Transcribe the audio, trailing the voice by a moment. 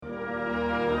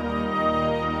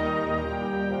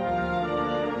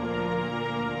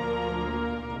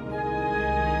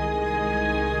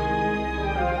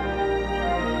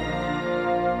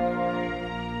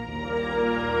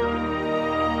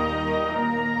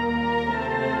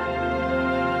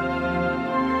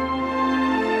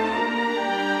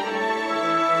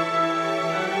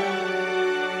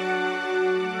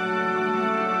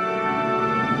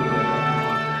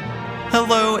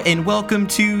and welcome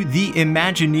to the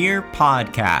Imagineer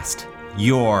Podcast,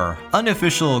 your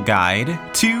unofficial guide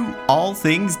to all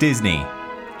things Disney.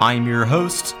 I'm your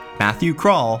host, Matthew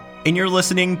Kroll, and you're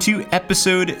listening to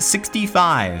episode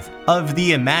 65 of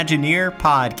the Imagineer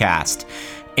Podcast.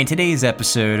 In today's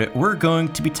episode, we're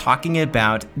going to be talking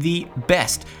about the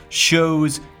best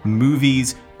shows,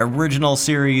 movies, original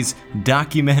series,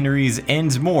 documentaries,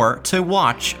 and more to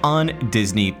watch on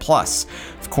Disney+.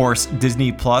 Of course,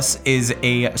 Disney Plus is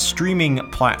a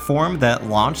streaming platform that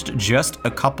launched just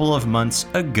a couple of months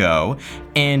ago.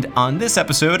 And on this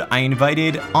episode, I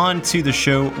invited onto the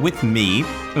show with me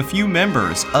a few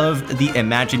members of the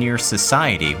Imagineer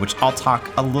Society, which I'll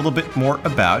talk a little bit more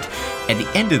about at the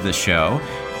end of the show.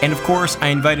 And of course, I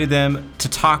invited them to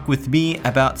talk with me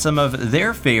about some of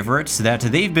their favorites that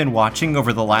they've been watching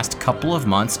over the last couple of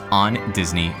months on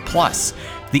Disney Plus.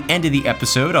 At the end of the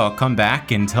episode, I'll come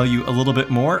back and tell you a little bit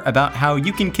more about how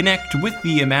you can connect with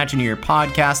the Imagineer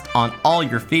Podcast on all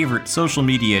your favorite social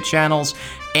media channels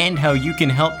and how you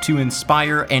can help to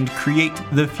inspire and create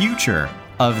the future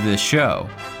of this show.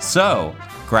 So,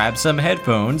 grab some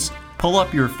headphones, pull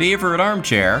up your favorite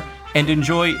armchair, and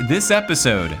enjoy this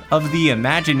episode of the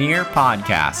Imagineer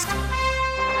Podcast.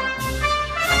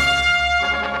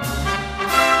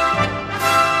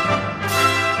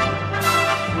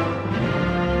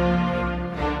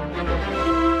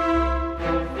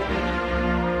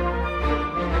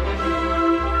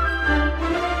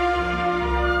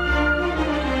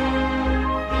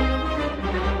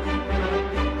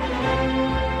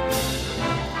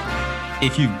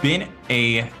 If you've been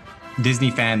a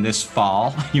Disney fan this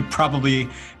fall, you probably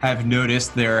have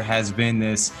noticed there has been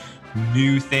this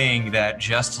new thing that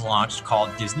just launched called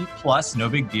Disney Plus. No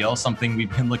big deal, something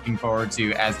we've been looking forward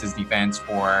to as Disney fans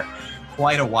for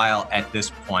quite a while at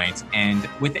this point. And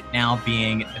with it now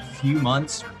being a few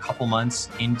months or a couple months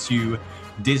into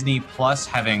Disney Plus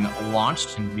having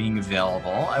launched and being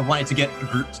available, I wanted to get a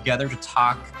group together to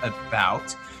talk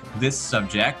about this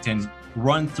subject and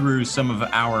run through some of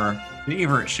our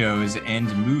favorite shows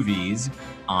and movies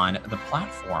on the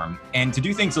platform. And to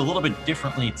do things a little bit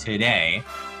differently today,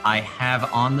 I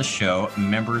have on the show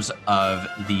members of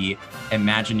the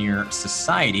Imagineer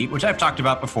Society, which I've talked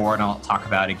about before and I'll talk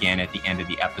about again at the end of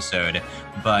the episode.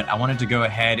 But I wanted to go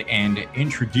ahead and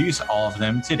introduce all of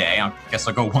them today. I guess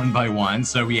I'll go one by one.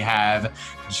 So we have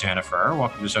Jennifer.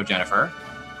 Welcome to the show, Jennifer.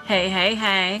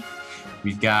 Hey.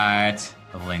 We've got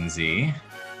Lindsay.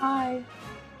 Hi.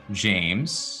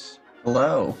 James.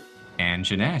 Hello. And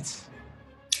Jeanette.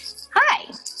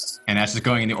 Hi. And that's just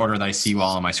going in the order that I see you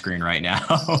all on my screen right now.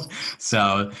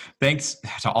 So thanks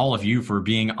to all of you for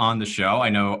being on the show. I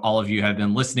know all of you have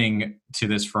been listening to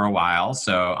this for a while,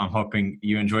 so I'm hoping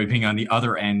you enjoy being on the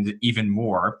other end even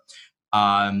more.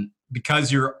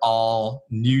 Because you're all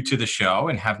new to the show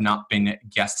and have not been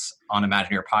guests on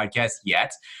Imagineer Podcast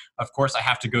yet, of course, I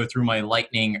have to go through my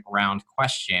lightning round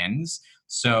questions.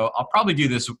 So I'll probably do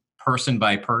this person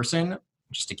by person,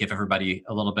 just to give everybody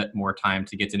a little bit more time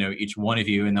to get to know each one of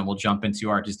you, and then we'll jump into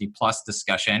our Disney Plus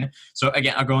discussion. So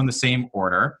again, I'll go in the same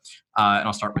order, and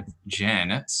I'll start with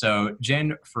Jen. So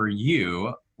Jen, for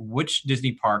you, which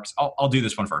Disney parks, I'll do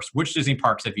this one first. Which Disney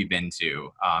parks have you been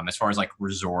to as far as like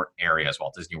resort areas,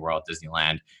 Walt Disney World,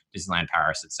 Disneyland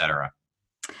Paris, etc.?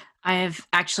 I have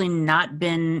actually not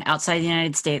been outside the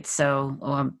United States,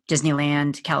 so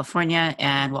Disneyland, California,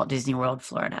 and Walt Disney World,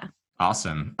 Florida.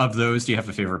 Awesome. Of those, do you have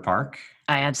a favorite park?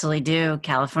 I absolutely do.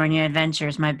 California Adventure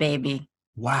is my baby.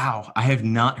 Wow. I have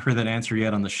not heard that answer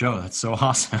yet on the show. That's so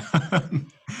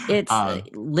awesome. It's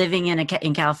living in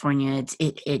California.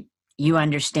 It you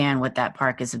understand what that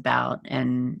park is about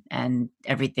and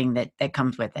everything that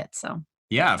comes with it. So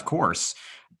yeah, of course.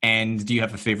 And do you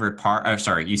have a favorite park? Oh,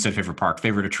 sorry, you said favorite park,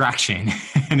 favorite attraction.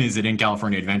 And is it in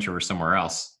California Adventure or somewhere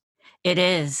else? It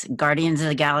is Guardians of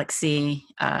the Galaxy.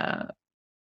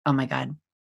 Oh my God,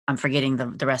 I'm forgetting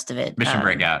the rest of it. Mission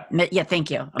Breakout. Yeah, thank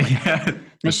you. Oh yeah,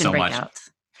 Mission so Breakout. Much.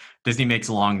 Disney makes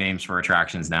long names for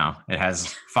attractions now. It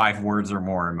has 5 words or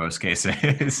more in most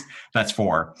cases. That's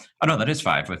 4. Oh no, that is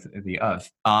 5 with the of.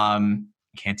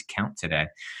 Can't count today.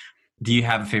 Do you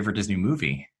have a favorite Disney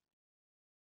movie?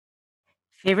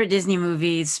 Favorite Disney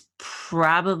movies,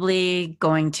 probably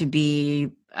going to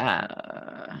be,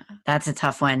 that's a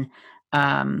tough one.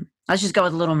 Let's just go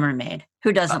with Little Mermaid.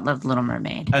 Who doesn't love Little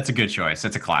Mermaid? That's a good choice.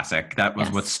 It's a classic. That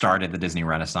was what started the Disney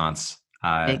Renaissance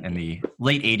in the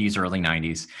late 80s, early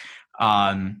 90s.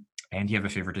 And you have a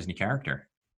favorite Disney character?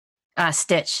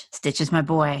 Stitch. Stitch is my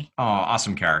boy. Oh,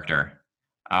 awesome character.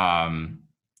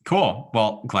 Cool.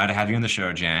 Well, glad to have you on the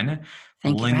show, Jen.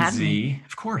 Thank you for having me.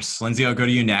 Of course. Lindsay, I'll go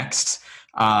to you next.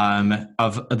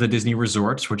 Of the Disney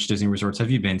resorts, which Disney resorts have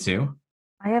you been to?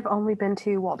 I have only been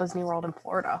to Walt Disney World in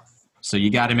Florida. So you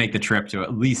got to make the trip to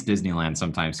at least Disneyland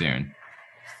sometime soon.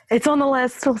 It's on the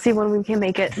list. We'll see when we can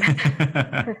make it.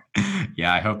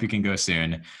 Yeah, I hope you can go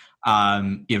soon.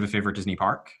 You have a favorite Disney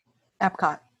park?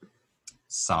 Epcot.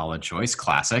 Solid choice.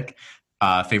 Classic.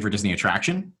 Favorite Disney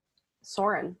attraction?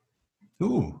 Soarin'.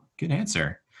 Ooh, good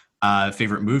answer.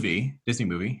 Favorite movie? Disney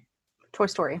movie? Toy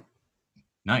Story.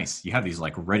 Nice. You have these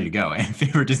like ready to go. And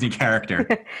favorite Disney character?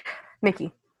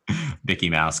 Mickey. Mickey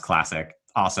Mouse. Classic.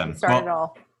 Awesome. He started it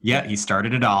all. Yeah, he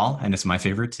started it all, and it's my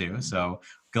favorite too. So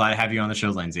glad to have you on the show,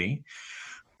 Lindsay.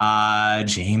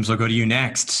 James, we'll go to you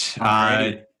next.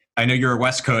 I know you're a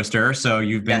West Coaster, so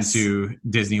you've been to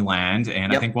Disneyland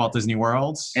and I think Walt Disney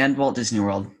World. And Walt Disney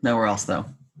World. Nowhere else, though.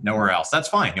 Nowhere else. That's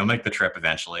fine. You'll make the trip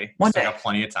eventually. One Still day. got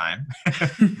plenty of time.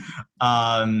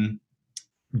 I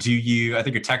think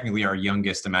you're technically our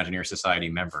youngest Imagineer Society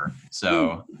member.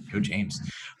 So go, James.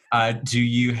 Do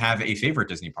you have a favorite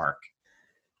Disney park?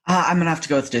 I'm going to have to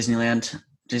go with Disneyland.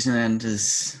 Disneyland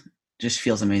just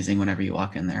feels amazing whenever you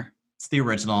walk in there. It's the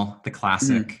original, the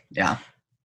classic. Yeah.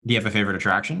 Do you have a favorite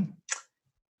attraction?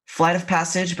 Flight of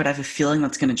Passage, but I have a feeling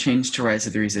that's going to change to Rise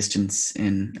of the Resistance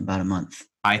in about a month.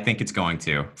 I think it's going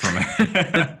to.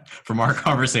 From our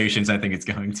conversations, I think it's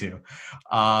going to.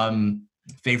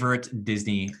 Favorite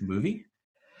Disney movie?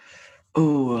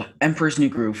 Ooh, Emperor's New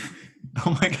Groove.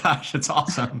 Oh my gosh, it's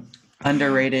awesome.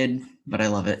 Underrated, but I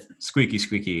love it. Squeaky,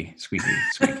 squeaky, squeaky,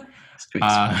 squeak. Squeak,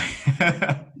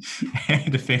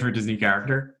 And a favorite Disney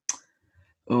character?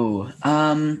 Ooh,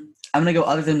 I'm going to go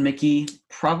other than Mickey,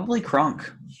 probably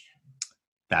Kronk.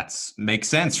 That makes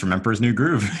sense from Emperor's New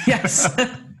Groove. Yes.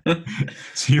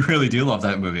 So you really do love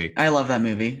that movie. I love that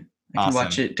movie. I can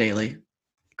watch it daily.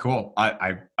 Cool.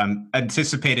 I'm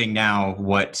anticipating now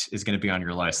what is going to be on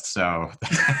your list. So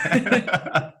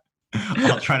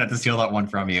I'll try not to steal that one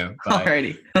from you. But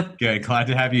Alrighty. good. Glad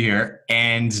to have you here.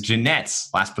 And Jeanette,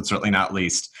 last but certainly not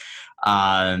least.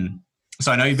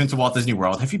 So I know you've been to Walt Disney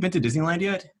World. Have you been to Disneyland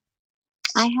yet?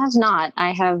 I have not.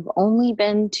 I have only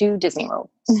been to Disney World.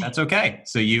 That's okay.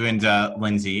 So you and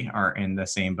Lindsay are in the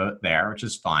same boat there, which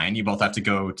is fine. You both have to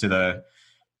go to the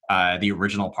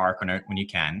original park when you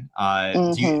can.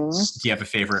 Do you have a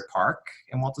favorite park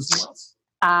in Walt Disney World?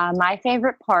 My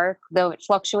favorite park, though it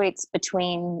fluctuates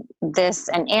between this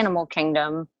and Animal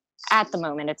Kingdom, at the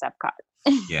moment it's Epcot.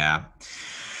 Yeah.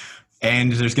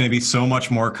 And there's going to be so much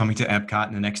more coming to Epcot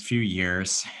in the next few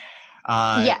years.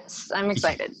 Yes, I'm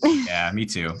excited. Yeah, me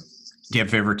too. Do you have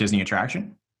a favorite Disney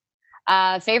attraction?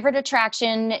 Favorite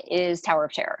attraction is Tower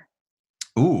of Terror.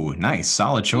 Ooh, nice.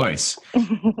 Solid choice.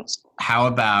 How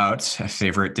about a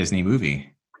favorite Disney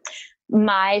movie?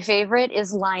 My favorite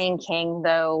is Lion King,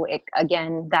 though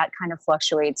again, that kind of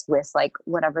fluctuates with like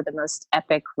whatever the most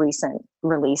epic recent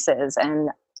release is. And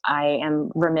I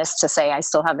am remiss to say I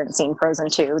still haven't seen Frozen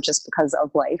 2 just because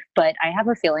of life, but I have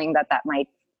a feeling that might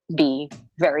be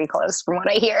very close from what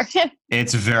I hear.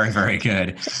 It's very, very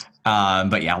good.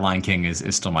 But yeah, Lion King is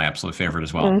still my absolute favorite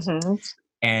as well. Mm-hmm.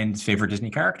 And favorite Disney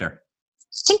character?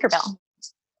 Tinkerbell.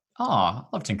 Oh, I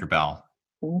love Tinkerbell.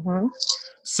 Mm-hmm.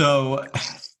 So,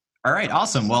 all right,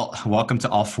 awesome. Well, welcome to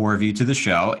all four of you to the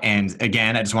show. And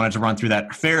again, I just wanted to run through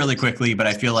that fairly quickly, but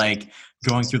I feel like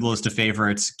going through the list of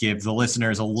favorites give the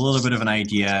listeners a little bit of an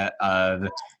idea of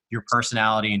your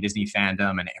personality and Disney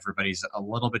fandom, and everybody's a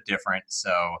little bit different.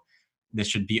 So this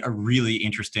should be a really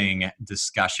interesting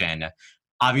discussion.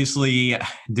 Obviously,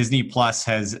 Disney Plus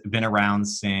has been around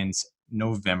since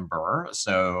November.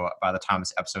 So by the time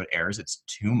this episode airs, it's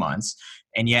 2 months.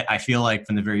 And yet I feel like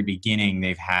from the very beginning,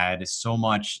 they've had so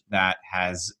much that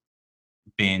has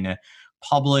been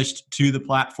published to the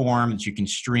platform that you can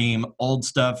stream old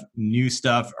stuff, new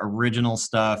stuff, original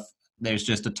stuff. There's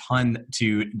just a ton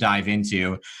to dive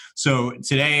into. So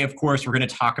today, of course, we're going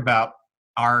to talk about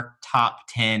our top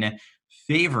 10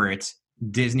 favorite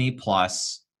Disney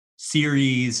Plus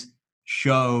series,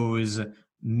 shows,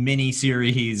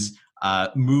 mini-series,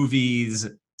 movies,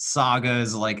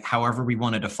 sagas, like however we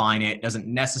want to define it. It doesn't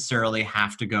necessarily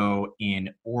have to go in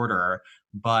order,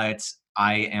 but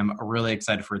I am really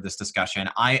excited for this discussion.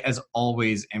 I, as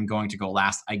always, am going to go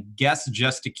last. I guess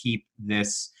just to keep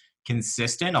this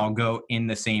consistent, I'll go in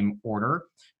the same order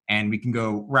and we can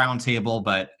go round table,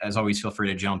 but as always, feel free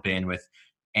to jump in with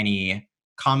any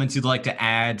comments you'd like to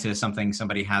add to something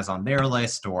somebody has on their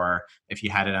list, or if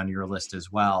you had it on your list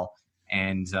as well.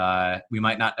 And we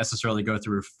might not necessarily go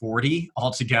through 40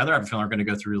 altogether. I have a feeling we're going to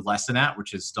go through less than that,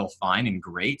 which is still fine and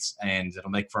great, and it'll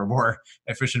make for a more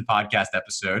efficient podcast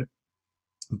episode.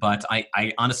 but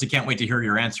I honestly can't wait to hear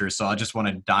your answers. So I just want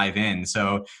to dive in.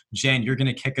 So Jen, you're going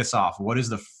to kick us off. What is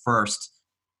the first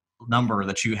number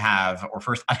that you have, or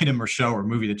first item or show or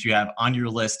movie that you have on your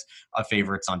list of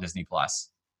favorites on Disney Plus?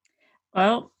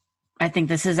 Well, I think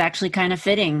this is actually kind of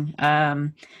fitting.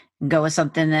 Go with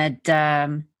something that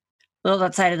a little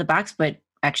outside of the box, but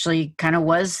actually kind of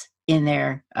was in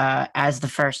there as the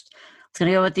first. It's going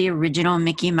to go with the original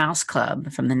Mickey Mouse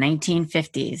Club from the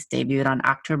 1950s, debuted on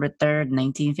October 3rd,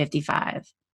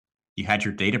 1955. You had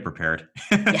your data prepared.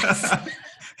 Yes.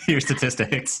 Your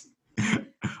statistics.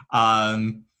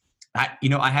 I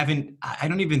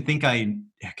don't even think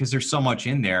because there's so much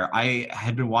in there. I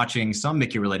had been watching some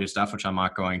Mickey related stuff, which I'm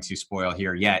not going to spoil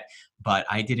here yet, but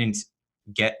I didn't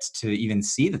get to even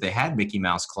see that they had Mickey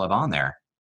Mouse Club on there.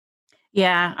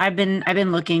 Yeah, I've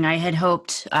been looking. I had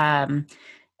hoped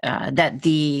that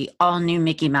the all new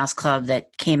Mickey Mouse Club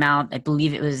that came out, I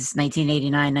believe it was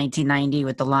 1989, 1990,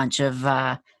 with the launch of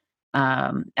at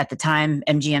the time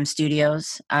MGM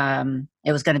Studios.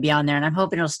 It was going to be on there, and I'm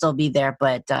hoping it'll still be there.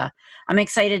 But I'm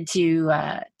excited to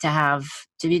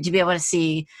be able to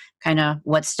see kind of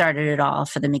what started it all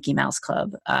for the Mickey Mouse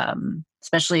Club.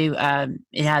 Especially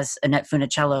it has Annette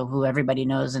Funicello, who everybody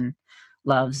knows and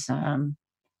loves.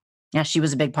 Yeah, she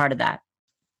was a big part of that.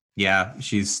 Yeah,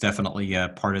 she's definitely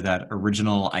part of that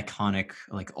original, iconic,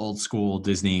 like old school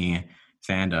Disney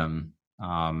fandom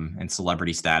and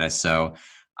celebrity status. So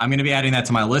I'm going to be adding that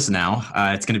to my list now.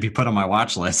 It's going to be put on my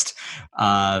watch list.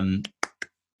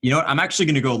 You know what? I'm actually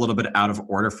going to go a little bit out of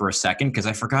order for a second because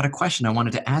I forgot a question I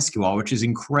wanted to ask you all, which is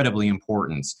incredibly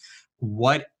important.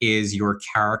 What is your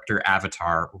character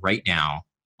avatar right now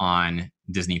on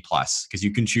Disney Plus? Because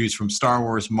you can choose from Star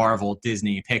Wars, Marvel,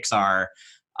 Disney, Pixar.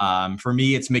 For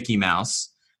me, it's Mickey Mouse.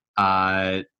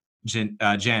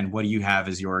 Jen, what do you have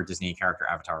as your Disney character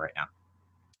avatar right now?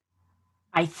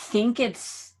 I think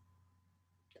it's,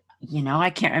 I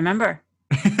can't remember.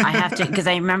 I have to, because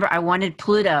I remember I wanted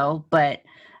Pluto, but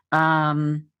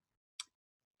I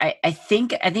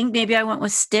think maybe I went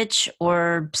with Stitch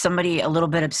or somebody a little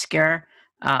bit obscure.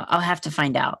 I'll have to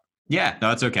find out. Yeah,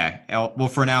 no, it's okay. Well,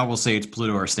 for now, we'll say it's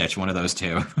Pluto or Stitch, one of those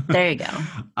two. There you go.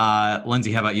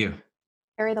 Lindsay, how about you?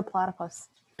 Perry the Platypus.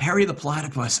 Perry the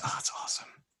Platypus. Oh, that's awesome.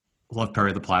 Love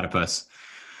Perry the Platypus.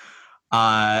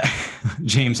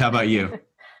 James, how about you?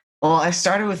 Well, I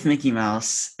started with Mickey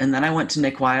Mouse, and then I went to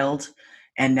Nick Wilde,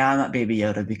 and now I'm at Baby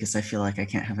Yoda because I feel like I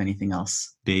can't have anything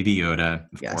else. Baby Yoda,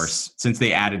 of Yes. course. Since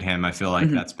they added him, I feel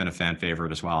like that's been a fan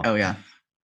favorite as well. Oh, yeah.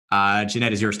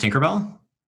 Jeanette, is yours Tinkerbell?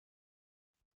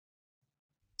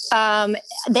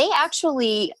 They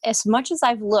actually, as much as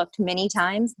I've looked many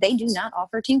times, they do not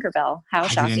offer Tinkerbell. How I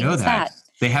shocking didn't know is that?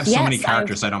 They have so many Yes,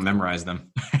 characters, I don't memorize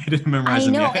them. I didn't memorize I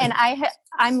them know, yet. and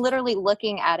I'm literally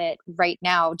looking at it right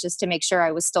now just to make sure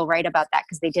I was still right about that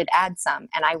because they did add some,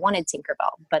 and I wanted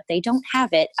Tinkerbell, but they don't have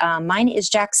it. Mine is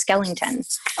Jack Skellington.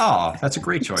 Oh, that's a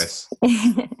great choice.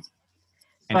 And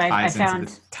But I ties into found-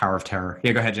 the Tower of Terror.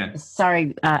 Yeah, go ahead, Jen.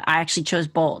 Sorry, I actually chose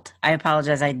Bolt. I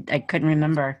apologize. I couldn't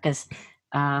remember because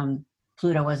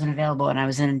Pluto wasn't available and I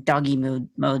was in doggy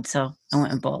mode, so I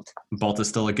went with Bolt. Bolt is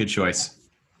still a good choice.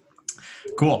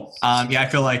 Cool. Yeah, I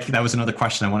feel like that was another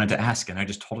question I wanted to ask, and I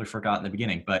just totally forgot in the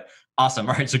beginning. But awesome.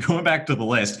 All right, so going back to the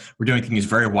list, we're doing things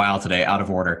very wild today, out of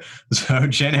order. So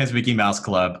Jen has Mickey Mouse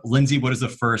Club. Lindsay, what is the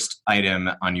first item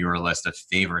on your list of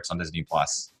favorites on Disney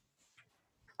Plus?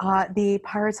 The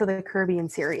Pirates of the Caribbean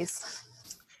series.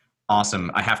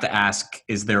 Awesome. I have to ask,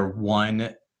 is there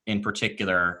one in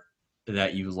particular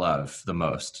that you love the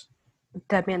most?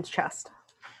 Dead Man's Chest.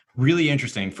 Really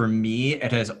interesting. For me,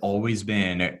 it has always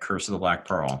been Curse of the Black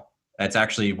Pearl. That's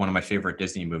actually one of my favorite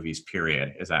Disney movies,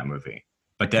 period, is that movie.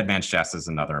 But Dead Man's Chest is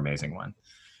another amazing one.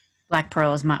 Black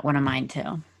Pearl is one of mine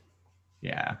too.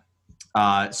 Yeah.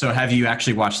 So have you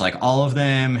actually watched like all of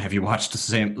them? Have you watched the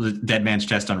same Dead Man's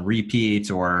Chest on repeat,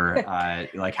 or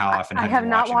like how often I have have you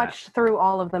not watching watched through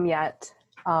all of them yet.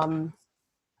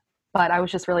 But I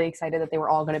was just really excited that they were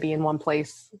all going to be in one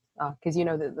place because,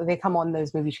 they come on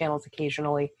those movie channels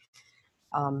occasionally.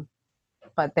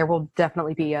 But there will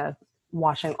definitely be a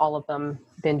watching all of them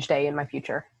binge day in my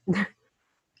future.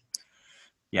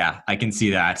 Yeah, I can see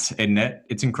that. And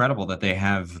it's incredible that they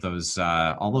have those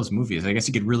all those movies. I guess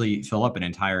you could really fill up an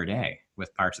entire day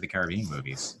with Pirates of the Caribbean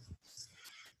movies.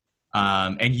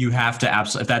 And you have to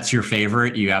if that's your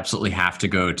favorite, you absolutely have to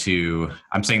go to,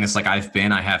 I'm saying this like I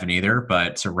haven't either,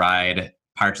 but to ride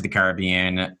Pirates of the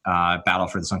Caribbean Battle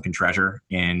for the Sunken Treasure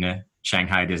in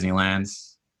Shanghai Disneyland.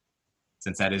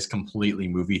 Since that is completely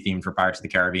movie themed for Pirates of the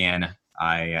Caribbean,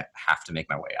 I have to make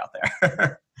my way out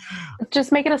there.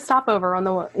 Just make it a stopover on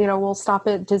the, we'll stop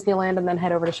at Disneyland and then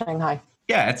head over to Shanghai.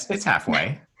 Yeah, it's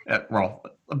halfway. Well,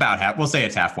 about half. We'll say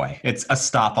it's halfway. It's a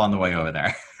stop on the way over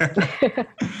there.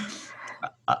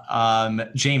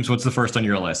 James, what's the first on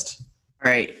your list?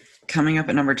 All right, coming up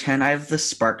at number 10, I have the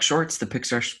Spark Shorts, the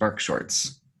Pixar Spark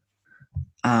Shorts.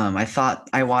 I've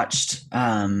watched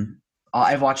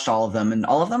all of them, and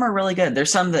all of them are really good.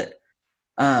 There's some that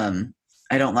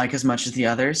I don't like as much as the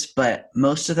others, but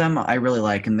most of them I really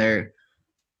like, and they're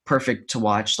perfect to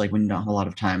watch like when you don't have a lot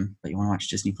of time but you want to watch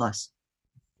Disney Plus.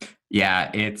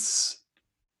 Yeah,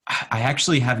 I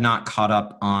actually have not caught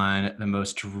up on the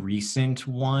most recent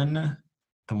one,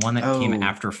 the one that came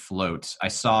after Float. I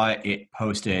saw it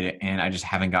posted, and I just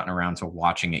haven't gotten around to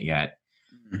watching it yet.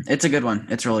 It's a good one.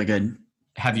 It's really good.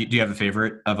 Do you have a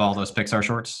favorite of all those Pixar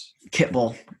shorts?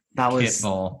 Kitbull.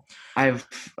 Kitbull.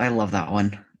 I love that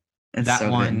one. It's that so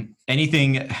one.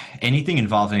 Good. Anything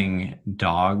involving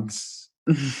dogs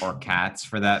or cats,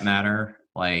 for that matter,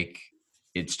 like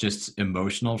it's just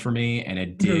emotional for me, and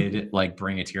it did like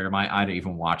bring a tear to my eye to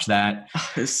even watch that.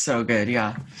 It's so good.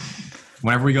 Yeah.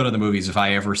 Whenever we go to the movies, if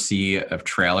I ever see a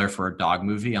trailer for a dog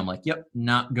movie, I'm like, "Yep,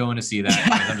 not going to see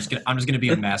that. I'm just gonna be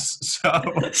a mess."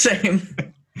 So same.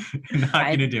 Not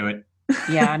gonna do it.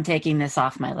 Yeah, I'm taking this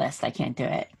off my list. I can't do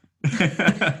it.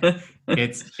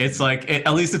 It's like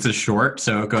at least it's a short,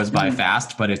 so it goes by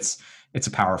fast, but it's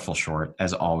a powerful short.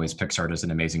 As always, Pixar does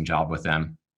an amazing job with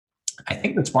them. I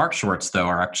think the Spark shorts, though,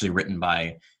 are actually written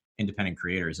by independent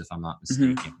creators, if I'm not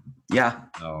mistaken. Yeah.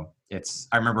 So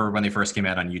I remember when they first came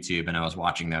out on YouTube, and I was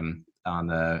watching them on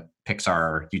the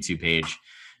Pixar YouTube page,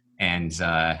 and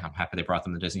I'm happy they brought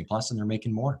them to Disney Plus, and they're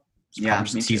making more.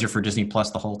 It's just a teaser for Disney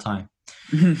Plus the whole time.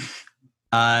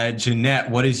 Jeanette,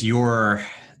 what is your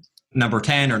number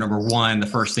 10 or number 1, the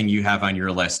first thing you have on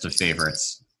your list of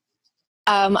favorites?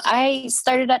 I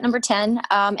started at number 10,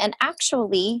 and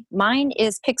actually mine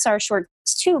is Pixar shorts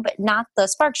too, but not the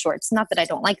Spark shorts. Not that I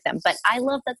don't like them, but I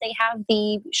love that they have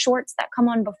the shorts that come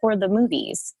on before the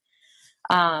movies.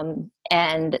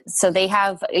 And so they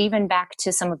have even back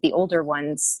to some of the older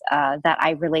ones that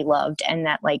I really loved, and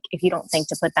that like if you don't think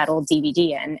to put that old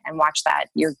DVD in and watch that,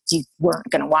 you weren't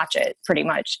going to watch it pretty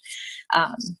much.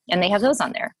 And they have those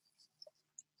on there.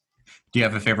 Do you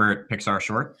have a favorite Pixar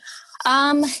short?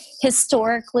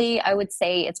 Historically, I would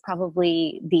say it's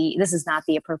probably this is not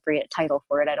the appropriate title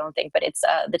for it, I don't think, but it's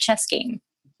the Chess Game.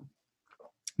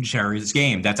 Jerry's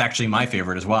Game. That's actually my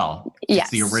favorite as well.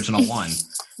 Yes. It's the original one.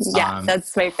 Yeah,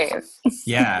 that's my favorite.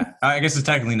 Yeah. I guess it's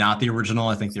technically not the original.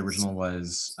 I think the original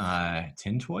was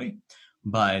Tin Toy,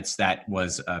 but that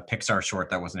was a Pixar short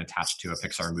that wasn't attached to a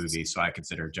Pixar movie. So I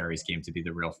consider Jerry's Game to be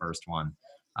the real first one.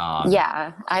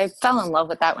 Yeah, I fell in love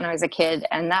with that when I was a kid,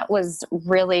 and that was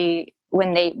really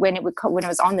when it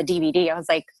was on the DVD. I was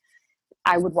like,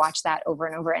 I would watch that over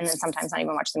and over, and then sometimes not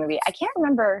even watch the movie. I can't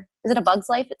remember. Is it A Bug's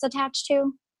Life it's attached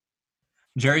to?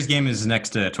 Jerry's Game is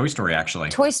next to Toy Story, actually.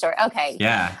 Toy Story. Okay.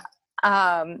 Yeah.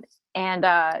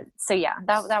 So yeah,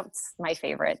 that's my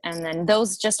favorite, and then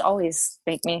those just always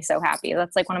make me so happy.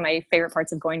 That's like one of my favorite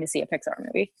parts of going to see a Pixar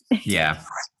movie. Yeah.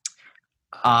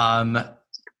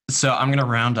 So I'm going to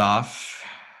round off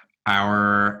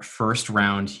our first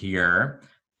round here.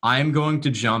 I'm going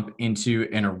to jump into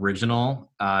an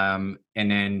original, and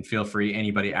then feel free,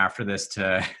 anybody after this,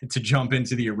 to jump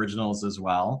into the originals as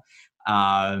well.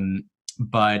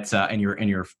 But in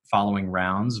your following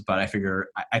rounds. But I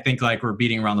think like we're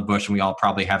beating around the bush, and we all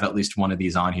probably have at least one of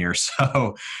these on here.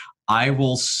 So I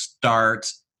will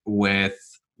start with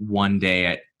One Day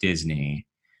at Disney.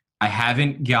 I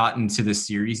haven't gotten to the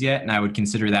series yet, and I would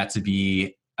consider that to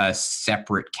be a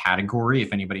separate category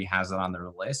if anybody has it on their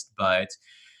list. But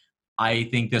I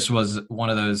think this was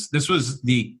this was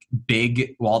the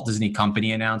big Walt Disney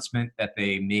Company announcement that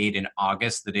they made in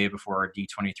August, the day before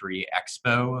D23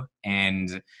 Expo.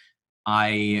 And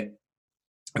I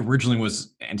originally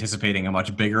was anticipating a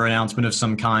much bigger announcement of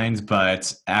some kind,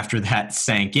 but after that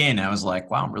sank in, I was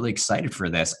like, wow, I'm really excited for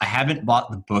this. I haven't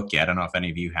bought the book yet. I don't know if any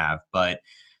of you have, but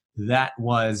that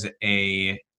was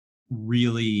a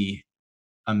really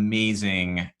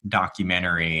amazing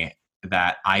documentary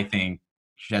that I think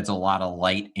sheds a lot of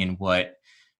light in what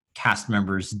cast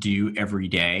members do every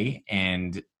day.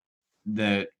 And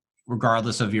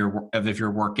regardless of if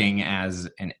you're working as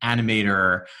an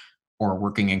animator or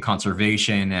working in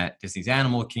conservation at Disney's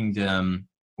Animal Kingdom,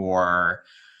 or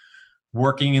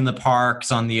working in the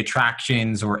parks on the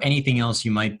attractions, or anything else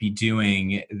you might be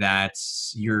doing, that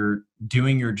you're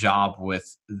doing your job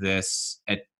with this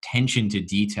attention to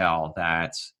detail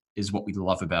that is what we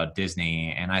love about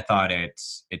Disney. And I thought it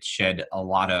shed a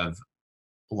lot of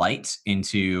light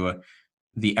into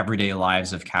the everyday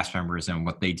lives of cast members and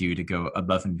what they do to go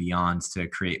above and beyond to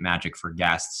create magic for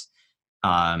guests.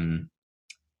 Did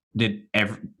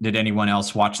anyone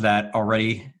else watch that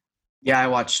already? Yeah, I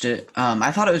watched it.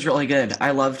 I thought it was really good.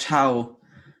 I loved how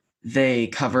they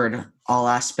covered all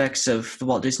aspects of the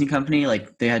Walt Disney Company.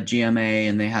 Like they had GMA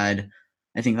and they had,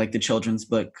 I think, like the children's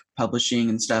book publishing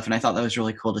and stuff. And I thought that was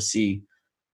really cool to see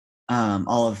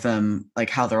all of them, like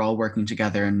how they're all working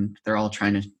together and they're all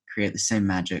trying to create the same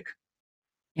magic.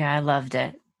 Yeah, I loved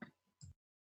it.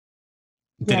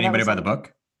 Did anybody buy the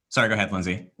book? Sorry, go ahead,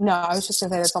 Lindsay. No, I was just going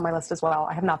to say that's on my list as well.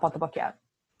 I have not bought the book yet.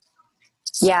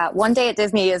 Yeah, One Day at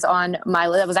Disney is on my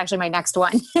list. That was actually my next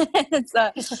one.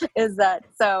 Yeah,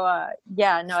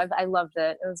 no, I loved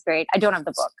it. It was great. I don't have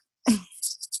the book.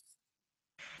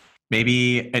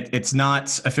 Maybe it's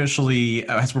not officially,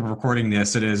 as we're recording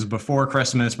this, it is before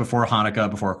Christmas, before Hanukkah,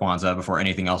 before Kwanzaa, before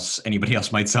anything else anybody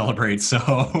else might celebrate.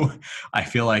 So I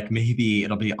feel like maybe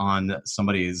it'll be on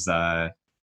somebody's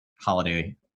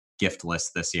holiday gift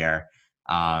list this year.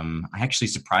 I actually,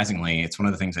 surprisingly, it's one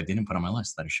of the things I didn't put on my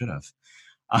list that I should have.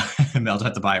 I'll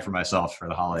have to buy it for myself for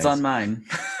the holidays. It's on mine.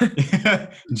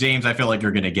 James, I feel like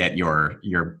you're going to get your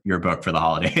book for the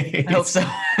holidays. I hope so.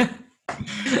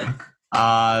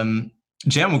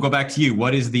 Jen, we'll go back to you.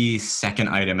 What is the second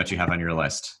item that you have on your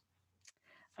list?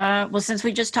 Well, since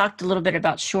we just talked a little bit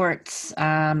about shorts,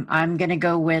 I'm going to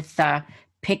go with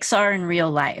Pixar in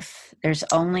real life. There's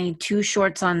only 2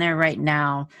 shorts on there right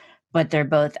now, but they're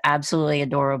both absolutely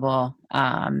adorable.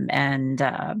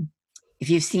 If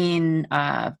you've seen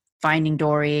Finding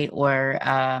Dory or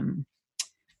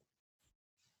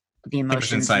the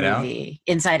Emotions movie,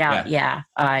 Inside Out,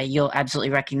 you'll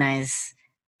absolutely recognize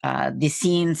the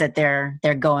scenes that they're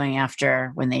going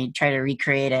after when they try to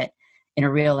recreate it in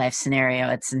a real life scenario.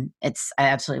 I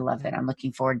absolutely love it. I'm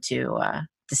looking forward to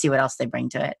see what else they bring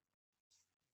to it.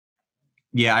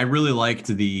 Yeah, I really liked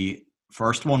the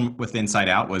first one with Inside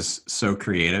Out. Was so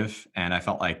creative, and I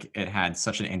felt like it had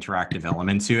such an interactive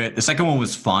element to it. The second one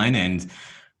was fun and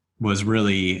was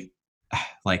really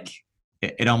like,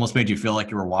 it almost made you feel like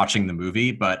you were watching the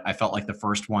movie, but I felt like the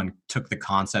first one took the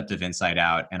concept of Inside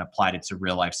Out and applied it to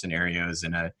real life scenarios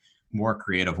in a more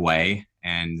creative way,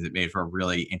 and it made for a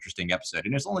really interesting episode.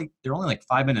 And they're only like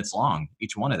 5 minutes long,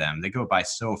 each one of them. They go by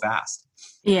so fast.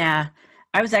 Yeah,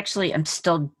 I'm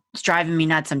still, it's driving me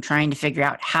nuts. I'm trying to figure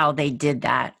out how they did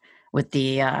that with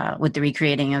the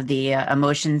recreating of the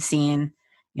emotion scene.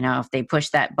 You know, if they push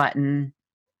that button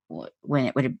when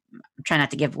it would, try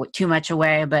not to give too much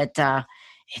away, but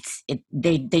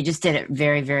they just did it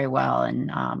very, very well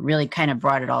and really kind of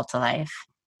brought it all to life.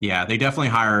 Yeah, they definitely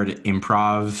hired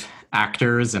improv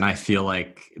actors, and I feel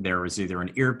like there was either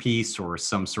an earpiece or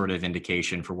some sort of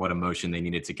indication for what emotion they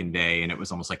needed to convey, and it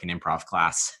was almost like an improv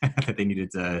class that they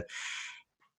needed to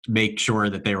make sure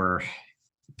that they were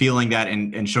feeling that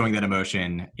and showing that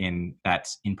emotion in that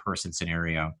in-person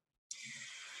scenario.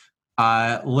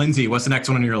 Lindsay, what's the next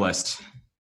one on your list?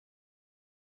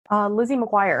 Lizzie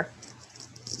McGuire.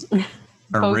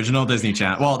 Original Disney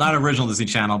Channel. Well, not original Disney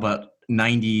Channel, but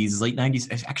 90s, late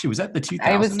 90s. Actually, was that the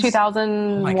 2000s? It was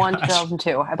 2001,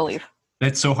 2002, I believe.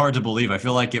 That's so hard to believe. I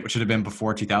feel like it should have been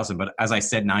before 2000, but as I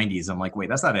said 90s, I'm like, wait,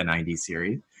 that's not a 90s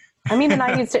series. I mean, the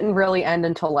 90s didn't really end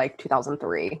until like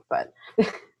 2003, but...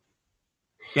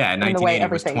 Yeah,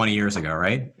 1980 was 20 years ago,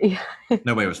 right? Yeah.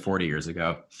 No way, it was 40 years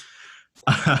ago.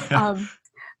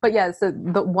 But yeah, so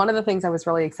one of the things I was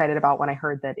really excited about when I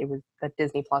heard that that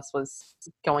Disney Plus was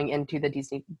going into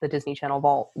the Disney Channel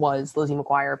vault was Lizzie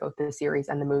McGuire, both the series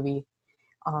and the movie.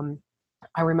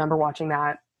 I remember watching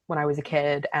that when I was a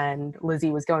kid, and Lizzie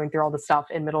was going through all the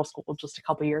stuff in middle school just a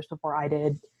couple years before I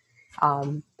did.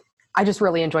 I just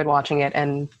really enjoyed watching it,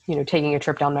 and taking a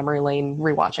trip down memory lane,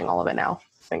 rewatching all of it now.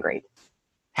 It's been great.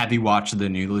 Have you watched the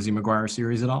new Lizzie McGuire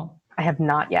series at all? I have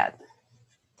not yet.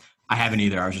 I haven't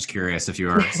either. I was just curious if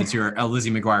since you're a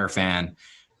Lizzie McGuire fan.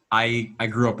 I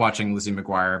grew up watching Lizzie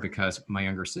McGuire because my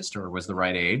younger sister was the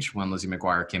right age when Lizzie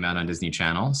McGuire came out on Disney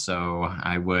Channel. So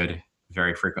I would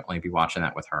very frequently be watching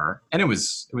that with her. And it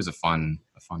was a fun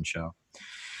show.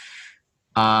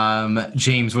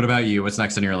 James, what about you? What's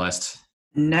next on your list?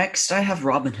 Next, I have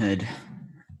Robin Hood.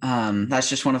 That's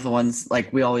just one of the ones,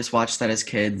 like, we always watched that as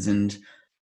kids, and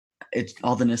it's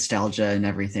all the nostalgia and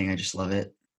everything. I just love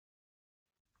it.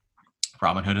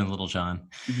 Robin Hood and Little John.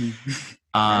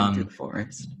 Mm-hmm. Through the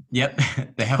forest. Yep,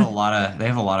 they have a lot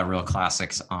of real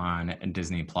classics on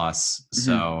Disney Plus. Mm-hmm.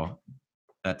 So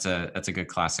that's a good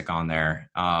classic on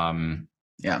there.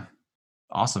 Yeah,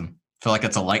 awesome. Feel like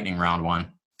it's a lightning round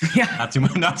one. Yeah,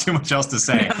 not too much else to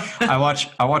say. I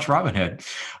watch Robin Hood.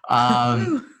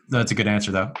 That's a good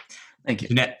answer though. Thank you.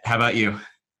 Jeanette, how about you?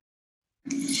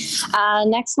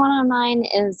 Next one on mine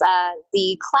is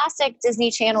the classic Disney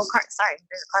Channel. Sorry,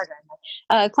 there's a car driving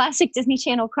by. Classic Disney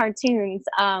Channel cartoons,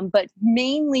 but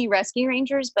mainly Rescue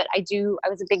Rangers. But I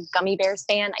was a big Gummy Bears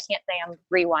fan. I can't say I'm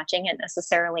rewatching it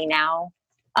necessarily now,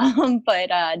 but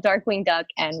Darkwing Duck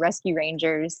and Rescue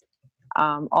Rangers,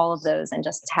 all of those, and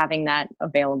just having that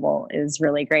available is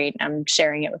really great. I'm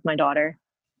sharing it with my daughter.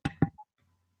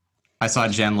 I saw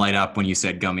Jen light up when you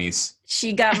said gummies.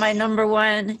 She got my number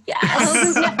one.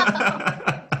 Yes.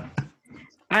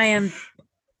 I am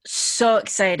so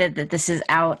excited that this is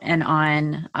out and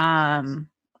on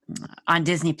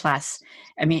Disney Plus.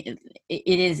 I mean,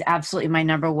 it is absolutely my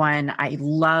number one. I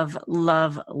love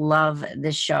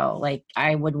this show. Like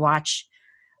I'd watch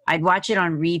it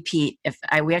on repeat.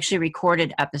 We actually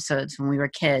recorded episodes when we were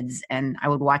kids, and I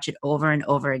would watch it over and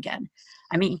over again.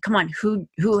 I mean, come on,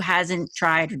 who hasn't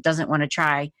tried or doesn't want to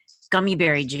try gummy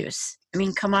berry juice? I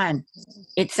mean, come on.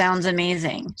 It sounds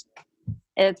amazing.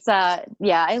 It's I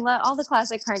love all the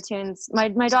classic cartoons. My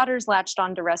daughter's latched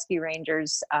on to Rescue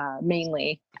Rangers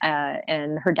mainly,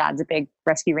 and her dad's a big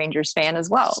Rescue Rangers fan as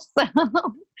well.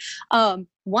 So,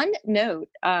 one note,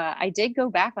 I did go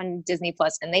back on Disney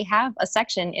Plus, and they have a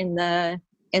section in the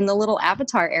little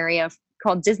Avatar area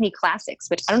called Disney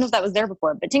Classics, which I don't know if that was there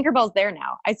before, but Tinkerbell's there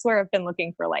now. I swear I've been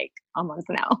looking for like a month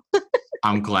now.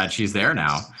 I'm glad she's there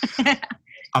now.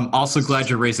 I'm also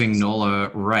glad you're raising Nola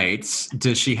right.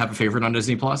 Does she have a favorite on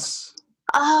Disney Plus?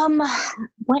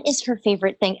 What is her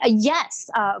favorite thing? Yes,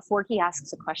 Forky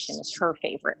Asks a Question is her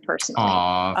favorite personally.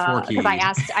 Aw, Forky. Because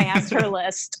I asked her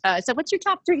list. So what's your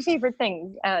top 3 favorite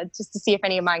things? Just to see if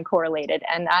any of mine correlated.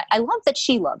 And I love that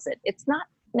she loves it. It's not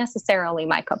necessarily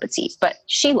my cup of tea, but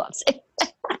she loves it.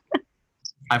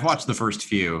 I've watched the first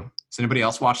few. Has anybody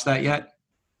else watched that yet?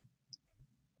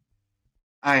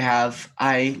 I have.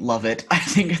 I love it. I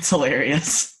think it's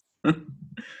hilarious. The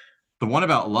one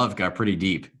about love got pretty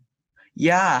deep.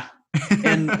 Yeah.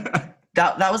 And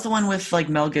that was the one with like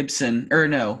Mel Gibson. Or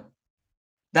no.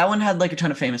 That one had like a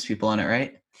ton of famous people on it,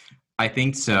 right? I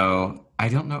think so. I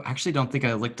don't know. Actually, don't think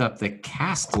I looked up the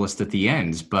cast list at the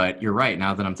end, but you're right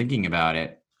now that I'm thinking about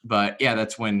it. But yeah,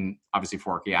 that's when obviously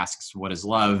Forky asks what is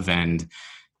love, and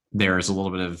there's a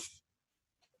little bit of,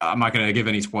 I'm not going to give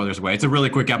any spoilers away. It's a really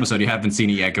quick episode. You haven't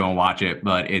seen it yet, go and watch it,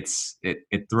 but it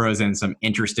throws in some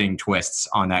interesting twists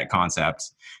on that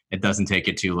concept. It doesn't take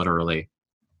it too literally,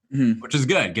 which is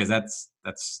good because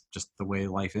that's just the way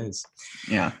life is.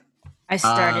 Yeah. I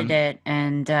started it,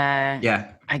 and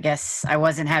I guess I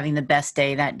wasn't having the best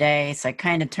day that day, so I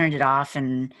kind of turned it off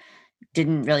and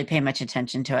didn't really pay much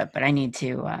attention to it. But I need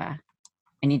to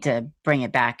bring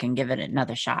it back and give it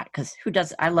another shot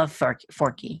because I love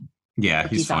Forky. Yeah,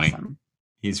 he's funny. Awesome.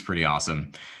 He's pretty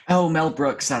awesome. Oh, Mel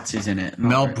Brooks, that's who's in it.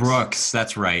 Mel Brooks,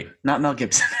 that's right. Not Mel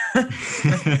Gibson.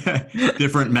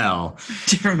 Different Mel.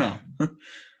 Different Mel.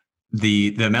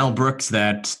 The Mel Brooks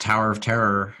that Tower of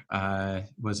Terror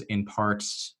was in part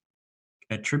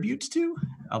a tribute to,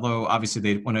 although obviously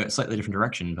they went a slightly different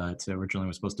direction, but originally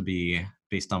was supposed to be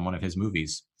based on one of his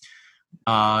movies.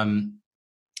 I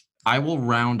will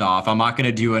round off. I'm not going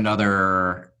to do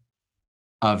another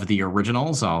of the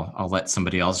originals. I'll let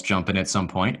somebody else jump in at some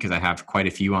point because I have quite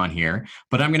a few on here,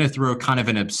 but I'm going to throw kind of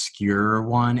an obscure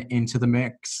one into the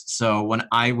mix. So when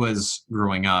I was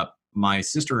growing up, my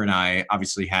sister and I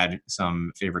obviously had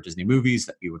some favorite Disney movies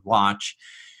that we would watch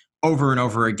over and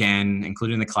over again,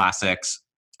 including the classics.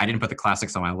 I didn't put the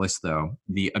classics on my list, though.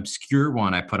 The obscure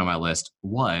one I put on my list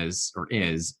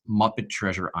is Muppet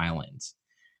Treasure Island,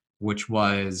 which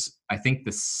was, I think,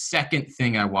 the second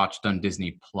thing I watched on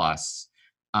Disney Plus.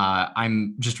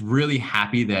 I'm just really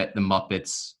happy that the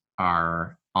Muppets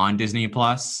are on Disney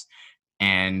Plus.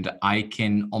 And I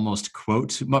can almost quote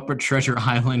Muppet Treasure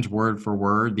Island word for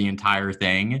word, the entire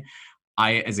thing.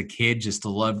 I, as a kid, just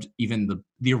loved even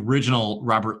the original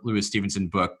Robert Louis Stevenson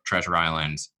book, Treasure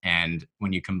Island. And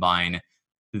when you combine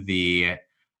the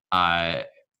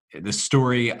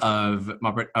story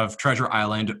of Treasure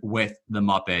Island with the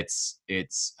Muppets,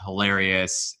 it's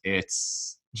hilarious.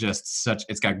 It's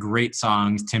got great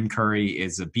songs. Tim Curry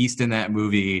is a beast in that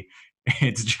movie.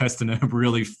 It's just a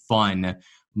really fun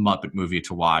Muppet movie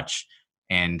to watch,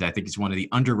 and I think it's one of the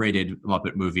underrated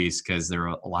Muppet movies because there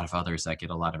are a lot of others that get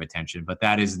a lot of attention, but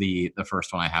that is the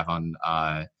first one I have on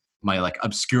my like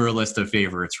obscure list of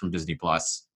favorites from Disney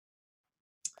Plus.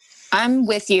 I'm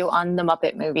with you on the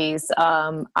Muppet movies.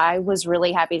 I was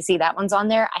really happy to see that one's on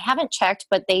there. I haven't checked,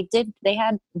 but they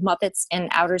had Muppets in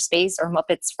Outer Space or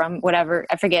Muppets from whatever,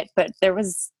 I forget, but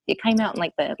it came out in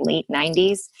like the late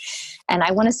 90s. And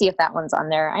I want to see if that one's on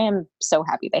there. I am so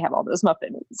happy they have all those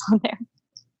Muppet movies on there.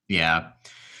 Yeah.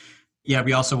 Yeah,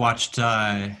 we also watched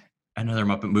Another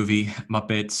Muppet movie,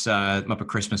 Muppet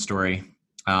Christmas Story.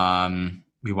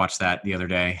 We watched that the other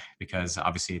day because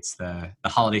obviously it's the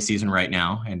holiday season right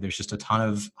now, and there's just a ton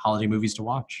of holiday movies to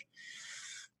watch.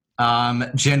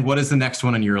 Jen, what is the next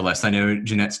one on your list? I know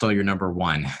Jeanette stole your number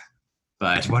one,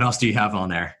 but what else do you have on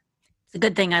there? It's a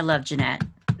good thing I love Jeanette.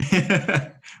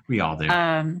 We all do.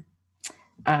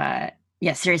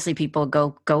 Yeah, seriously, people,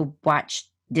 go watch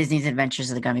Disney's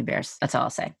Adventures of the Gummy Bears. That's all I'll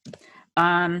say.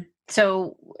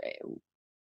 So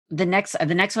the next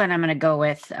one I'm going to go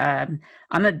with, I'm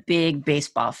a big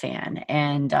baseball fan,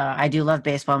 and I do love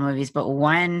baseball movies, but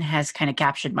one has kind of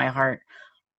captured my heart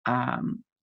a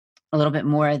little bit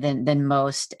more than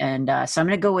most, and so I'm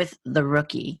going to go with The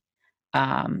Rookie.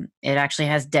 It actually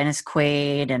has Dennis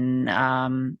Quaid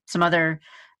and some other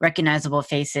recognizable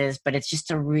faces, but it's just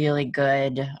a really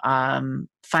good,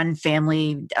 fun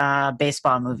family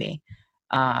baseball movie.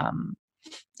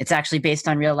 It's actually based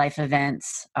on real life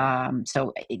events.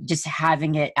 So just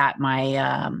having it at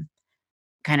my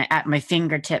kind of at my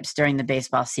fingertips during the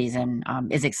baseball season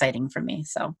is exciting for me.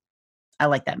 So I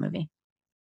like that movie.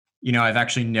 You know, I've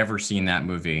actually never seen that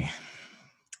movie.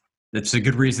 It's a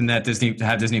good reason that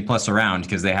Disney Plus around,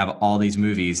 because they have all these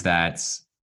movies that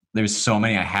there's so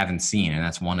many I haven't seen, and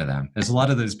that's one of them. There's a lot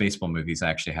of those baseball movies I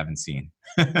actually haven't seen.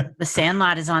 The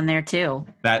Sandlot is on there too.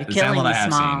 The Sandlot I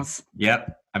have seen.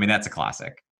 Yep. I mean, that's a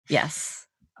classic. Yes.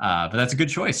 But that's a good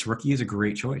choice. Rookie is a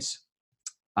great choice.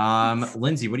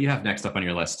 Lindsay, what do you have next up on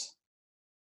your list?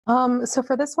 So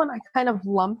for this one, I kind of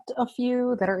lumped a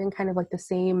few that are in kind of like the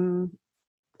same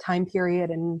time period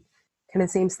and kind of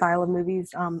same style of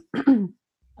movies.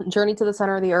 Journey to the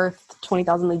Center of the Earth,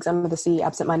 20,000 Leagues Under the Sea,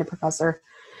 Absent-Minded Professor,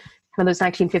 kind of those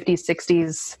 1950s,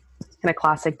 60s kind of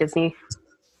classic Disney.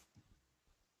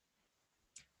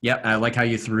 Yep, I like how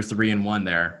you threw 3 in 1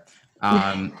 there.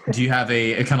 Do you have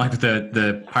a kind of like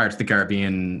the Pirates of the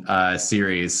Caribbean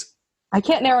series? I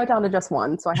can't narrow it down to just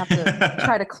one, so I have to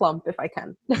try to clump if I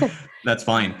can. That's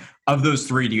fine. Of those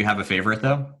 3, do you have a favorite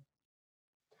though?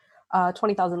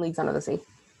 20,000 Leagues Under the Sea.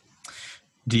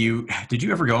 Did you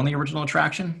ever go on the original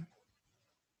attraction?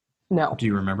 No. Do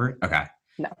you remember it? Okay.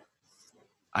 No.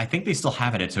 I think they still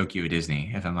have it at Tokyo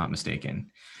Disney, if I'm not mistaken.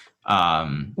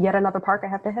 Yet another park I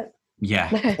have to hit.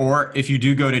 Yeah. Or if you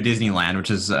do go to Disneyland,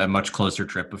 which is a much closer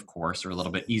trip, of course, or a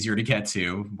little bit easier to get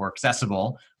to, more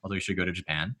accessible, although you should go to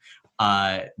Japan.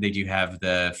 They do have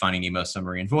the Finding Nemo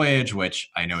Submarine Voyage, which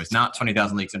I know is not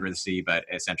 20,000 Leagues Under the Sea, but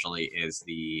essentially is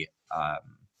the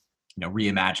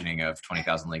reimagining of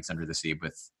 20,000 Leagues Under the Sea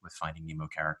with Finding Nemo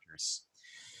characters.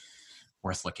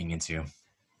 Worth looking into.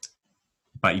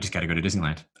 But you just got to go to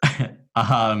Disneyland.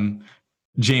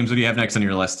 James, what do you have next on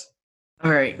your list?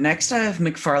 All right, next I have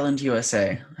McFarland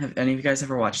USA. Have any of you guys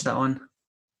ever watched that one?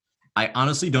 I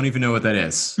honestly don't even know what that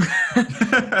is.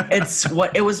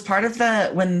 It was part of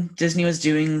when Disney was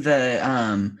doing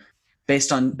the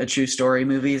based on a true story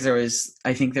movies.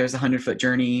 I think there's a 100-Foot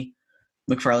Journey,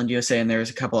 McFarland USA, and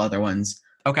there's a couple other ones.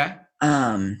 Okay.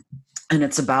 And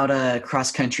it's about a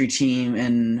cross-country team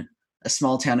in a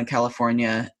small town in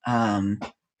California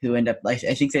who end up, I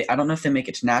don't know if they make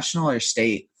it to national or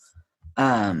state.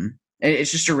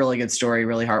 It's just a really good story,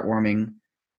 really heartwarming.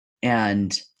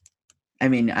 And I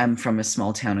mean, I'm from a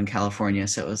small town in California,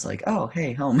 so it was like, oh,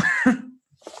 hey, home.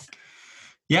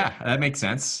 Yeah, that makes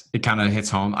sense. It kind of hits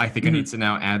home. I think I need to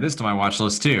now add this to my watch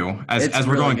list too. As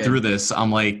we're really going through this,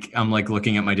 I'm like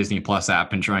looking at my Disney Plus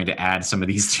app and trying to add some of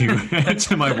these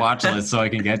to my watch list so I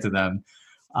can get to them.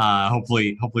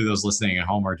 Hopefully those listening at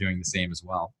home are doing the same as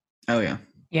well. Oh yeah.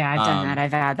 Yeah, I've done that.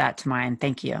 I've added that to mine.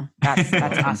 Thank you. That's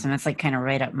awesome. That's like kind of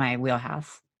right up my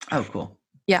wheelhouse. Oh, cool.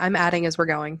 Yeah, I'm adding as we're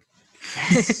going.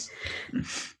 Yes.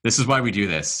 This is why we do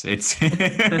this. It's to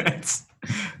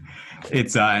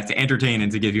entertain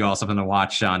and to give you all something to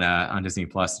watch on Disney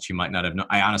Plus that you might not have known.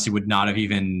 I honestly would not have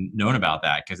even known about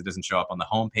that because it doesn't show up on the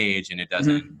homepage and it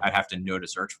doesn't. Mm-hmm. I'd have to know to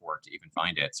search for it to even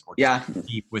find it, or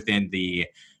keep within the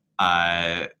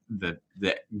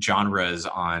genres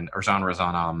on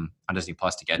Disney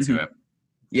Plus to get to it.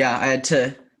 Yeah, I had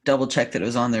to double check that it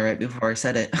was on there right before I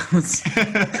said it.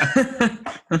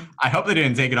 I hope they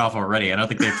didn't take it off already. I don't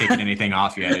think they've taken anything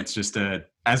off yet. It's just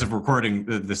as of recording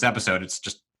this episode, it's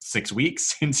just 6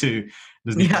 weeks into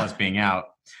Disney Plus being out.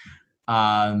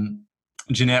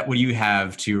 Jeanette, what do you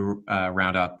have to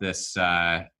round out this?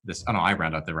 I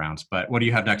round out the rounds, but what do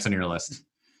you have next on your list?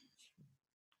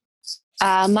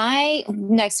 My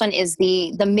next one is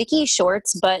the Mickey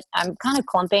shorts, but I'm kind of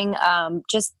clumping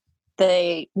just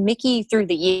the Mickey through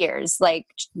the years, like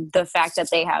the fact that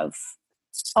they have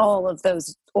all of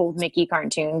those old Mickey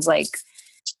cartoons, like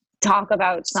talk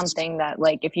about something that,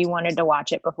 like, if you wanted to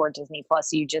watch it before Disney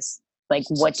Plus, you just like,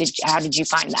 how did you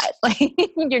find that? Like,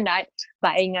 you're not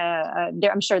buying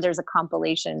I'm sure there's a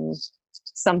compilation,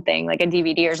 something like a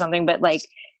DVD or something, but like,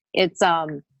 it's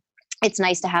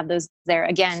nice to have those there.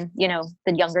 Again, you know,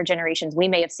 the younger generations, we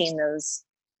may have seen those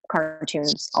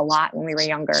cartoons a lot when we were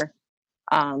younger,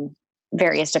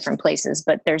 various different places,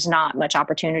 but there's not much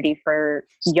opportunity for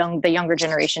the younger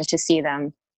generation to see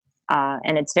them.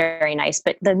 And it's very nice.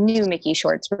 But the new Mickey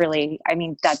shorts, really, I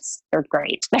mean, they're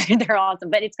great. They're awesome.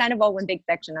 But it's kind of all one big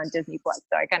section on Disney Plus.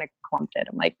 So I kind of clumped it.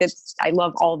 I'm like, I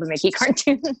love all the Mickey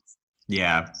cartoons.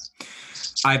 Yeah.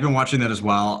 I've been watching that as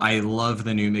well. I love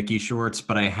the new Mickey shorts,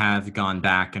 but I have gone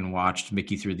back and watched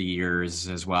Mickey Through the Years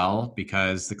as well,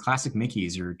 because the classic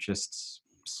Mickeys are just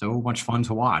so much fun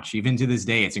to watch. Even to this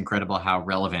day, it's incredible how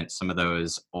relevant some of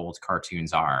those old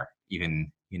cartoons are. Even,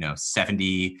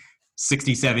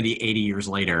 60, 70, 80 years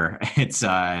later, it's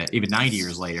even 90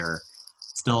 years later,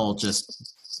 still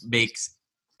just makes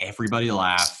everybody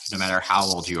laugh, no matter how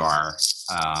old you are.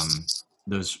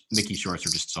 Those Mickey shorts are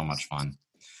just so much fun.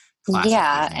 Classic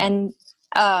yeah, Disney. and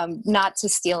not to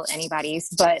steal anybody's,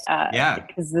 but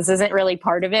because this isn't really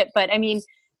part of it, but I mean,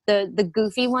 the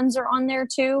Goofy ones are on there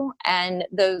too, and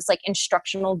those like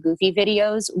instructional Goofy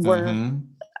videos were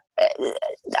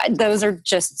those are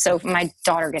just so. My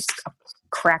daughter gets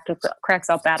cracks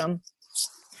up at them.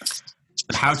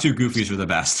 How-to Goofies are the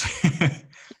best.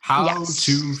 How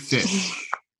to fish.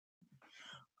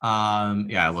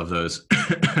 I love those.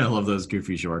 I love those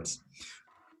Goofy shorts.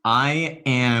 I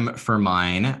am for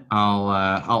mine. I'll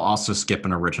also skip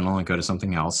an original and go to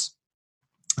something else.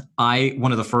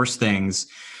 One of the first things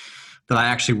that I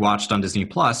actually watched on Disney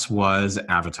Plus was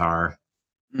Avatar.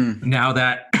 Now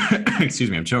that, excuse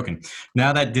me, I'm choking.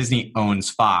 Now that Disney owns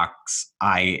Fox,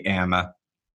 I am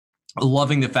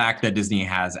loving the fact that Disney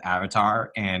has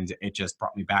Avatar, and it just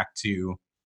brought me back to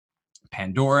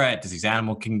Pandora at Disney's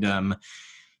Animal Kingdom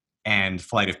and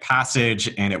Flight of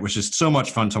Passage, and it was just so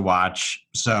much fun to watch.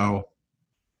 So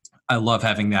I love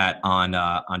having that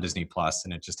on Disney Plus,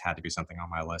 and it just had to be something on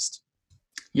my list.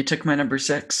 You took my number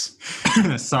 6.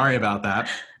 Sorry about that.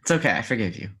 It's okay. I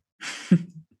forgive you.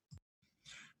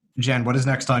 Jen, what is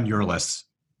next on your list?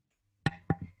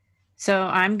 So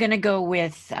I'm going to go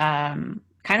with kind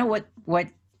of what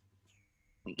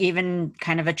even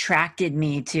kind of attracted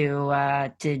me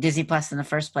to Disney Plus in the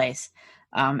first place.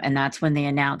 And that's when they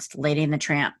announced Lady and the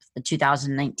Tramp, the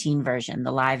 2019 version,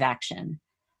 the live action.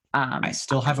 I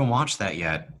still haven't watched that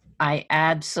yet. I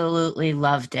absolutely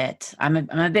loved it. I'm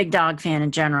a big dog fan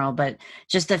in general, but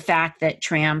just the fact that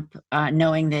Tramp,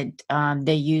 knowing that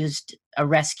they used a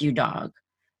rescue dog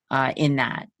in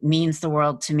that, means the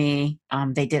world to me.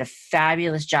 They did a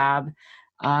fabulous job.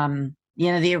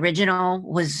 The original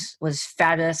was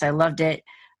fabulous. I loved it.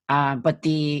 But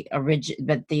the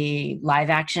live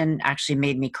action actually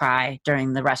made me cry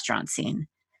during the restaurant scene.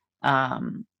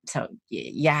 So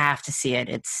you have to see it.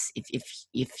 It's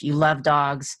if you love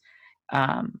dogs,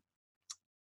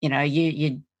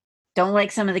 you don't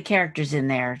like some of the characters in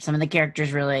there. Some of the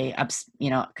characters really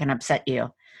can upset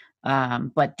you.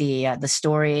 But the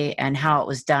story and how it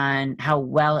was done, how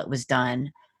well it was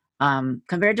done,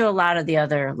 compared to a lot of the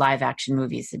other live action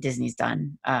movies that Disney's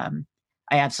done.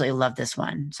 I absolutely love this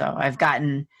one. So I've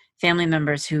gotten family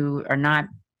members who are not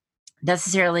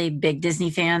necessarily big Disney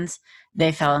fans.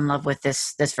 They fell in love with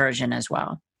this version as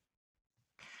well.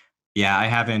 Yeah, I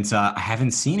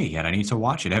haven't seen it yet. I need to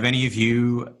watch it. Have any of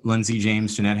you, Lindsay,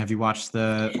 James, Jeanette, have you watched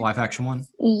the live action one?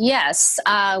 Yes,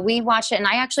 we watched it, and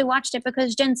I actually watched it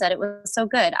because Jen said it was so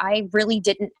good. I really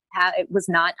didn't it was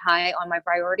not high on my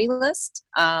priority list.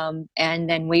 And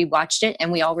then we watched it,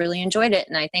 and we all really enjoyed it.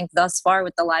 And I think thus far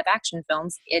with the live action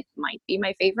films, it might be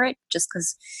my favorite, just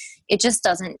because it just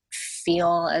doesn't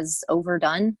feel as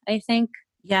overdone, I think,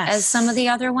 as some of the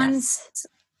other ones.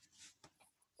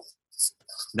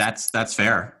 Yes. That's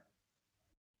fair.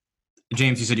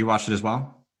 James, you said you watched it as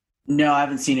well? No, I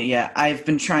haven't seen it yet. I've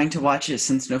been trying to watch it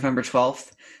since November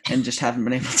 12th and just haven't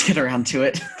been able to get around to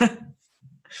it.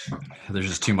 There's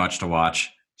just too much to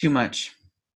watch. Too much.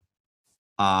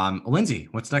 Lindsay,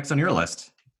 what's next on your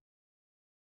list?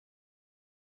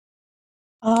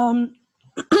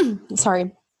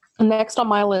 Sorry. Next on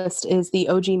my list is the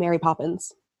OG Mary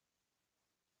Poppins.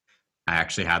 I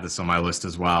actually had this on my list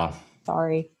as well.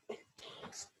 Sorry.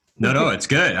 No, it's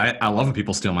good. I love when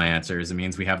people steal my answers. It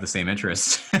means we have the same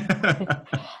interests.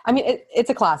 I mean,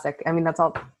 it's a classic. I mean, that's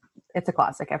all. It's a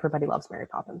classic. Everybody loves Mary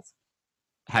Poppins.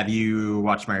 Have you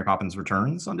watched Mary Poppins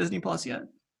Returns on Disney Plus yet?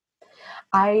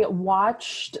 I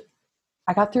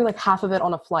got through like half of it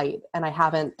on a flight, and I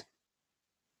haven't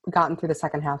gotten through the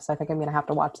second half, so I think I'm going to have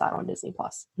to watch that on Disney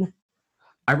Plus.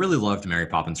 I really loved Mary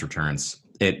Poppins Returns.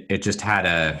 it just had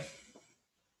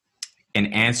an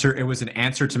answer. It was an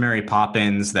answer to Mary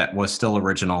Poppins that was still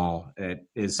original. It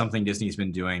is something Disney's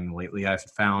been doing lately, I've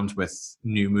found, with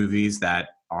new movies that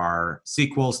are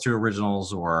sequels to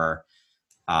originals, or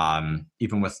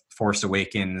even with Force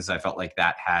Awakens, I felt like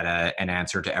that had an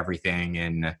answer to everything.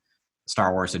 In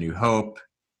Star Wars: A New Hope,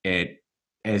 it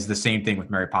is the same thing with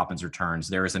Mary Poppins Returns.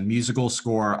 There is a musical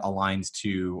score aligned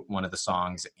to one of the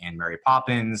songs in Mary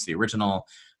Poppins, the original.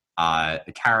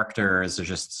 The characters, there's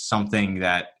just something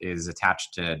that is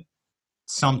attached to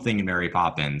something in Mary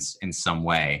Poppins in some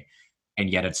way,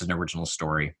 and yet it's an original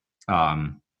story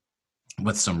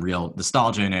with some real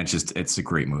nostalgia in it. It's a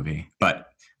great movie. But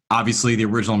obviously the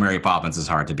original Mary Poppins is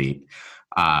hard to beat.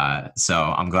 So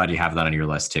I'm glad you have that on your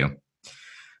list too.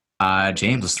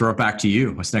 James, let's throw it back to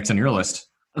you. What's next on your list?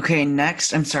 Okay,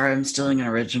 next, I'm sorry, I'm still doing an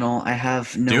original. I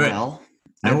have Noelle.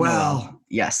 Noelle.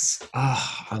 Yes.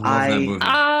 Oh, I love that movie.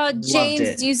 Oh,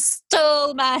 James, you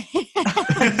stole my.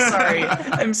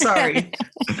 I'm sorry.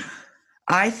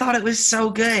 I thought it was so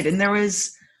good. And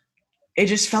it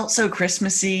just felt so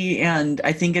Christmassy. And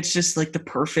I think it's just like the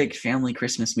perfect family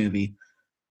Christmas movie.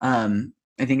 I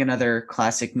think another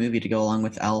classic movie to go along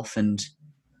with Elf and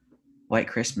White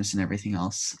Christmas and everything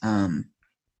else.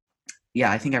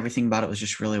 Yeah, I think everything about it was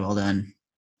just really well done.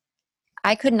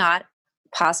 I could not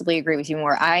possibly agree with you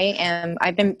more.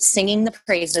 I've been singing the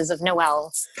praises of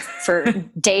Noelle for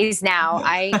days now.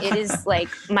 It is like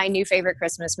my new favorite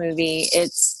Christmas movie.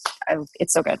 It's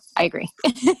so good. I agree.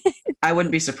 I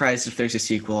wouldn't be surprised if there's a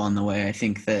sequel on the way. I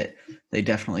think that they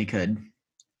definitely could.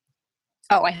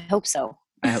 Oh, I hope so.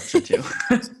 I hope so too.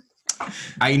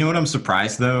 You know what? I'm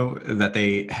surprised though that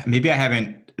maybe I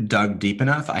haven't dug deep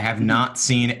enough. I have not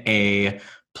seen a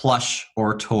plush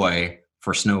or toy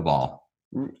for Snowball.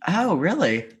 Oh,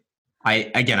 really?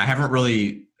 I haven't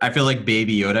really. I feel like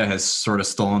Baby Yoda has sort of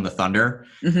stolen the thunder,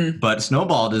 but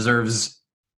Snowball deserves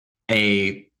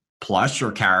a plush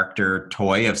or character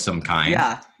toy of some kind.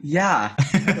 Yeah.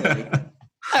 Totally.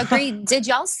 Agreed. Did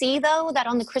y'all see though that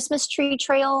on the Christmas tree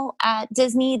trail at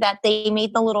Disney that they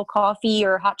made the little coffee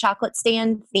or hot chocolate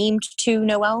stand themed to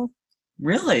Noelle?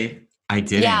 Really? I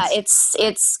didn't. Yeah,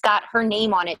 it's got her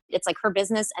name on it. It's like her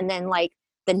business, and then like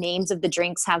the names of the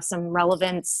drinks have some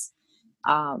relevance.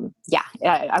 I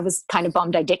was kind of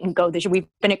bummed I didn't go this year. We've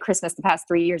been at Christmas the past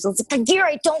 3 years. I was like, dear,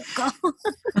 I don't go.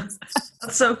 That's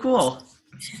so cool.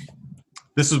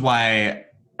 This is why,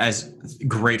 as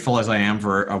grateful as I am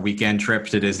for a weekend trip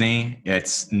to Disney,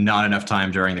 it's not enough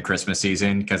time during the Christmas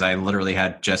season, because I literally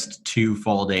had just 2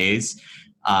 full days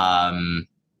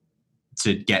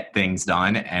to get things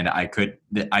done, and I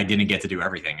didn't get to do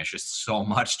everything. It's just so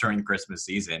much during the Christmas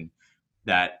season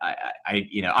that I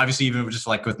obviously, even just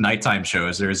like with nighttime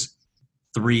shows, there's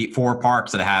 3-4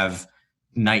 parks that have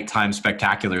nighttime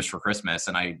spectaculars for Christmas,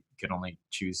 and I could only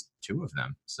choose 2 of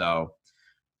them. So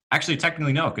actually,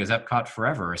 technically no, because Epcot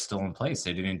Forever is still in place.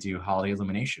 They didn't do holiday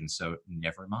illumination, so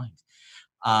never mind.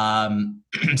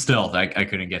 Still, I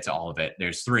couldn't get to all of it.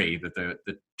 There's 3: the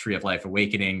Tree of Life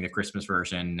Awakening, the Christmas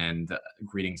version, and the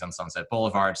Greetings on Sunset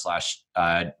Boulevard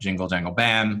 / Jingle Jangle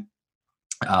Bam,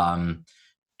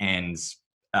 and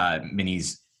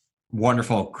Minnie's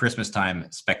wonderful Christmas time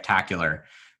spectacular,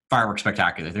 fireworks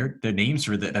spectacular. The names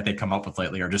that they come up with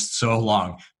lately are just so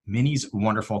long. Minnie's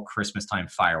wonderful Christmas time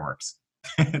fireworks.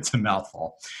 It's a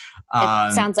mouthful.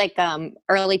 It sounds like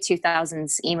early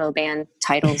 2000s emo band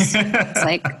titles.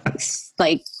 It's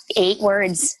like 8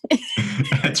 words.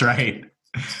 That's right.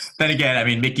 Then again, I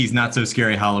mean, Mickey's Not So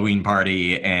Scary Halloween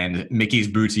Party and Mickey's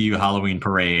Boo to You Halloween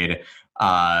Parade.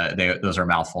 Those are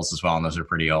mouthfuls as well, and those are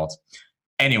pretty old.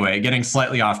 Anyway, getting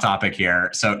slightly off topic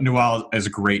here. So Noelle is a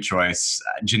great choice.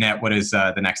 Jeanette, what is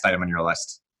the next item on your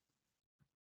list?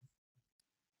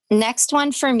 Next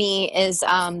one for me is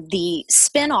the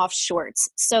spin-off shorts.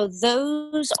 So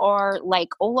those are like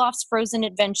Olaf's Frozen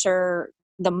Adventure.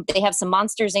 They have some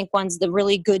Monsters, Inc. ones, the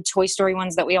really good Toy Story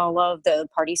ones that we all love, the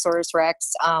Partysaurus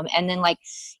Rex. And then like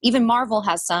even Marvel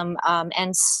has some,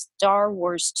 and Star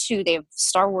Wars too. They have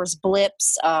Star Wars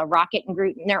Blips, Rocket and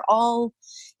Groot, and they're all,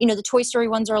 the Toy Story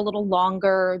ones are a little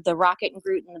longer. The Rocket and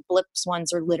Groot and the Blips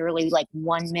ones are literally like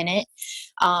 1 minute.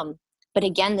 But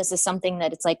again, this is something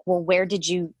that it's like, well, where did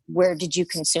you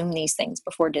consume these things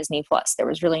before Disney Plus? There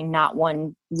was really not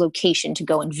one location to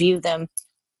go and view them.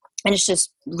 And it's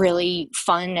just really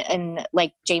fun. And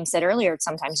like James said earlier,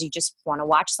 sometimes you just want to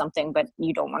watch something, but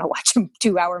you don't want to watch a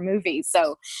 2-hour movie.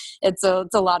 So it's a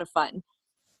lot of fun.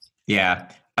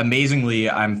 Yeah. Amazingly,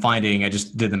 I'm finding, I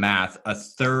just did the math,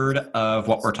 1/3 of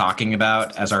what we're talking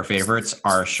about as our favorites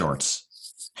are shorts.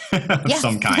 Of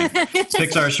some kind.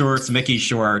 Pixar shorts, Mickey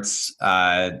shorts,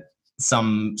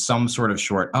 some sort of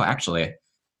short. Oh, actually,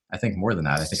 I think more than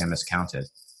that. I think I miscounted.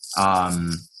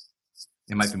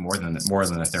 It might be more than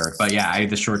a third, but yeah,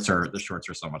 the shorts are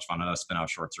so much fun. I know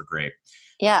spin-off shorts are great.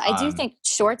 Yeah, I do think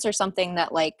shorts are something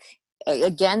that, like,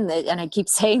 again, and I keep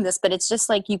saying this, but it's just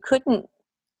like you couldn't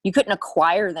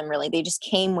acquire them really. They just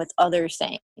came with other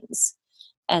things.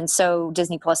 And so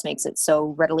Disney Plus makes it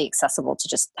so readily accessible to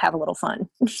just have a little fun.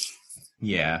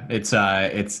 Yeah, it's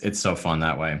so fun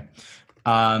that way.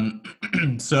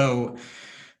 So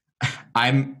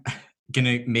I'm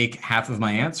gonna make half of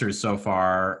my answers so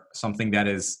far something that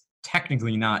is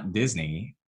technically not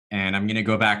Disney, and I'm gonna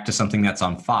go back to something that's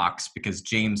on Fox because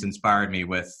James inspired me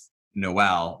with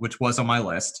Noelle, which was on my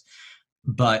list.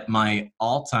 But my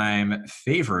all-time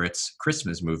favorite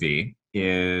Christmas movie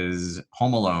is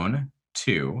Home Alone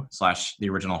 2 / the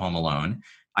original Home Alone.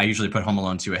 I usually put Home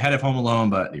Alone 2 ahead of Home Alone,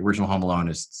 but the original Home Alone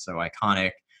is so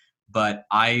iconic. But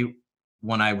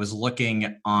when I was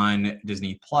looking on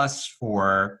Disney Plus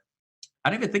I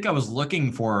don't even think I was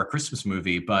looking for a Christmas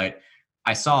movie, but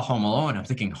I saw Home Alone. I'm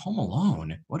thinking, Home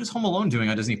Alone? What is Home Alone doing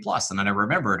on Disney Plus? And then I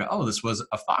remembered, oh, this was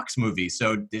a Fox movie.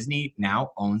 So Disney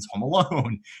now owns Home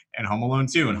Alone and Home Alone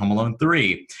 2 and Home Alone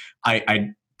 3. I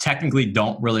technically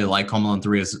don't really like Home Alone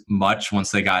 3 as much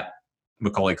once they got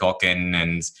Macaulay Culkin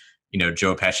and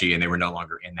Joe Pesci, and they were no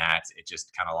longer in that. It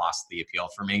just kind of lost the appeal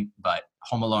for me. But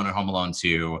Home Alone and Home Alone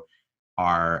 2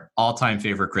 are all-time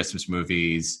favorite Christmas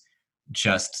movies.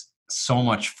 Just so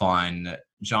much fun.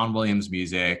 John Williams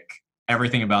music.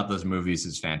 Everything about those movies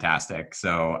is fantastic.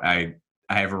 So I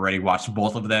have already watched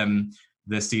both of them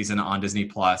this season on Disney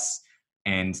Plus,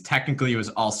 and technically it was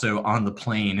also on the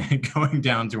plane going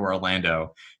down to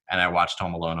Orlando, and I watched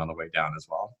Home Alone on the way down as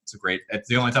well. It's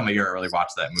the only time of year I really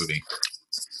watched that movie.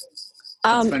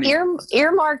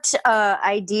 Earmarked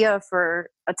idea for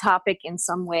a topic in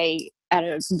some way at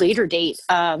a later date.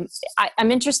 I'm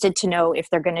interested to know if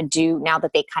they're going to do, now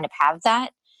that they kind of have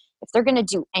that, if they're going to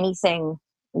do anything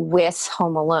with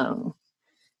Home Alone,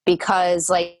 because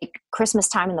like Christmas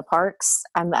time in the parks,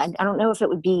 I don't know if it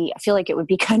would be, I feel like it would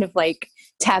be kind of like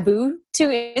taboo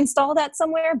to install that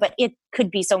somewhere, but it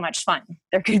could be so much fun.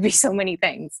 There could be so many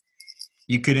things.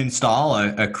 You could install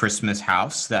a Christmas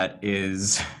house that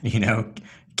is,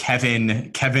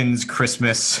 Kevin's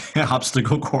Christmas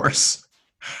obstacle course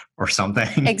or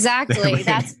something. Exactly.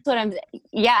 That's what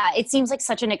it seems like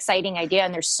such an exciting idea.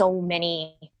 And there's so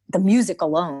many, the music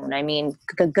alone, I mean,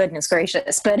 goodness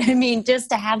gracious. But I mean, just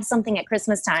to have something at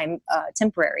Christmas time,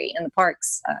 temporary in the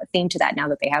parks, themed to that now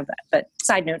that they have that. But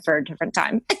side note for a different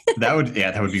time. That would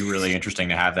be really interesting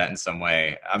to have that in some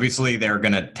way. Obviously, they're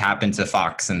going to tap into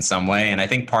Fox in some way. And I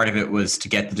think part of it was to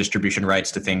get the distribution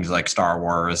rights to things like Star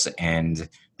Wars and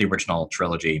the original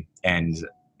trilogy and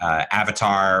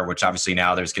Avatar, which obviously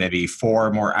now there's going to be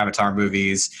 4 more Avatar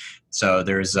movies. So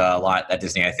there's a lot that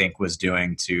Disney, I think, was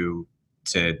doing to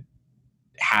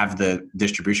have the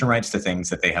distribution rights to things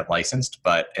that they had licensed,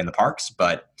 but in the parks,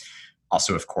 but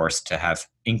also, of course, to have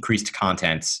increased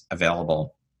content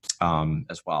available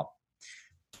as well.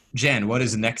 Jen, what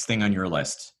is the next thing on your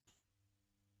list?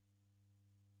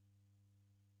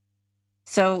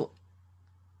 So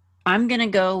I'm going to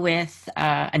go with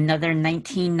another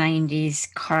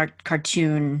 1990s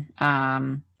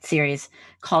cartoon series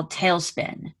called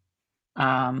Tailspin,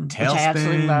 which I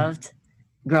absolutely loved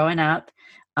growing up.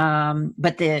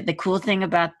 But the cool thing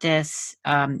about this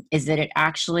is that it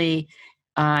actually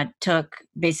took,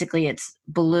 basically it's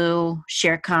Baloo,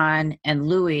 Shere Khan, and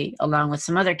Louie, along with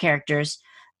some other characters,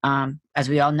 as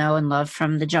we all know and love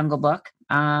from the Jungle Book.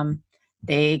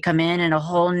 They come in a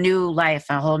whole new life,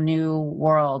 a whole new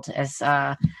world, as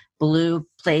Baloo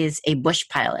plays a bush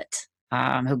pilot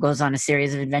who goes on a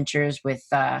series of adventures with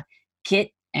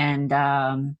Kit and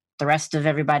the rest of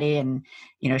everybody. And,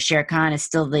 Shere Khan is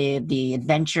still the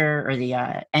adventure or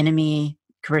the enemy,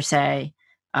 per se.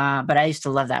 But I used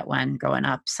to love that one growing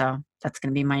up. So that's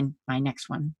going to be my next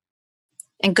one.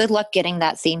 And good luck getting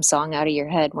that theme song out of your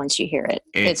head once you hear it.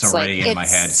 It's already in my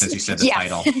head since you said the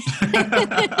title.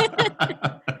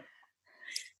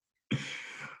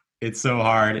 It's so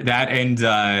hard. That and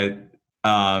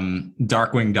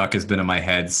Darkwing Duck has been in my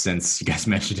head since you guys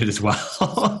mentioned it as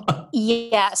well.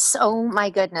 Yes. Oh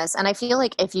my goodness. And I feel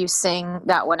like if you sing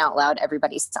that one out loud,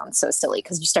 everybody sounds so silly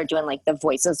because you start doing like the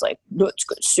voices like, let's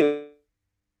get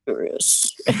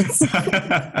serious.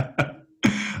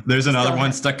 There's another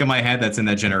one stuck in my head that's in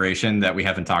that generation that we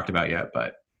haven't talked about yet,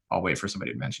 but I'll wait for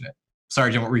somebody to mention it.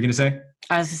 Sorry, Jen, what were you going to say?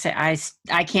 I was going to say,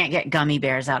 I can't get Gummy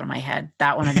Bears out of my head.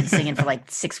 That one I've been singing for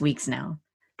like 6 weeks now.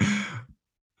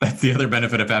 That's the other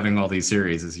benefit of having all these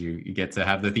series is you get to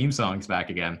have the theme songs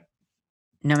back again.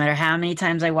 No matter how many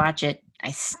times I watch it,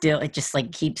 it just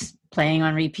like keeps playing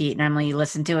on repeat, and I'm like,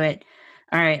 listen to it.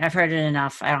 All right, I've heard it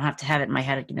enough. I don't have to have it in my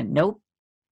head again. Nope.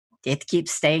 It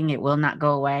keeps staying. It will not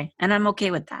go away. And I'm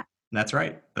okay with that. That's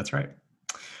right. That's right.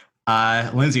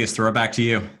 Lindsay, let's throw it back to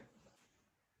you.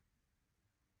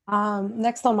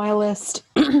 Next on my list,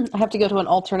 I have to go to an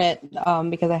alternate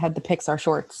because I had the Pixar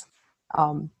shorts.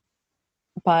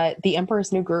 But The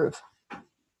Emperor's New Groove.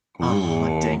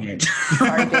 Oh, dang it.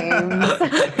 Sorry, James.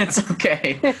 It's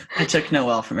okay. I took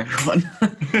Noel from everyone.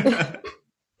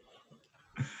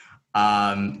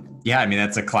 Yeah, I mean,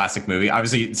 that's a classic movie.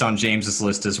 Obviously, it's on James's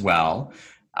list as well.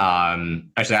 I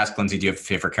should ask Lindsay, do you have a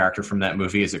favorite character from that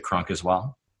movie? Is it Krunk as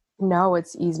well? No,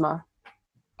 it's Yzma.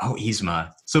 Oh,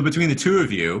 Yzma. So between the two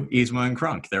of you, Yzma and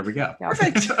Krunk, there we go. Yeah.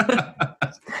 Perfect.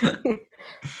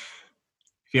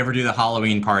 If you ever do the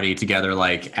Halloween party together,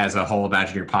 like as a whole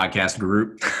Imagineer podcast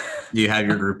group, you have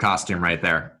your group costume right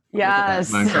there.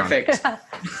 Yes. Yzma and Krunk.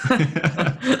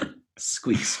 Perfect.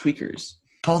 Squeakers.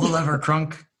 Pull the lever,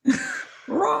 Krunk.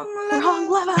 Wrong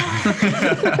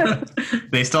lever.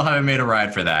 They still haven't made a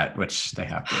ride for that, which they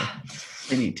have to.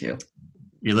 They need to.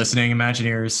 You're listening,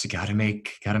 Imagineers. Gotta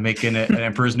make an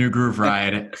Emperor's New Groove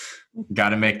ride.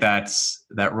 Gotta make that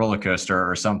roller coaster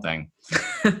or something.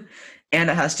 And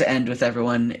it has to end with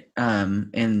everyone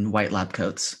in white lab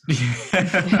coats.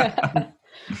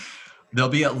 They'll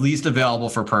be at least available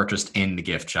for purchase in the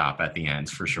gift shop at the end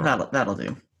for sure. That'll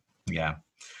do. Yeah.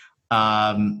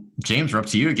 James, we're up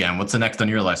to you again. What's the next on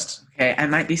your list? Okay, I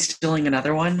might be stealing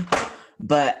another one,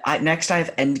 but next I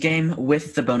have Endgame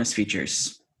with the bonus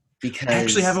features. Because I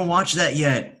actually haven't watched that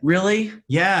yet. Really?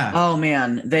 Yeah. Oh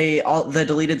man, the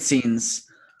deleted scenes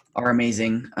are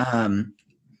amazing.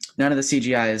 None of the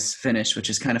CGI is finished, which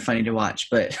is kind of funny to watch,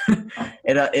 but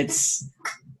it's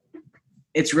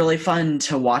really fun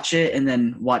to watch it and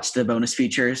then watch the bonus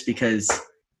features because,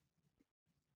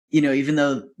 you know, even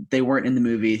though they weren't in the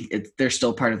movie, they're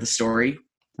still part of the story.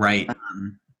 Right.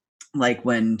 Like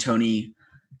when Tony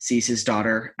sees his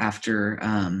daughter after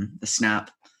the snap.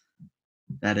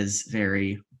 That is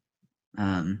very,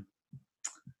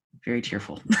 very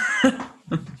tearful.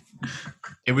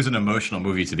 It was an emotional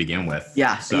movie to begin with.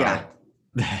 Yeah. So. Yeah.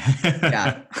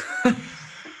 Yeah.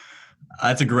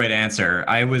 That's a great answer.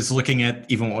 I was looking at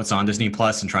even what's on Disney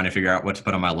Plus and trying to figure out what to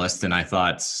put on my list, and I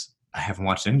thought I haven't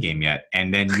watched Endgame yet.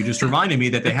 And then you just reminded me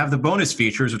that they have the bonus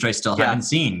features, which I still haven't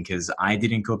seen because I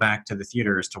didn't go back to the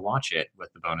theaters to watch it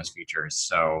with the bonus features.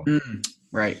 So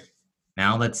Right.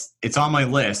 now it's on my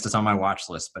list. It's on my watch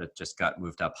list, but it just got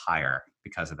moved up higher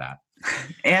because of that.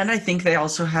 And I think they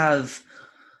also have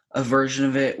a version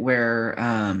of it where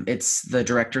it's the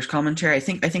director's commentary. I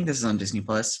think this is on Disney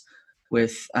Plus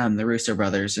with the Russo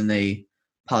brothers, and they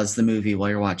pause the movie while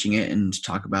you're watching it and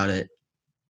talk about it.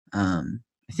 I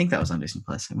think that was on Disney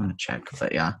Plus. I'm gonna check,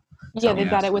 but yeah. Yeah, they've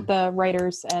got it with the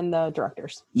writers and the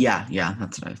directors. Yeah,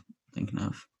 that's what I'm thinking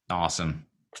of. Awesome.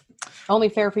 Only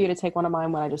fair for you to take one of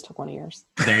mine when I just took one of yours.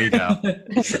 There you go.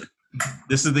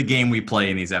 This is the game we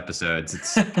play in these episodes.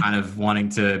 It's kind of wanting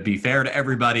to be fair to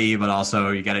everybody, but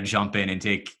also you got to jump in and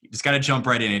take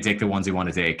right in and take the ones you want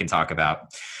to take and talk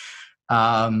about.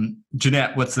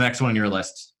 Jeanette, what's the next one on your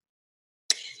list?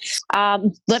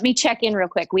 Let me check in real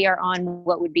quick. We are on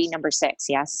what would be number 6.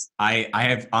 Yes. I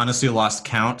have honestly lost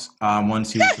count. 1,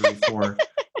 2, 3, 4.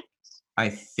 I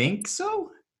think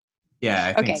so.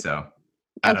 Yeah, I think so.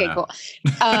 Okay, cool.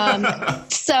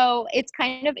 So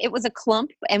it was a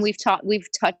clump, and we've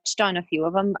touched on a few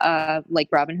of them, like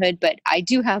Robin Hood, but I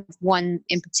do have one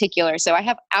in particular. So I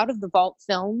have Out of the Vault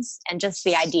films, and just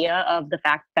the idea of the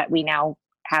fact that we now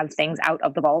have things out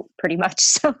of the vault pretty much.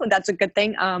 So that's a good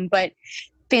thing. But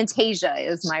Fantasia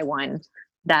is my one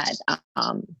that,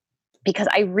 because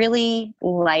I really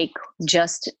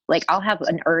I'll have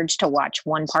an urge to watch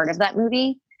one part of that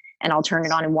movie and I'll turn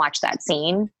it on and watch that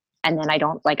scene. And then I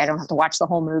don't have to watch the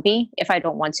whole movie if I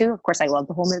don't want to. Of course, I love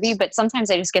the whole movie, but sometimes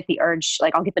I just get the urge,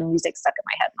 like I'll get the music stuck in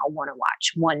my head and I'll want to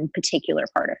watch one particular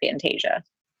part of Fantasia.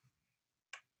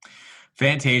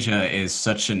 Fantasia is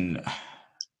such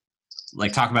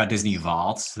talk about Disney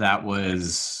Vault. That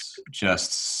was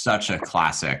just such a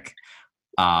classic.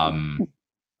 I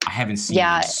haven't seen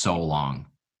it in so long.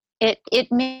 It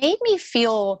made me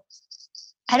feel,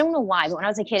 I don't know why, but when I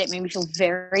was a kid, it made me feel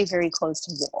very, very close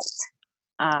to Walt.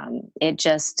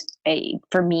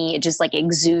 For me, it just like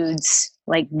exudes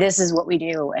like, this is what we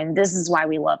do and this is why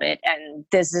we love it. And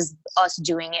this is us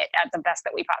doing it at the best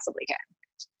that we possibly can.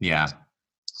 Yeah,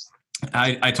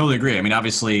 I totally agree. I mean,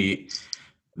 obviously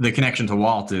the connection to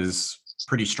Walt is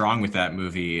pretty strong with that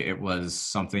movie. It was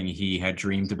something he had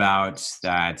dreamed about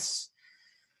that,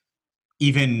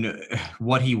 even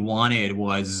what he wanted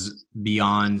was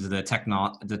beyond the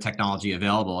technology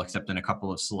available, except in a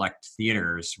couple of select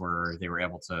theaters where they were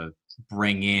able to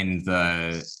bring in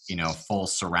the, full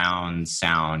surround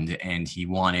sound. And he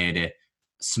wanted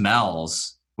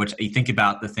smells, which you think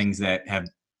about the things that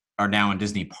are now in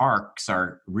Disney parks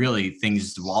are really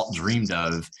things Walt dreamed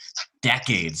of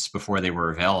decades before they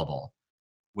were available,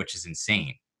 which is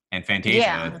insane. And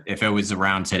Fantasia, if it was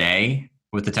around today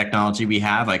with the technology we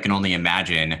have, I can only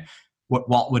imagine what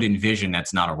Walt would envision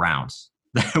that's not around.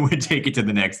 That would take it to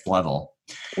the next level.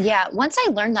 Yeah, once I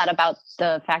learned that about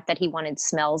the fact that he wanted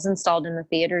smells installed in the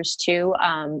theaters too,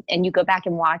 and you go back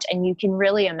and watch, and you can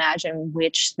really imagine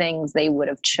which things they would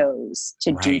have chose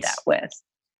to do that with.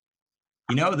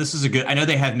 This is I know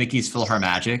they have Mickey's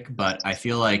PhilharMagic, but I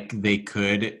feel like they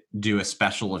could do a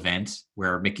special event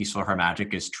where Mickey's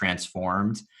PhilharMagic is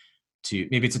transformed to,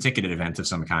 maybe it's a ticketed event of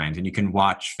some kind, and you can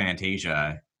watch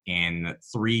Fantasia in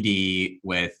 3D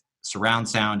with surround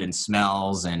sound and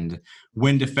smells and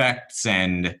wind effects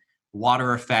and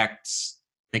water effects.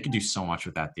 They could do so much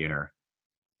with that theater.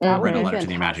 Write a letter to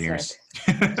the Imagineers.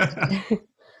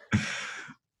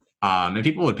 And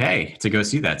people would pay to go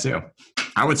see that too.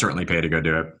 I would certainly pay to go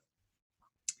do it.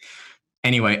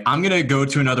 Anyway, I'm going to go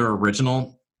to another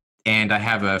original, and I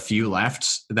have a few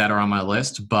left that are on my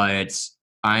list, but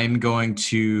I'm going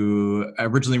to,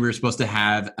 originally we were supposed to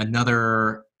have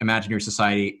another Imagineer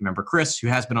Society member, Chris, who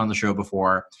has been on the show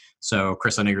before. So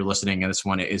Chris, I know you're listening, and this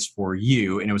one is for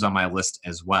you, and it was on my list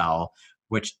as well,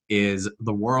 which is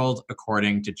The World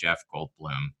According to Jeff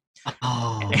Goldblum.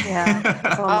 Oh,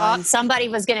 yeah. Somebody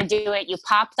was going to do it. You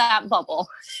popped that bubble.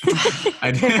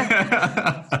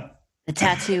 The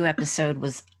tattoo episode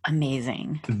was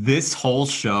amazing. This whole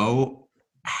show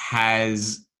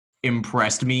has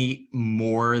impressed me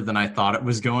more than I thought it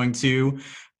was going to,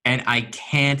 and I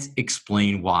can't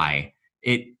explain why.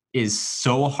 It is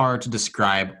so hard to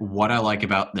describe what I like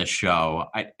about this show.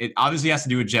 It obviously has to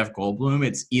do with Jeff Goldblum.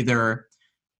 It's either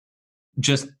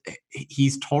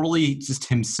he's totally just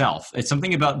himself. It's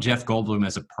something about Jeff Goldblum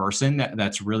as a person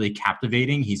that's really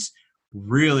captivating. He's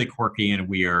really quirky and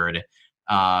weird.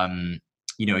 He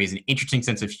has an interesting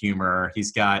sense of humor.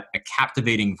 He's got a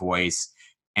captivating voice,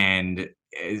 and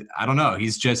I don't know,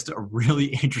 he's just a really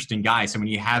interesting guy. So when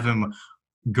you have him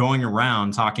going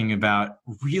around talking about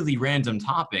really random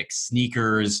topics,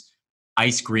 sneakers,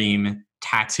 ice cream,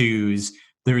 tattoos,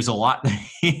 there's a lot that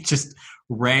he just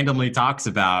randomly talks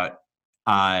about,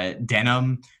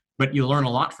 denim, but you learn a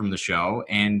lot from the show,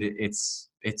 and it's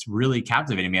really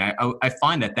captivating me. I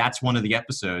find that that's one of the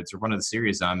episodes or one of the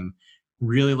series I'm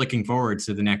really looking forward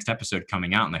to the next episode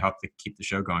coming out, and I hope to keep the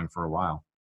show going for a while.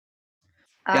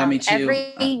 Yeah, me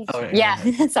too.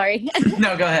 Sorry.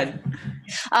 No, go ahead.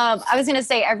 I was going to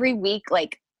say every week,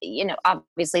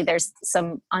 obviously there's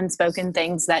some unspoken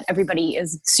things that everybody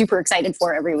is super excited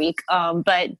for every week.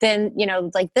 But then,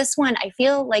 this one, I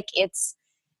feel like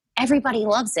everybody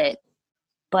loves it,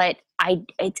 but I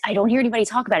don't hear anybody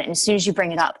talk about it. And as soon as you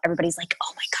bring it up, everybody's like,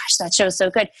 oh my gosh, that show's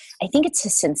so good. I think it's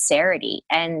his sincerity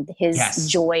and his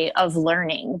joy of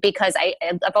learning, because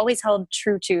I've always held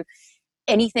true to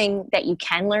anything that you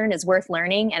can learn is worth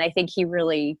learning. And I think he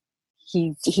really,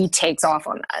 he takes off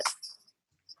on that.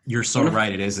 You're so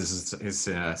right. It is his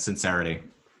sincerity.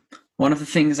 One of the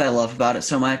things I love about it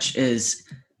so much is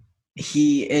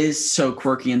he is so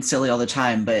quirky and silly all the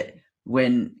time, but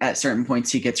when at certain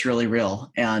points he gets really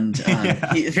real and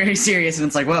he's very serious, and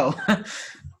it's like, whoa.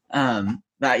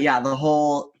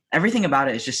 Everything about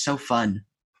it is just so fun.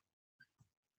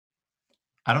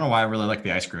 I don't know why I really like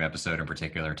the ice cream episode in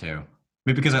particular too.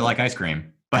 Maybe because I like ice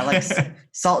cream. But I like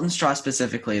Salt and Straw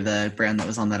specifically. The brand that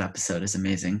was on that episode is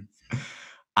amazing.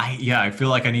 I feel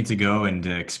like I need to go and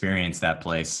experience that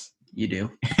place. You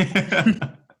do.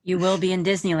 You will be in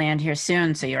Disneyland here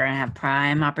soon, so you're going to have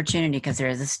prime opportunity because there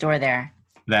is a store there.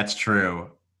 That's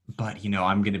true. But,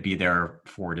 I'm going to be there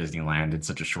for Disneyland in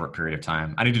such a short period of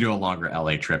time. I need to do a longer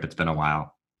LA trip. It's been a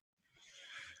while.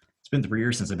 It's been 3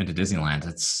 years since I've been to Disneyland.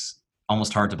 It's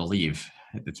almost hard to believe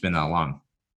it's been that long.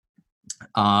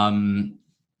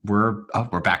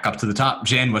 We're back up to the top.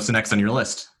 Jen, what's the next on your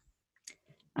list?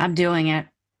 I'm doing it.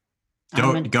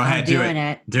 Go ahead, do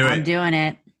it. I'm doing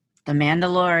it. The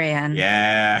Mandalorian.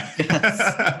 Yeah.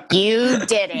 Yes. You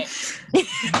did it.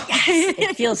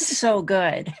 It feels so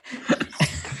good.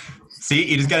 See,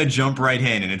 you just got to jump right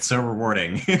in, and it's so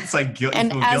rewarding. It's like guilty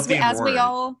and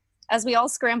as we all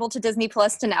scramble to Disney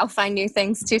Plus to now find new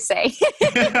things to say.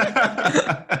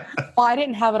 Well, I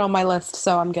didn't have it on my list,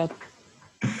 so I'm good.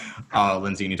 Oh,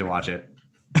 Lindsay, you need to watch it.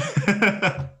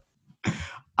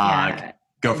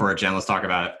 Go for it, Jen. Let's talk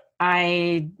about it.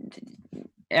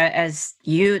 as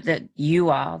you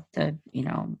all,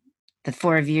 the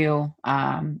four of you,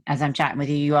 as I'm chatting with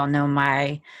you, you all know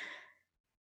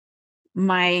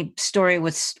my story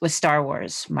with Star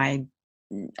Wars.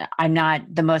 I'm not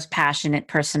the most passionate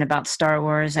person about Star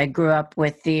Wars. I grew up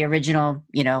with the original,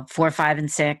 4, 5,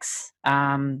 and 6,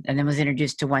 and then was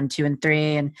introduced to 1, 2, and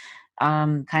 3, and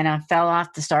kind of fell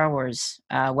off the Star Wars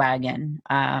wagon.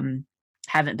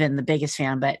 Haven't been the biggest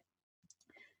fan, but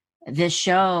this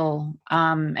show,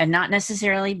 and not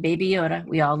necessarily Baby Yoda.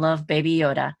 We all love Baby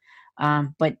Yoda,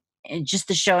 but just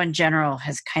the show in general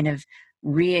has kind of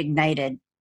reignited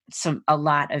a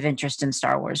lot of interest in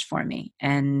Star Wars for me,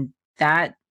 and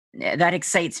that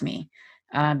excites me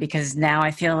because now I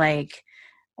feel like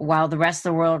while the rest of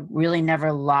the world really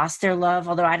never lost their love,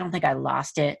 although I don't think I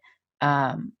lost it,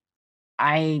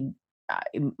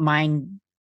 mine,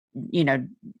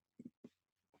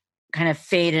 kind of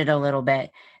faded a little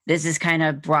bit. This has kind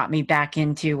of brought me back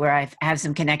into where I have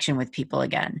some connection with people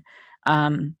again.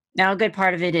 Now, a good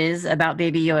part of it is about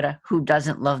Baby Yoda. Who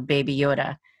doesn't love Baby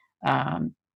Yoda?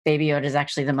 Baby Yoda is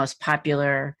actually the most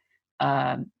popular.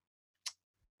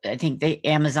 I think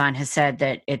Amazon has said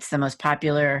that it's the most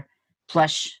popular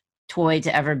plush toy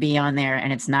to ever be on there,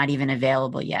 and it's not even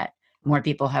available yet. More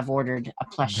people have ordered a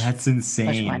plush. That's insane.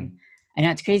 Plush one. I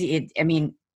know, it's crazy.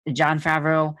 Jon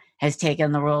Favreau has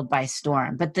taken the world by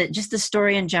storm, but just the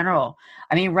story in general.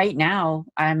 I mean, right now,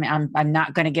 I'm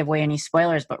not going to give away any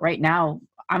spoilers, but right now,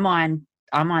 I'm on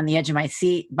the edge of my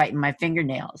seat, biting my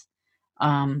fingernails.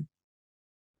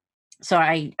 So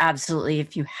I absolutely,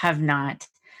 if you have not,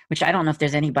 which I don't know if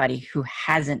there's anybody who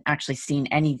hasn't actually seen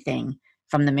anything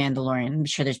from The Mandalorian. I'm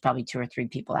sure there's probably 2 or 3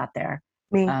 people out there.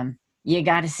 Me. You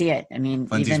got to see it. I mean,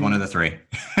 Lindsay's one of the 3.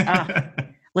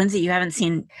 Lindsay, you haven't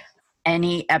seen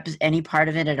any part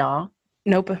of it at all?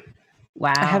 Nope.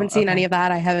 Wow. I haven't seen any of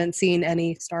that. I haven't seen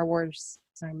any Star Wars.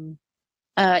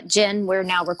 Jen, we're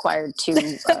now required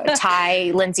to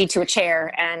tie Lindsay to a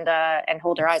chair and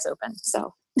hold her eyes open.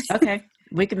 So okay,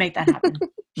 we can make that happen.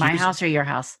 My house or your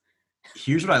house?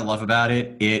 Here's what I love about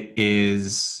it. It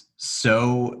is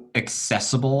so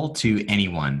accessible to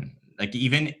anyone. Like,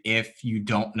 even if you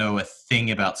don't know a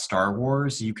thing about Star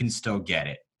Wars, you can still get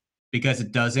it because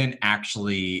it doesn't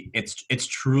actually, it's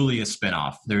truly a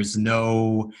spinoff. There's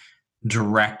no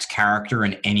direct character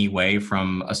in any way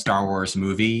from a Star Wars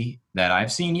movie that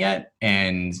I've seen yet.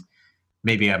 And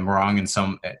maybe I'm wrong in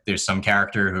there's some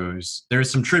character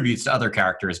there's some tributes to other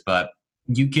characters, but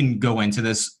you can go into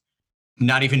this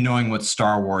not even knowing what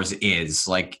Star Wars is.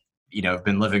 Like, I've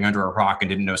been living under a rock and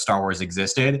didn't know Star Wars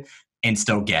existed and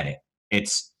still get it.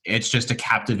 It's just a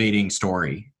captivating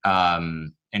story.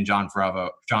 And Jon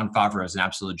Favreau is an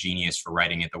absolute genius for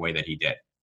writing it the way that he did.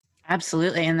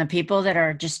 Absolutely. And the people that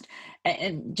are just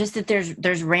that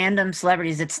there's random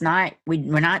celebrities. It's not,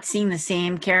 we're not seeing the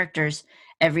same characters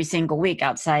every single week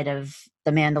outside of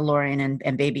The Mandalorian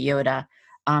and Baby Yoda.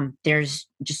 There's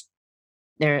just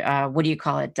what do you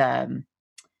call it?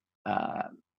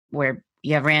 Where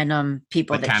you have random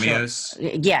people like that cameos.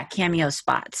 Cameo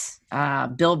spots.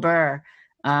 Bill Burr,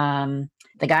 the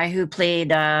guy who played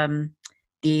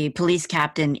the police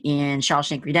captain in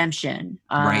Shawshank Redemption.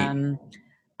 Right.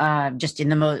 Just in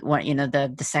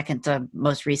the second to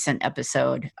most recent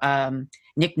episode.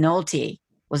 Nick Nolte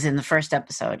was in the first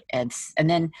episode. And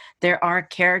then there are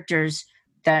characters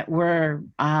that were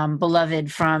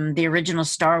beloved from the original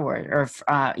Star Wars,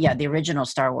 the original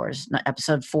Star Wars,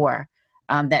 episode 4,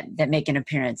 that make an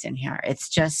appearance in here. It's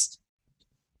just,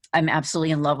 I'm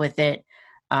absolutely in love with it.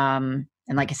 And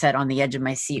like I said, on the edge of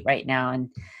my seat right now. And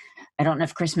I don't know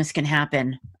if Christmas can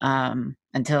happen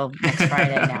until next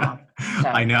Friday now. So.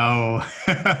 I know.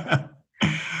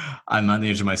 I'm on the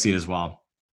edge of my seat as well.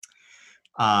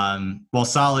 Well,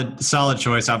 solid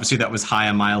choice. Obviously, that was high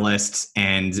on my list,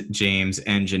 and James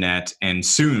and Jeanette, and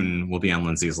soon will be on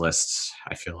Lindsay's list,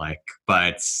 I feel like.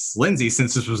 But Lindsay,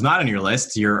 since this was not on your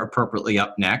list, you're appropriately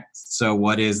up next. So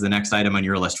what is the next item on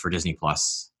your list for Disney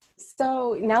Plus?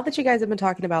 So now that you guys have been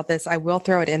talking about this, I will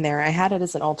throw it in there. I had it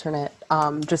as an alternate,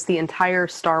 just the entire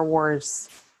Star Wars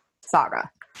saga.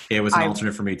 It was an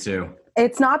alternate for me too.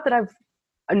 It's not that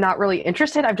I'm not really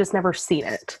interested. I've just never seen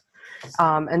it.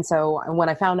 And so when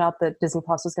I found out that Disney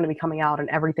Plus was going to be coming out and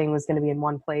everything was going to be in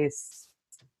one place,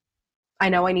 I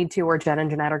know I need to, or Jen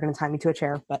and Jeanette are going to tie me to a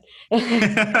chair, but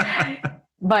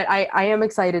but I am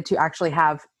excited to actually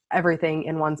have everything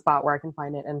in one spot where I can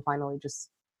find it and finally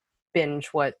just binge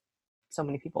what so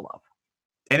many people love.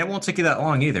 And it won't take you that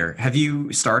long either. Have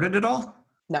you started at all?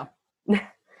 No.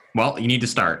 Well, you need to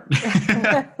start.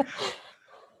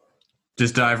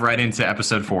 Just dive right into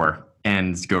episode 4.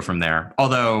 and go from there.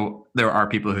 Although there are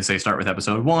people who say start with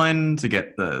episode 1 to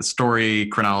get the story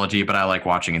chronology, but I like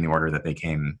watching in the order that they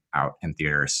came out in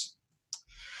theaters.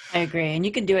 I agree. And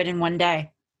you can do it in one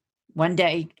day. One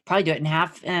day, you could probably do it in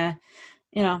half,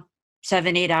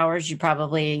 7-8 hours. You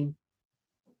probably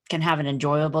can have an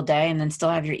enjoyable day and then still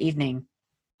have your evening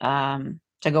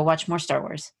to go watch more Star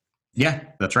Wars. Yeah,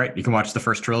 that's right. You can watch the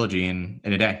first trilogy in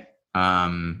a day,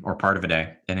 or part of a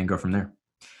day, and then go from there.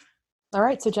 All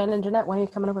right. So Jen and Jeanette, when are you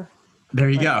coming over? There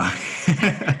you go.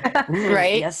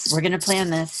 Right? Yes, we're going to plan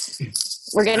this.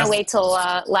 We're going to wait till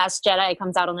Last Jedi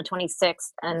comes out on the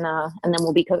 26th, and then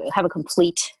we'll have a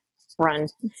complete run.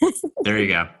 There you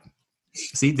go.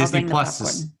 See, Disney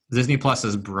Plus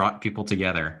has brought people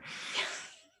together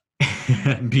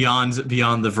beyond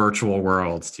the virtual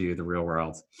world to the real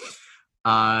world.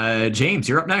 James,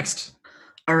 you're up next.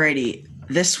 Alrighty.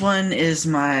 This one is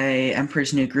my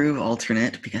Emperor's New Groove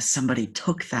alternate because somebody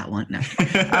took that one. No.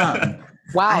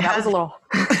 Wow, that was a little.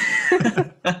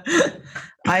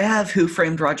 I have Who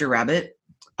Framed Roger Rabbit.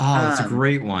 Oh, that's a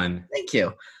great one. Thank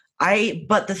you.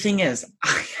 But the thing is,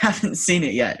 I haven't seen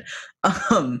it yet.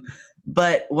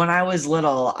 But when I was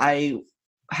little, I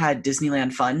had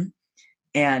Disneyland Fun,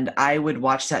 and I would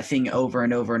watch that thing over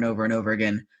and over and over and over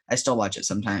again. I still watch it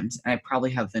sometimes. I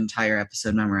probably have the entire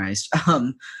episode memorized.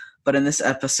 But in this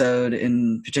episode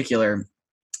in particular,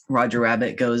 Roger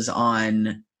Rabbit goes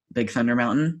on Big Thunder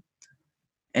Mountain,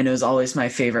 and it was always my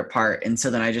favorite part. And so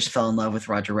then I just fell in love with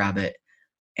Roger Rabbit,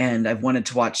 and I've wanted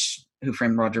to watch Who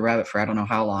Framed Roger Rabbit for I don't know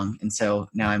how long. And so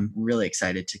now I'm really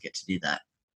excited to get to do that.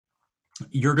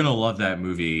 You're going to love that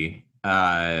movie.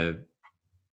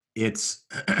 It's,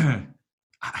 I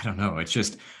don't know.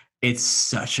 It's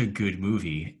such a good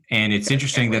movie. And it's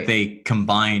interesting that they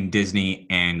combine Disney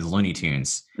and Looney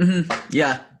Tunes. Mm-hmm.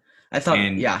 Yeah. I thought,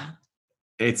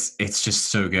 it's just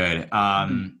so good.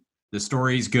 The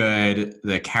story's good.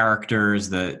 The characters,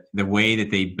 the way that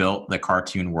they built the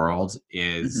cartoon world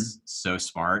is so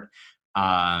smart.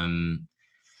 It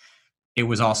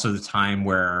was also the time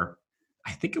where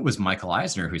I think it was Michael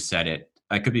Eisner who said it.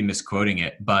 I could be misquoting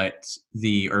it,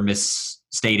 or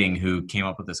misstating who came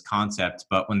up with this concept.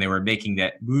 But when they were making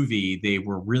that movie, they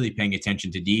were really paying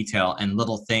attention to detail and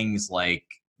little things like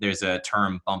there's a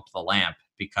term bump the lamp,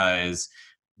 because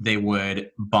they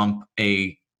would bump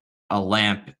a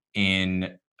lamp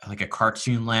in like a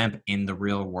cartoon lamp in the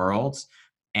real world.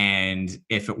 And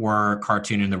if it were a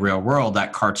cartoon in the real world,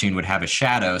 that cartoon would have a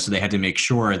shadow. So they had to make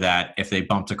sure that if they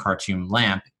bumped a cartoon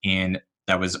lamp in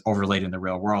that was overlaid in the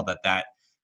real world, that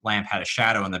lamp had a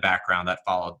shadow in the background that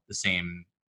followed the same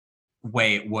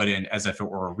way it would as if it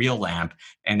were a real lamp,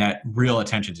 and that real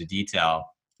attention to detail.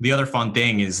 The other fun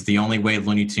thing is the only way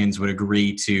Looney Tunes would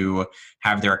agree to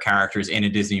have their characters in a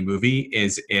Disney movie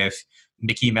is if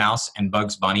Mickey Mouse and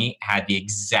Bugs Bunny had the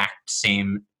exact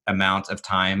same amount of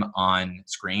time on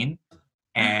screen.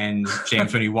 And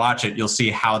James, when you watch it, you'll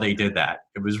see how they did that.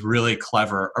 It was really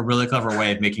clever, a really clever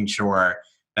way of making sure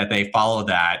that they follow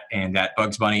that, and that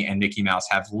Bugs Bunny and Mickey Mouse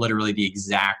have literally the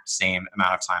exact same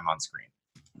amount of time on screen.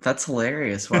 That's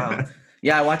hilarious. Wow.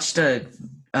 Yeah, I watched a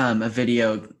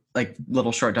video, like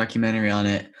little short documentary on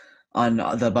it, on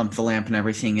the bump the lamp and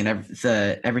everything, and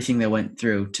everything they went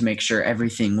through to make sure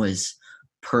everything was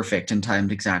perfect and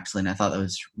timed exactly. And I thought that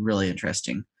was really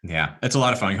interesting. Yeah, it's a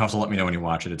lot of fun. You have to let me know when you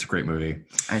watch it. It's a great movie.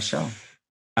 I shall.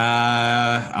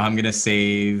 I'm gonna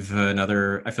save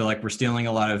another. I feel like we're stealing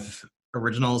a lot of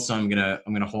originals, so I'm gonna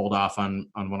hold off on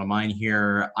one of mine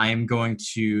here. I'm going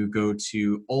to go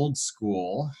to old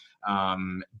school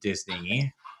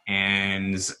Disney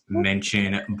and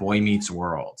mention Boy Meets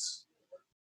World.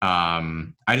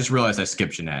 I just realized I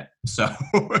skipped Jeanette, so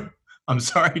I'm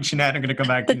sorry, Jeanette. I'm gonna come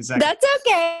back in a second. That's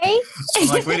okay. I'm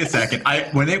like, wait a second.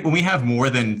 When we have more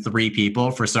than 3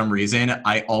 people, for some reason,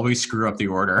 I always screw up the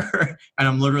order, and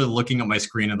I'm literally looking at my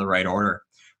screen in the right order.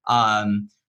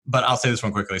 But I'll say this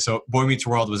one quickly. So Boy Meets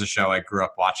World was a show I grew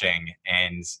up watching,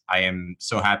 and I am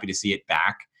so happy to see it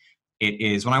back. It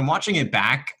is, when I'm watching it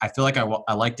back, I feel like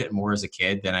I liked it more as a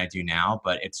kid than I do now,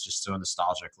 but it's just so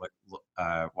nostalgic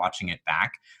watching it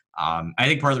back. I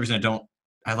think part of the reason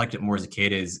I liked it more as a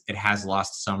kid is it has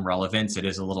lost some relevance. It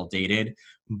is a little dated,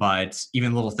 but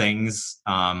even little things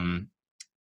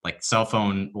like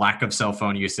lack of cell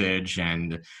phone usage,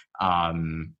 and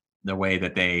the way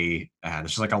that there's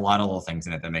just like a lot of little things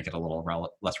in it that make it a little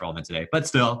less relevant today. But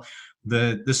still,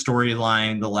 the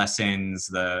storyline, the lessons,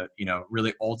 the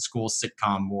really old school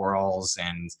sitcom morals,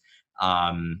 and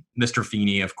Mr.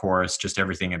 Feeney, of course, just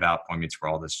everything about Boy Meets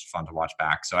World is fun to watch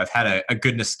back. So I've had a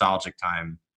good nostalgic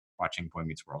time watching Boy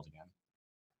Meets World again.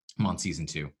 I'm on season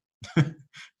 2,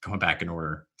 going back in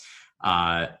order.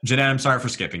 Jeanette, I'm sorry for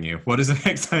skipping you. What is the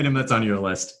next item that's on your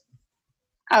list?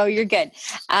 Oh, you're good.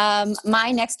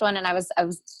 My next one, and I was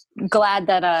glad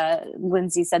that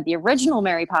Lindsay said the original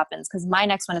Mary Poppins, because my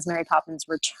next one is Mary Poppins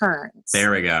Returns.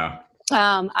 There we go.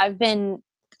 I've been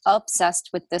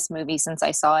obsessed with this movie since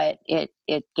I saw it.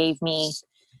 It gave me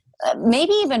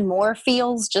maybe even more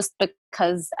feels, just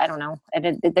because I don't know.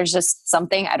 There's just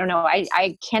something, I don't know.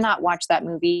 I cannot watch that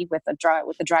movie with a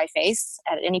dry face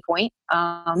at any point.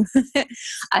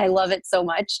 I love it so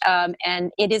much.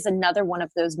 And it is another one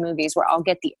of those movies where I'll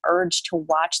get the urge to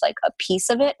watch like a piece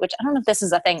of it, which I don't know if this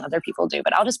is a thing other people do,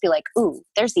 but I'll just be like, ooh,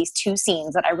 there's these 2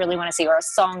 scenes that I really want to see, or a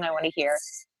song I want to hear.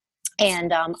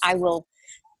 And I will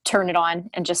turn it on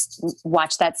and just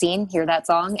watch that scene, hear that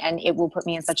song, and it will put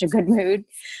me in such a good mood.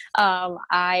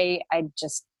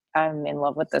 I'm in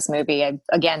love with this movie.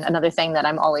 Again, another thing that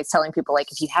I'm always telling people,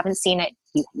 like, if you haven't seen it,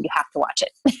 you have to watch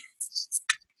it.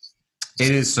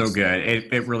 It is so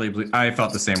good. It really I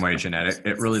felt the same way, Jeanette.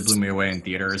 It really blew me away in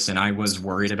theaters, and I was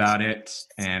worried about it,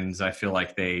 and I feel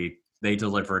like they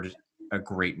delivered a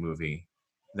great movie.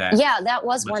 That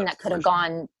was one that could have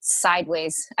gone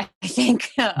sideways, I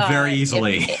think. Very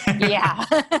easily. Yeah.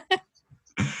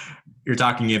 You're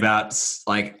talking about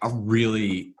like a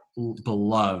really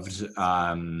beloved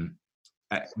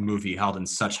movie held in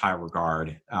such high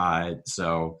regard.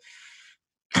 So,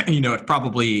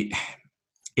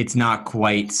 it's not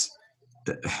quite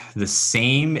the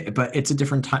same, but it's a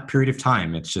different period of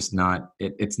time. It's just not,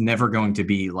 it's never going to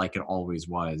be like it always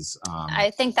was.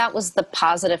 I think that was the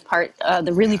positive part,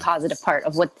 the really positive part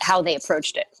of how they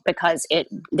approached it, because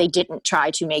they didn't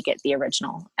try to make it the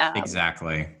original.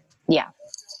 Exactly. Yeah.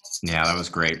 Yeah, that was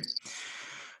great.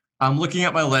 I'm looking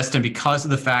at my list, and because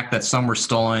of the fact that some were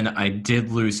stolen, I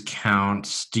did lose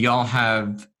count. Do y'all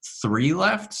have 3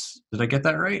 left? Did I get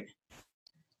that right?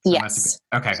 Yes.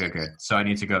 Okay, good. So I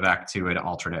need to go back to an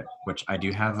alternate, which I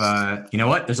do have. You know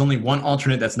what? There's only one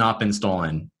alternate that's not been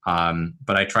stolen.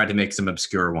 But I tried to make some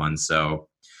obscure ones, so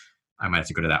I might have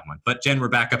to go to that one. But Jen, we're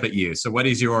back up at you. So what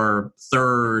is your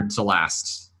third to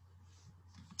last?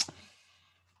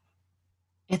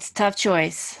 It's a tough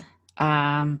choice.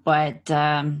 But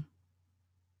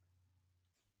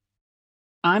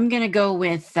I'm going to go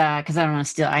with, because I don't want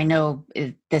to steal. I know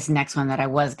this next one that I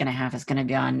was going to have is going to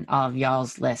be on all of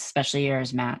y'all's list, especially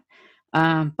yours, Matt.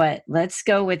 But let's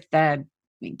go with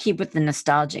keep with the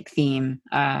nostalgic theme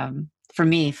for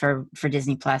me, for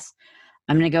Disney Plus.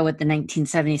 I'm going to go with the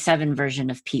 1977 version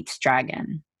of Pete's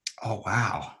Dragon. Oh,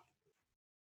 wow.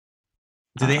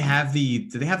 Do they have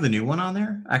the new one on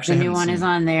there? Actually, the new one is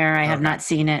on there. I have not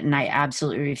seen it, and I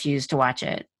absolutely refuse to watch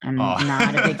it. I'm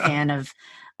not a big fan of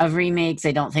remakes.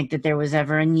 I don't think that there was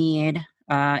ever a need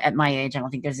at my age. I don't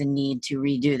think there's a need to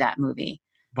redo that movie.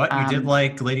 But you did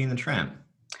like Lady and the Tramp.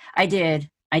 I did,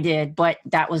 but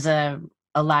that was a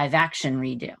live action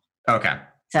redo. Okay,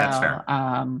 so, that's fair.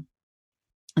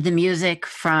 The music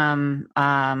from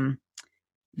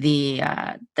the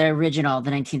original,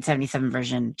 the 1977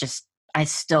 version, just I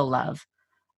still love.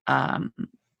 And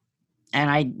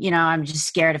I'm just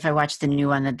scared if I watch the new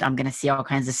one that I'm going to see all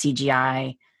kinds of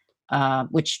CGI.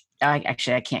 Which I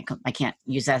can't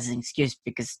use that as an excuse,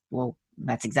 because, well,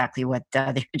 that's exactly what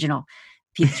the original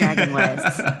Pete's Dragon was,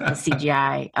 the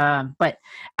CGI. But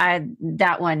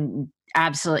that one,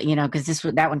 absolutely, because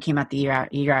that one came out the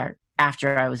year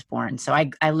after I was born. So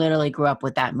I literally grew up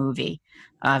with that movie.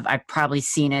 I've probably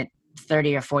seen it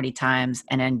 30 or 40 times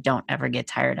and then don't ever get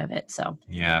tired of it. So,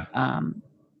 yeah.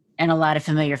 And a lot of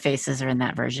familiar faces are in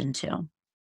that version too.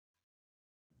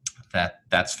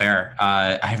 That's fair.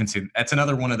 I haven't seen. That's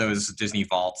another one of those Disney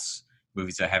Vaults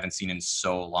movies I haven't seen in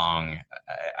so long.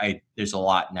 There's a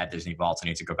lot in that Disney Vault I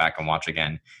need to go back and watch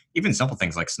again. Even simple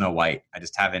things like Snow White. I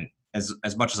just haven't,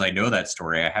 as much as I know that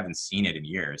story, I haven't seen it in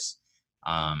years.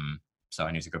 So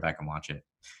I need to go back and watch it.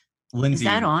 Lindsay,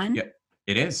 is that on? Yeah,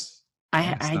 it is.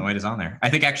 Snow White is on there. I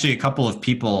think actually a couple of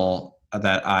people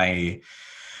that I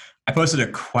posted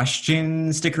a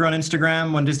question sticker on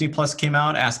Instagram when Disney Plus came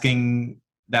out, asking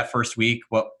that first week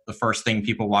what the first thing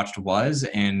people watched was,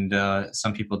 and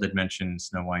some people did mention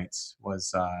Snow White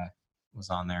was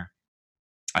on there.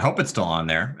 I hope it's still on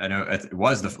there. I know it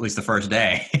was at least the first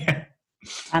day.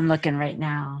 I'm looking right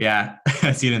now. Yeah,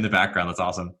 I see it in the background. That's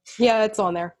awesome. Yeah, it's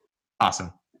on there.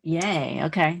 Awesome. Yay.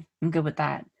 Okay, I'm good with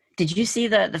that. Did you see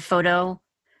the photo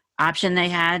option they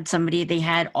had? They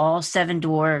had all 7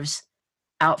 dwarves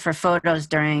out for photos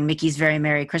during Mickey's Very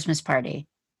Merry Christmas Party.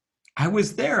 I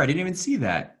was there. I didn't even see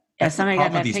that. Yeah, somebody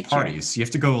got that these picture. Parties. You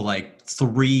have to go like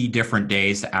 3 different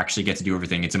days to actually get to do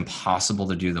everything. It's impossible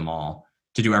to do them all,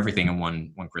 to do everything in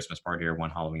one Christmas party or one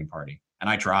Halloween party. And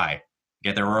I try.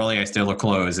 get there early. I still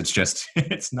close. It's just,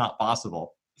 it's not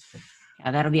possible.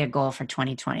 Yeah, that'll be a goal for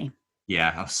 2020.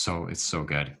 Yeah, so it's so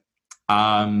good.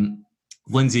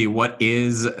 Lindsay, what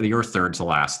is your third to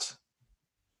last?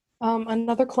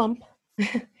 Another clump.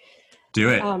 Do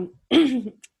it.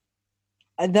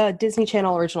 The Disney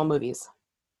Channel original movies.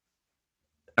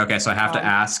 Okay, so I have to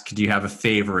ask, do you have a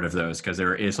favorite of those? Because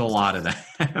there is a lot of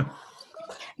them.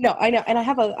 No, I know, and I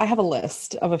have a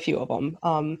list of a few of them.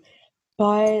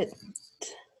 But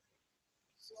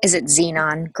Is it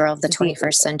Xenon, Girl of the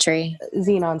 21st Century?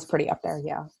 Xenon's pretty up there,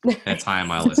 yeah. That's high on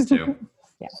my list too.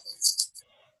 Yeah.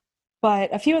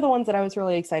 But a few of the ones that I was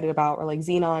really excited about were like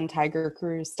Xenon, Tiger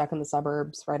Cruise, Stuck in the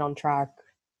Suburbs, Right on Track,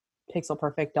 Pixel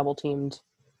Perfect, Double Teamed,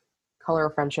 Color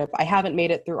of Friendship. I haven't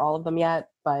made it through all of them yet,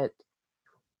 but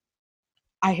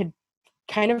I had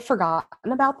kind of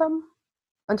forgotten about them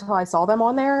until I saw them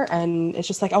on there, and it's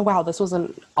just like, oh wow, this was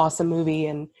an awesome movie.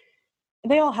 And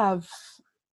they all have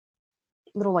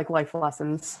little like life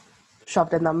lessons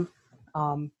shoved in them.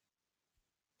 And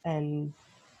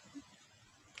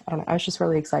I don't know, I was just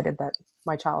really excited that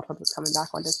my childhood was coming back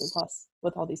on Disney Plus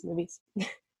with all these movies.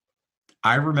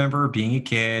 I remember being a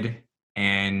kid,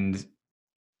 and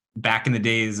back in the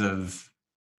days of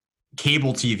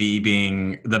cable TV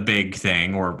being the big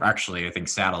thing, or actually I think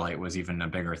satellite was even a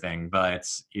bigger thing, but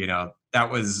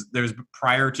there's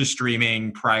prior to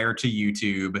streaming, prior to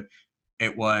YouTube,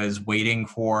 it was waiting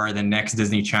for the next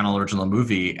Disney Channel original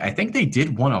movie. I think they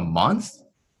did one a month,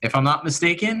 if I'm not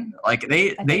mistaken. Like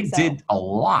they did a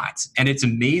lot, and it's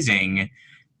amazing.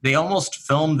 They almost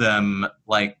filmed them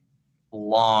like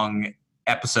long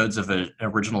episodes of an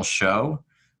original show,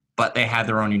 but they had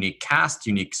their own unique cast,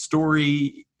 unique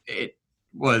story. It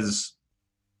was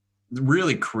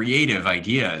really creative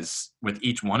ideas with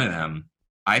each one of them.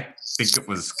 I think it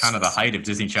was kind of the height of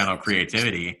Disney Channel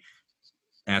creativity,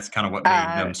 and that's kind of what made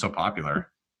them so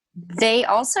popular. They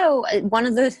also one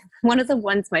of the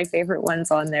ones, my favorite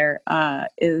ones on there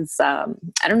is I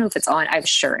don't know if it's on, I'm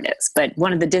sure it is, but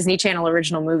one of the Disney Channel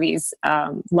original movies,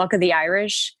 Luck of the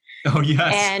Irish. Oh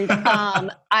yes. And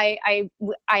I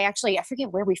actually, I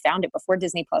forget where we found it before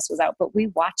Disney Plus was out, but we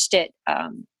watched it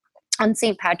on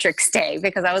St. Patrick's Day,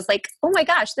 because I was like, oh my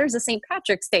gosh, there's a St.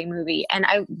 Patrick's Day movie. And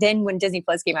then when Disney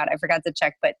Plus came out, I forgot to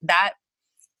check, but that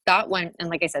one, and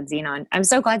like I said, Xenon, I'm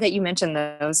so glad that you mentioned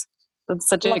those. It's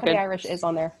such Luck a of good. the Irish is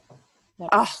on there. Yep.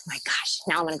 Oh my gosh!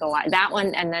 Now I'm gonna go watch that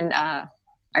one, and then I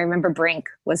remember Brink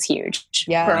was huge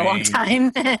for a long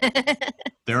time.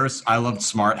 I loved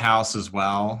Smart House as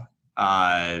well.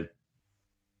 Halloween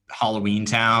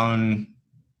Town.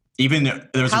 Even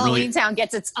there's Halloween Town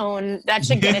gets its own. That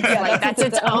should get its that's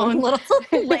its own little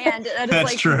land. That is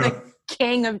That's true. The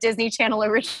king of Disney Channel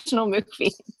original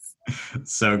movies.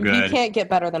 So good. You can't get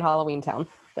better than Halloween Town.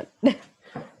 But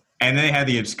and they had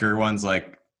the obscure ones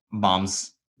like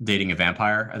Mom's Dating a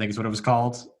Vampire, I think is what it was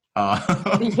called.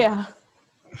 Yeah.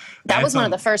 That was one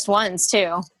of the first ones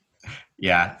too.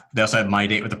 Yeah. They also had My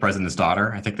Date with the President's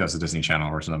Daughter. I think that was a Disney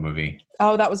Channel original movie.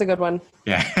 Oh, that was a good one.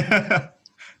 Yeah.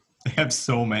 They have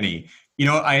so many.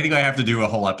 I think I have to do a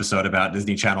whole episode about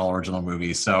Disney Channel original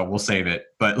movies, so we'll save it.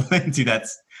 But Lindsay,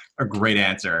 that's a great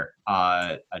answer.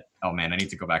 Oh man, I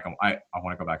need to go back. I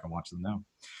want to go back and watch them now.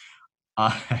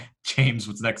 James,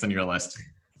 what's next on your list?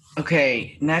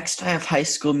 Okay, next I have High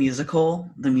School Musical,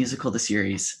 the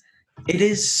series. It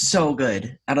is so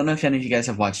good. I don't know if any of you guys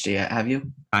have watched it yet. Have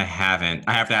you? I haven't.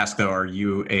 I have to ask though, are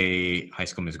you a High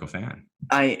School Musical fan?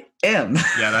 I am.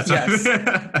 Yeah, that's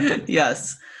yes.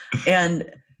 Yes. And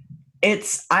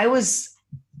I was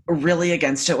really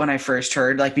against it when I first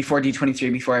heard, like before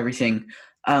D23, before everything,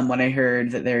 when I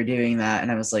heard that they were doing that, and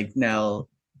I was like, no,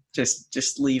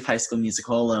 just leave High School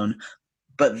Musical alone.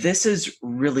 But this is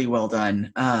really well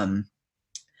done.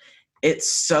 It's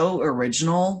so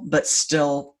original, but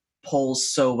still pulls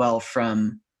so well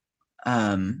from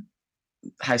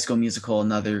High School Musical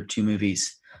and the other two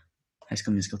movies, High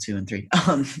School Musical 2 and 3.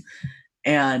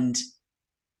 And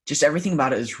just everything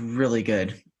about it is really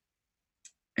good.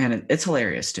 And it's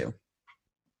hilarious too.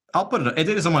 I'll put it. It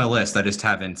is on my list. I just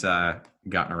haven't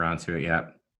gotten around to it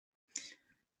yet.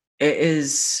 It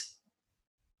is.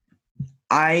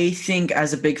 I think,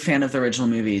 as a big fan of the original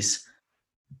movies,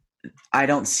 I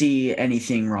don't see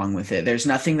anything wrong with it. There's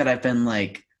nothing that I've been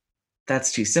like,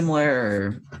 that's too similar,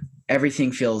 or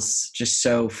everything feels just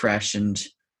so fresh and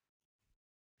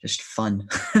just fun.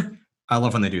 I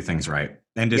love when they do things right,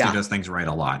 and Disney does things right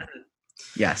a lot.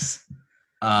 Yes.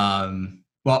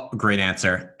 Well, great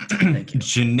answer. Thank you.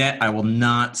 Jeanette, I will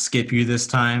not skip you this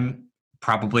time.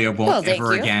 Probably I won't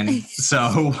ever again.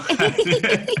 So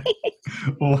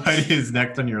what is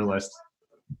next on your list?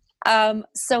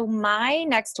 So my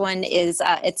next one is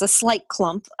it's a slight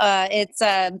clump. It's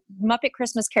Muppet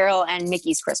Christmas Carol and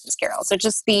Mickey's Christmas Carol. So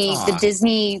just the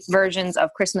Disney versions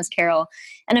of Christmas Carol.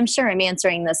 And I'm sure I'm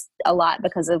answering this a lot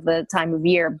because of the time of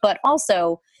year, but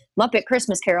also Muppet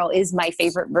Christmas Carol is my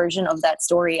favorite version of that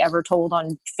story ever told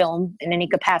on film in any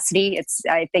capacity.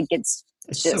 I think it's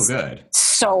just so good,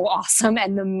 so awesome,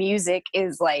 and the music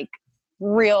is like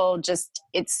real.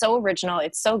 It's so original.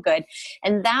 It's so good,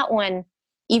 and that one.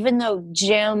 Even though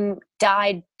Jim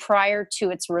died prior to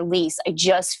its release, I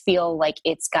just feel like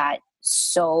it's got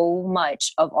so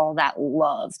much of all that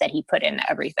love that he put into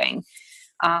everything.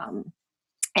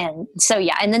 And so,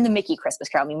 yeah. And then the Mickey Christmas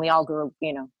Carol. I mean, we all grew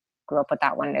up with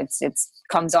that one. It's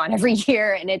comes on every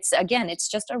year. And it's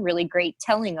just a really great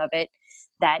telling of it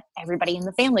that everybody in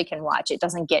the family can watch. It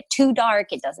doesn't get too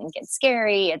dark. It doesn't get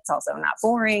scary. It's also not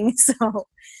boring. So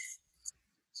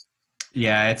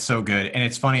yeah, it's so good. And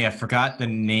it's funny, I forgot the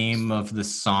name of the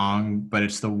song, but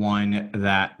it's the one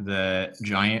that the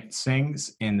giant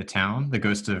sings in the town, The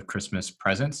Ghost of Christmas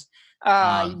Presents.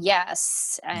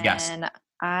 Yes. And yes.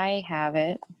 I have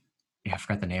it. Yeah, I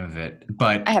forgot the name of it,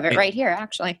 but I have it right here,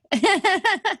 actually.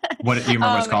 What do you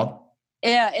remember what it's called?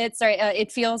 Yeah, it's right.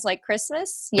 It Feels Like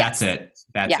Christmas. Yes.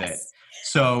 That's it.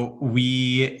 So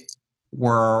we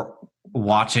were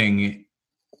watching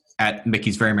at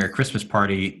Mickey's Very Merry Christmas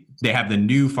Party. They have the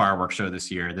new fireworks show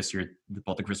this year. This year,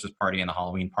 both the Christmas party and the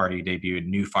Halloween party debuted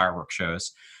new fireworks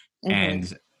shows. Mm-hmm.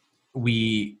 And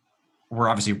we're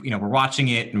obviously, we're watching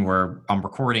it and I'm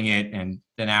recording it. And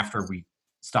then after we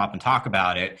stop and talk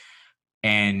about it,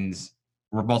 and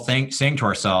we're both saying to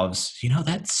ourselves,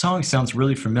 that song sounds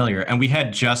really familiar. And we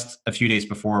had just a few days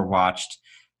before watched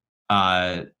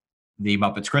the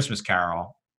Muppets Christmas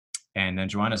Carol. And then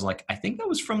Joanna's like, I think that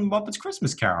was from Muppets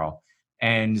Christmas Carol.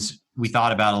 And we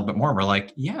thought about it a little bit more. We're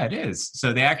like, yeah, it is.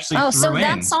 So they actually threw in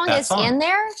that song. In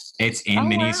there? It's in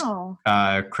Minnie's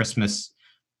Christmas,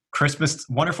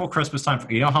 Wonderful Christmas Time.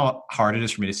 You know how hard it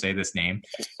is for me to say this name?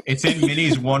 It's in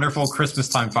Minnie's Wonderful Christmas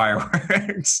Time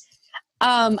Fireworks.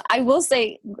 I will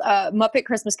say Muppet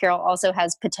Christmas Carol also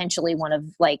has potentially one of,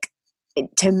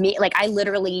 to me, I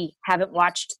literally haven't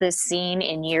watched this scene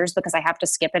in years because I have to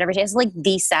skip it every day. It's like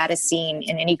the saddest scene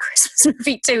in any Christmas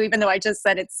movie too, even though I just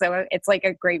said it's like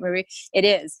a great movie. It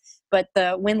is. But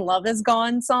the When Love Is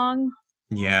Gone song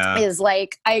is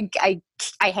like, I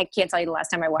can't tell you the last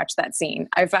time I watched that scene.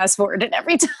 I fast forward it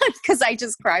every time because I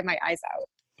just cry my eyes out.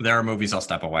 There are movies I'll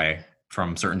step away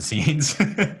from certain scenes.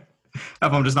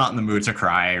 If I'm just not in the mood to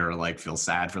cry or feel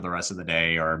sad for the rest of the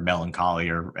day or melancholy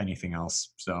or anything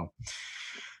else. So,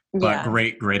 but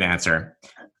great answer.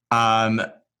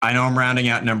 I know I'm rounding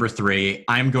out number 3.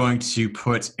 I'm going to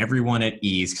put everyone at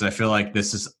ease because I feel like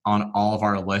this is on all of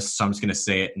our lists. So I'm just going to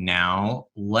say it now.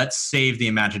 Let's save the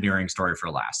Imagineering story for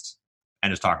last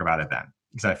and just talk about it then.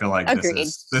 Because I feel like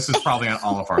this is probably on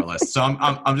all of our lists. So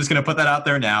I'm just going to put that out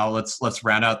there now. Let's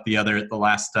round out the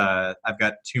last. I've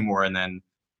got 2 more, and then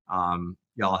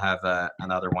y'all have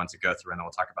another one to go through, and then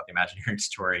we'll talk about the Imagineering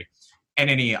story and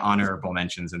any honorable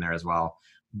mentions in there as well.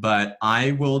 But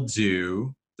I will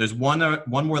do. There's one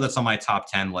more that's on my top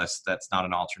 10 list that's not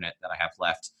an alternate that I have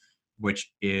left,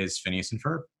 which is Phineas and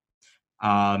Ferb.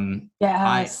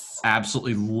 Yes, I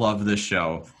absolutely love this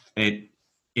show. It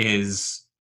is.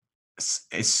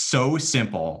 It's so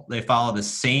simple. They follow the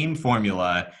same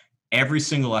formula every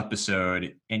single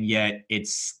episode, and yet it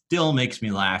still makes me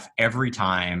laugh every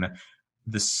time.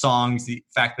 The songs, the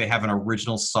fact they have an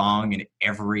original song in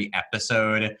every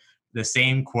episode, the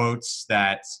same quotes,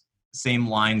 same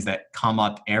lines that come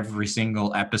up every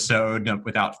single episode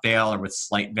without fail or with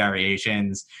slight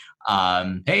variations.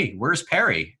 Hey, where's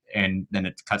Perry? And then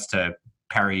it cuts to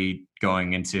Perry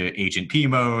going into Agent P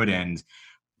mode, and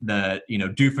the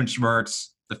Doofenshmirtz,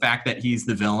 the fact that he's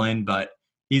the villain, but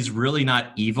he's really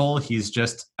not evil. He's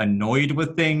just annoyed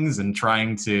with things and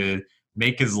trying to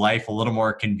make his life a little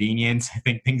more convenient. I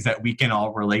think things that we can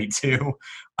all relate to.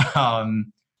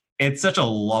 It's such a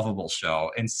lovable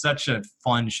show and such a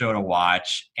fun show to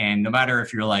watch. And no matter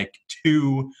if you're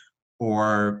 2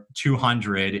 or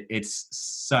 200, it's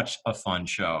such a fun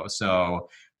show. So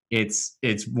it's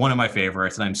one of my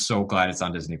favorites, and I'm so glad it's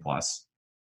on Disney Plus.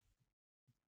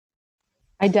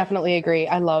 I definitely agree.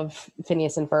 I love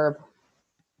Phineas and Ferb.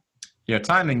 Your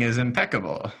timing is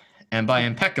impeccable. And by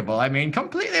impeccable, I mean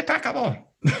completely impeccable.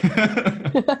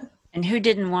 And who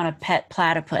didn't want a pet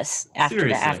platypus after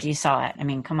you saw it? I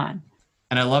mean, come on.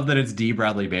 And I love that it's D.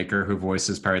 Bradley Baker who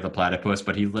voices Perry the Platypus,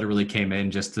 but he literally came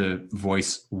in just to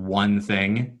voice one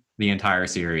thing the entire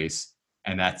series.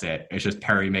 And that's it. It's just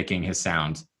Perry making his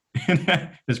sound.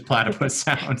 His platypus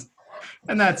sound.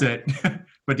 And that's it.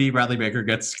 but D. Bradley Baker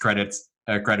gets credit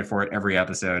for it every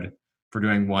episode for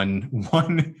doing one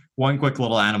quick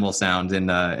little animal sound in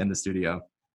the studio.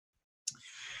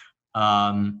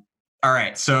 All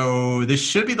right, so this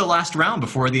should be the last round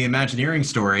before the Imagineering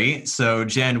story. So,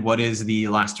 Jen, what is the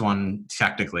last one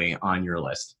technically on your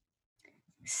list?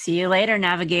 See you later,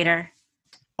 Navigator.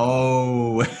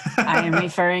 Oh, I am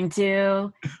referring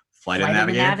to Flight of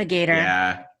the Navigator.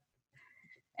 Yeah.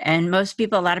 And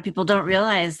a lot of people don't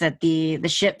realize that the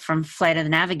ship from Flight of the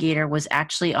Navigator was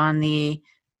actually on the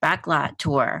Backlot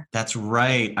tour. That's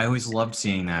right. I always loved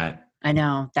seeing that. I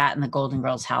know, that and the Golden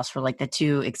Girls house were like the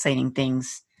two exciting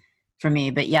things for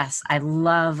me. But yes, I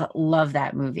love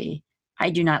that movie. I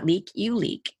do not leak, you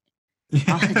leak.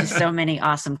 Just so many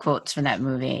awesome quotes from that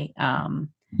movie.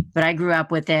 But I grew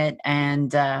up with it,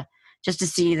 and just to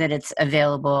see that it's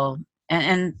available,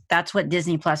 and that's what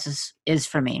Disney Plus is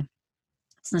for me.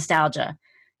 It's nostalgia.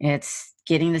 It's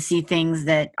getting to see things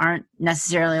that aren't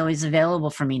necessarily always available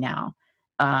for me now.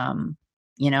 I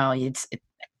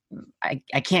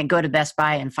can't go to Best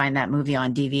Buy and find that movie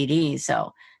on DVD.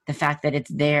 So the fact that it's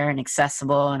there and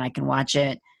accessible and I can watch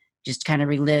it, just kind of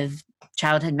relive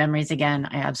childhood memories again,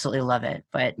 I absolutely love it.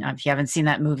 But if you haven't seen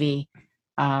that movie,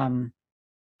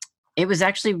 it was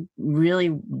actually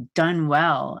really done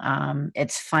well.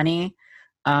 It's funny,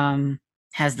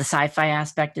 has the sci-fi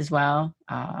aspect as well.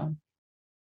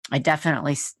 I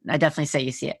definitely say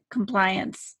you see it.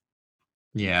 Compliance.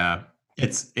 Yeah.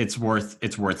 It's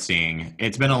worth seeing.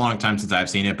 It's been a long time since I've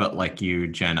seen it, but like you,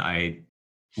 Jen, I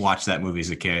watched that movie as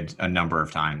a kid a number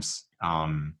of times.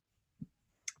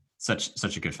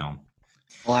 Such a good film.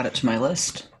 I'll add it to my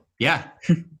list. Yeah.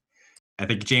 I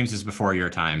think James is before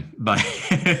your time, but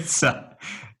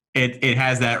it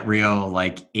has that real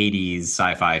like 80s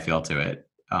sci-fi feel to it.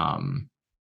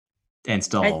 And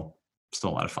still a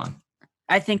lot of fun.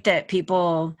 I think that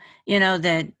people,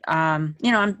 I'm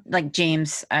like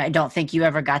James. I don't think you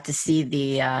ever got to see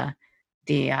the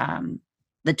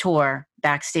tour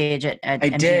backstage at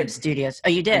MGM Studios. Oh,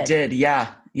 you did? I did,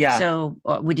 yeah. So,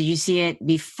 did you see it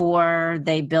before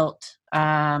they built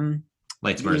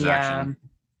Lightspeeder's Action?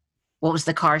 What was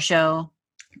the car show?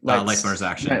 Lightspeeder's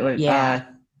Action. Yeah.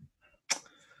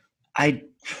 I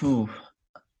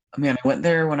went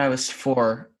there when I was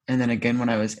 4, and then again when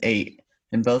I was 8.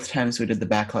 And both times we did the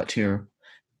backlot tour.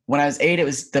 When I was 8, it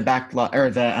was the backlot, or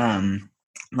the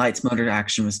Lightspeeder's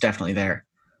Action was definitely there.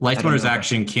 Lightspeeder's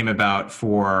Action came about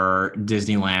for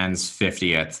Disneyland's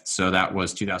 50th, so that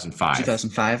was 2005.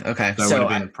 2005, okay. So it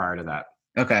would have been prior to that.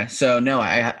 Okay, so no,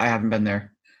 I haven't been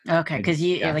there. Okay, because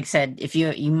like I said, if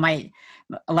you might,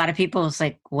 a lot of people, it's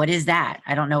like, what is that?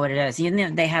 I don't know what it is.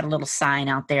 They had a little sign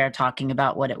out there talking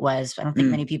about what it was. I don't think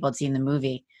many people had seen the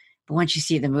movie. But once you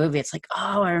see the movie, it's like,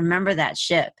 oh, I remember that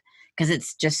ship, because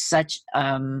it's just such,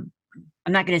 I'm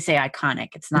not going to say iconic.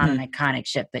 It's not an iconic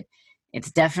ship, but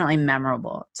it's definitely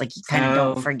memorable. It's like you kind of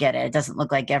don't forget it. It doesn't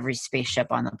look like every spaceship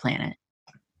on the planet.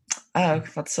 Oh,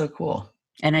 that's so cool.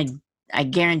 And I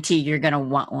guarantee you're going to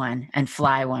want one and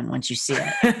fly one once you see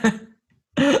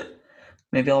it.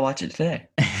 Maybe I'll watch it today.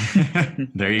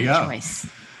 There you go. Choice.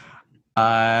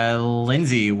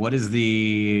 Lindsay, what is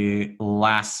the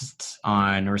last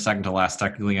on, or second to last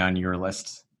technically on your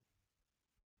list?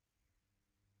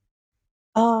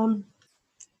 So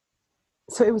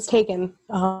it was taken.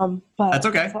 But that's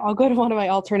okay. So I'll go to one of my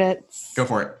alternates. Go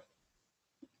for it.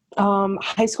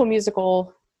 High School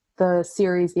Musical, the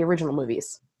series, the original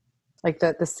movies, like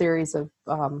the series of,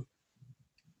 I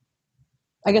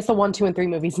guess the 1, 2, and 3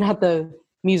 movies, not the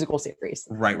musical series.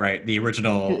 Right. The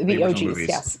original, the OGs, movies.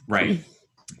 Yes. Right.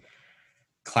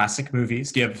 Classic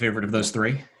movies. Do you have a favorite of those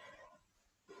 3?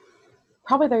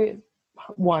 Probably the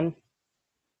one.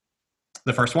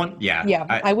 The first one? Yeah. Yeah.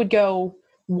 I would go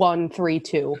 1, 3,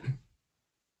 2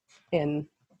 in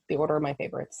the order of my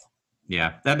favorites.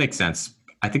 Yeah, that makes sense.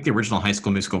 I think the original High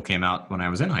School Musical came out when I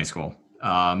was in high school.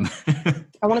 I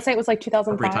want to say it was like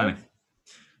 2005.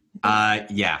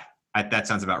 Yeah, that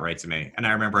sounds about right to me. And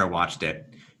I remember I watched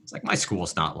it. It's like, my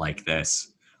school's not like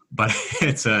this, but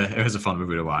it was a fun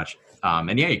movie to watch.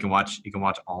 And yeah, you can watch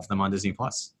all of them on Disney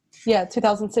Plus. Yeah,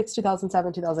 2006,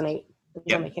 2007, 2008 is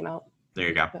when they came out. There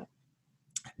you go. Yeah.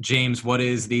 James, what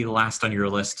is the last on your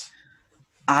list?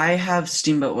 I have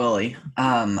Steamboat Willie.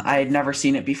 I had never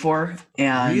seen it before,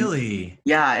 and really,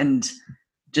 yeah, and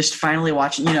just finally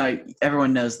watching.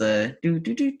 Everyone knows the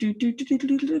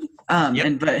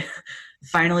but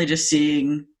finally just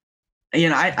seeing.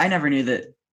 I never knew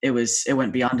that it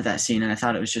went beyond that scene, and I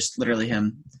thought it was just literally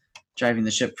him driving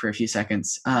the ship for a few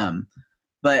seconds.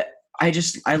 But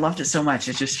I loved it so much.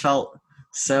 It just felt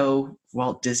so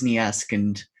Walt Disney-esque,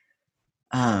 and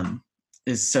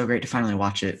is so great to finally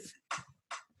watch it.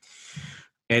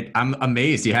 I'm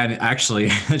amazed you hadn't actually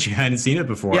that you hadn't seen it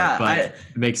before. Yeah, but it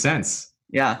makes sense.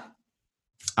 Yeah.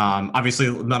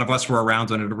 Obviously, none of us were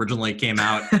around when it originally came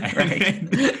out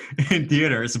in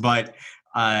theaters, but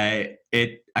I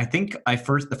think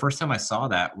the first time I saw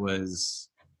that was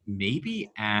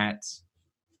maybe at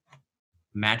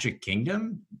Magic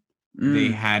Kingdom. They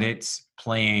had it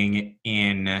playing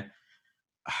in. I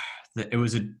think it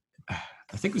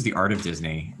was the Art of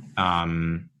Disney. Oh,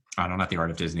 no, not the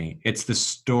Art of Disney. It's the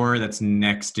store that's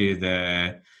next to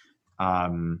the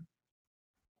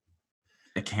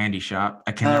candy shop.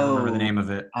 I can never remember the name of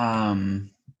it.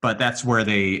 But that's where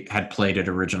they had played it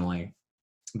originally,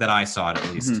 that I saw it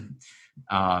at least.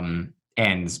 Mm-hmm.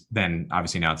 And then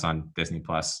obviously now it's on Disney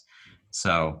Plus.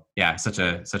 So yeah, such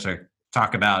a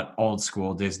talk about old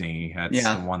school Disney. That's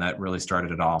the one that really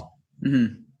started it all.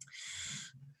 Mm-hmm.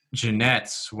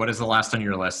 Jeanette, what is the last on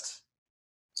your list?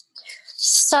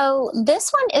 So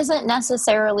this one isn't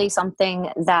necessarily something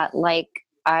that like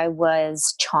I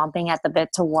was chomping at the bit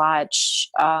to watch,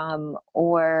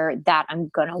 or that I'm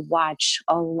going to watch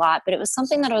a lot, but it was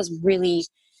something that I was really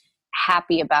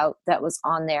happy about that was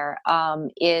on there,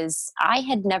 is I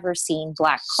had never seen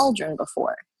Black Cauldron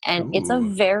before. And it's a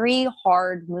very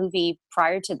hard movie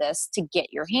prior to this to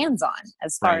get your hands on,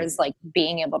 as far as like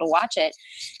being able to watch it.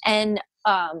 And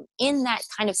in that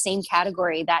kind of same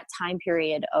category, that time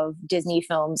period of Disney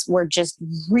films were just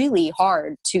really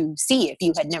hard to see if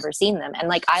you had never seen them. And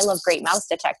like, I love Great Mouse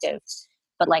Detective,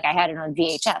 but like I had it on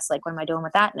VHS. Like, what am I doing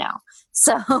with that now?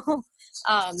 So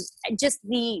just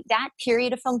that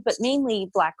period of films, but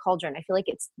mainly Black Cauldron. I feel like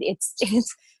it's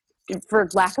for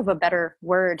lack of a better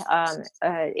word,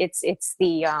 it's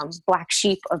the black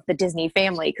sheep of the Disney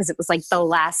family, because it was like the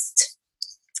last,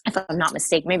 if I'm not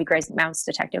mistaken, maybe Great Mouse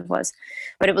Detective was,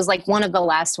 but it was like one of the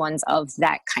last ones of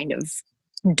that kind of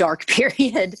dark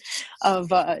period of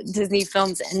Disney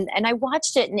films. And I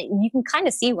watched it, and you can kind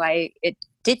of see why it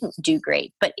didn't do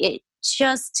great, but it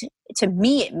just, to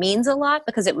me, it means a lot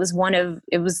because it was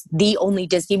the only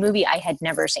Disney movie I had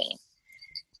never seen.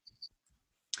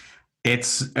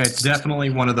 It's definitely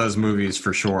one of those movies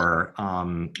for sure,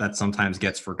 that sometimes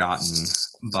gets forgotten,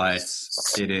 but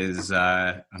it is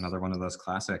another one of those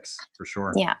classics for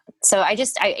sure. Yeah. So it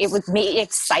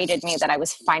excited me that I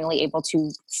was finally able to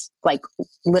like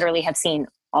literally have seen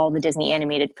all the Disney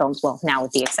animated films. Well, now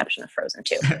with the exception of Frozen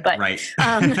 2, but right.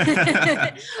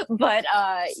 But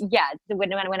yeah,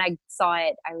 when I saw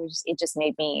it, it just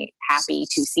made me happy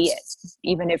to see it,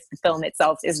 even if the film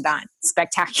itself is not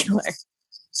spectacular.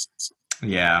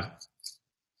 Yeah.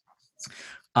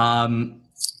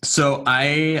 So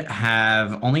I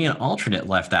have only an alternate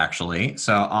left, actually.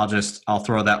 So I'll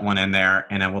throw that one in there,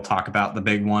 and then we'll talk about the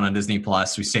big one on Disney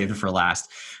Plus. We saved it for last.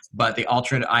 But the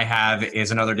alternate I have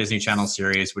is another Disney Channel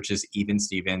series, which is Even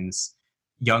Stevens.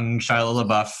 Young Shia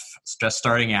LaBeouf, just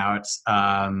starting out.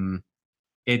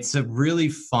 It's a really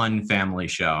fun family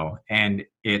show, and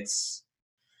it's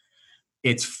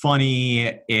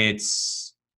funny. It's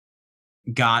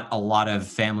got a lot of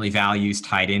family values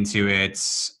tied into it.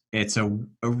 It's a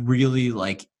really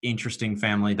like interesting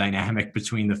family dynamic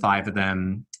between the five of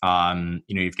them.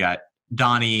 You've got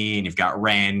Donnie and you've got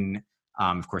Ren.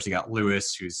 Of course, you got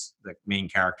Lewis, who's the main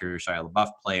character Shia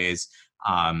LaBeouf plays.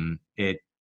 It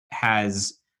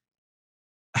has,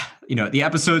 the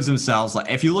episodes themselves.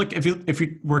 Like if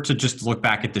you were to just look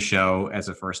back at the show as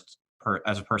a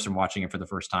person watching it for the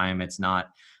first time, it's not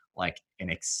like an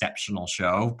exceptional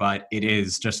show, but it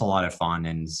is just a lot of fun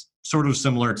and sort of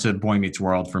similar to Boy Meets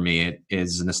World for me. It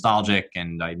is nostalgic,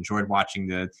 and I enjoyed watching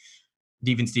the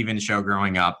Even Stevens show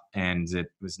growing up, and it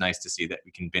was nice to see that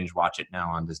we can binge watch it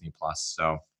now on Disney Plus.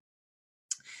 So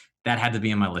that had to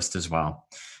be on my list as well,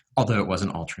 although it was an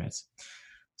alternate.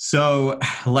 So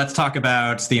let's talk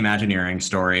about the Imagineering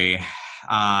story.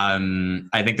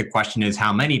 I think the question is,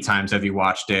 how many times have you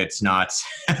watched it? Not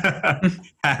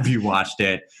have you watched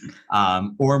it?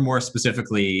 Or more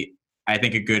specifically, I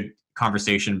think a good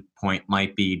conversation point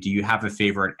might be, do you have a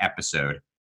favorite episode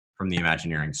from the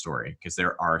Imagineering story? Because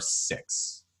there are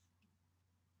 6.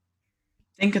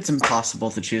 I think it's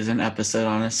impossible to choose an episode,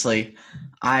 honestly.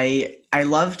 I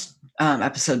loved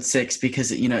episode 6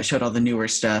 because it showed all the newer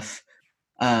stuff,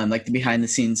 like the behind the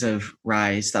scenes of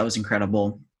Rise. That was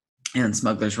incredible. And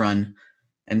Smuggler's Run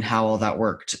and how all that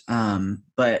worked.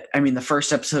 But I mean, the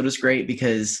first episode was great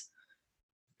because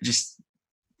just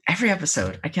every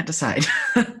episode, I can't decide.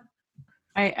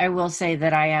 I will say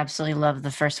that I absolutely love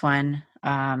the first one.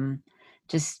 I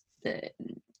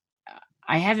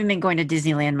haven't been going to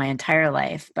Disneyland my entire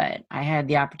life, but I had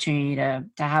the opportunity to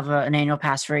have an annual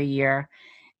pass for a year.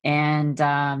 And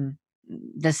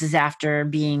this is after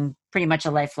being pretty much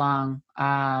a lifelong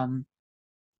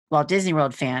Walt Disney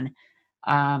World fan.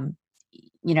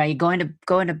 You go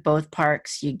into both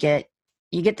parks, you get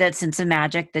that sense of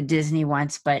magic that Disney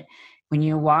wants, but when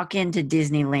you walk into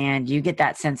Disneyland, you get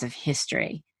that sense of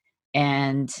history.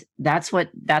 And that's what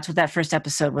that first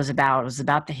episode was about. It was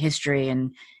about the history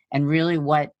and really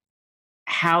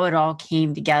how it all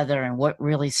came together and what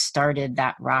really started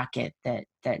that rocket that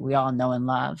we all know and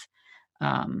love.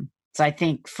 So I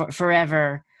think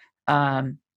forever,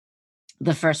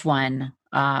 the first one,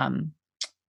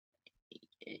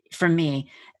 for me,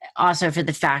 also for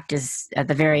the fact is at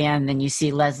the very end, then you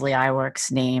see Leslie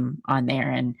Iwerk's name on there,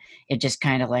 and it just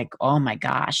kind of like, oh my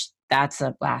gosh, that's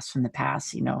a blast from the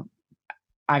past.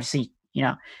 Obviously,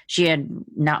 she had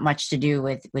not much to do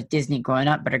with Disney growing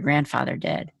up, but her grandfather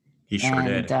did. He sure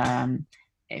did.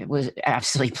 It was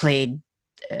absolutely played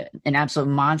an absolute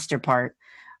monster part,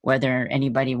 whether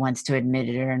anybody wants to admit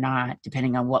it or not,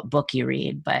 depending on what book you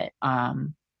read. But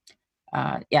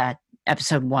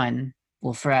episode 1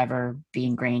 will forever be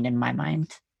ingrained in my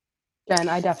mind. Jen,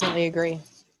 I definitely agree.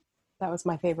 That was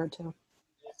my favorite too.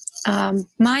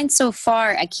 Mine so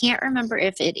far, I can't remember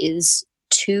if it is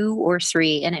 2 or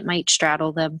 3, and it might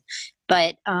straddle them,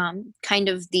 but kind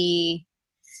of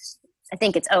I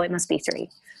think it must be 3.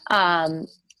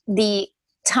 The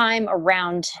time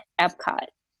around Epcot,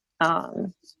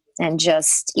 and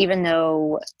just, even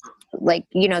though, like,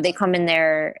 they come in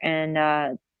there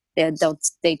and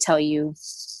they tell you,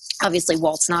 obviously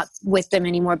Walt's not with them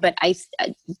anymore, but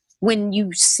when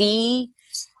you see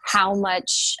how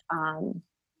much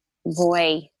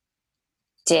Roy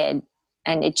did,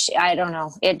 and I don't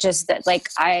know, it just that, like,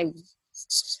 I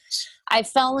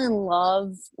fell in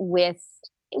love with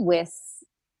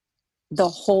the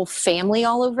whole family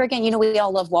all over again. We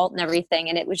all love Walt and everything,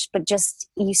 and but just,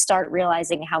 you start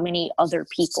realizing how many other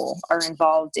people are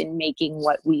involved in making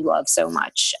what we love so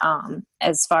much,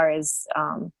 as far as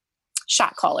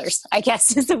shot callers, I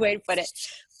guess is the way to put it.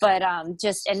 But and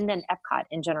then Epcot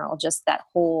in general, just that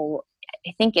whole,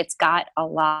 I think it's got a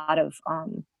lot of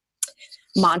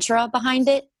mantra behind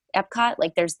it, Epcot.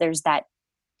 Like there's that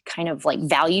kind of like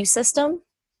value system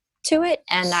to it,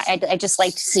 and I just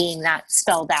liked seeing that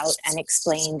spelled out and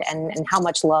explained, and how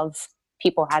much love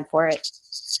people had for it.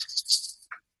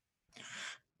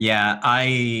 Yeah,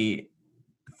 I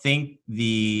think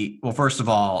first of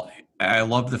all, I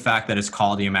love the fact that it's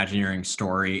called the Imagineering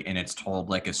Story and it's told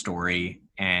like a story,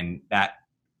 and that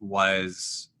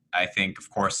was, I think, of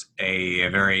course, a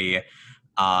very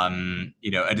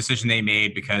a decision they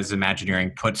made because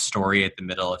Imagineering puts story at the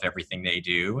middle of everything they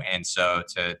do. And so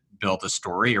to build a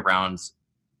story around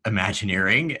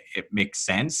Imagineering, it makes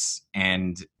sense.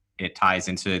 And it ties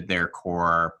into their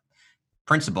core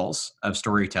principles of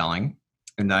storytelling.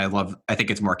 And I think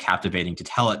it's more captivating to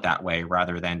tell it that way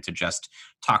rather than to just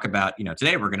talk about,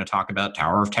 today we're going to talk about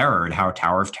Tower of Terror and how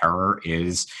Tower of Terror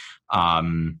is, how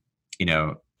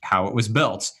it was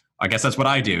built. I guess that's what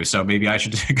I do. So maybe I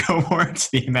should go more into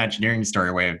the Imagineering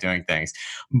story way of doing things.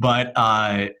 But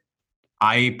I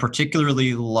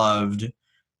particularly loved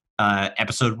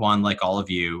episode 1, like all of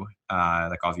you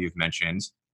have mentioned.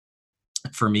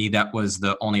 For me, that was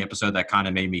the only episode that kind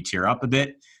of made me tear up a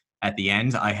bit at the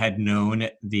end. I had known of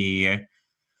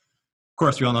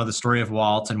course, we all know the story of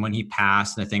Walt and when he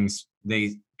passed and the things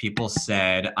people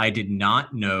said. I did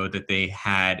not know that they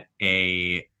had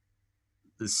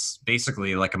this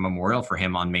basically like a memorial for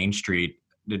him on Main Street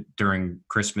during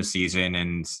Christmas season,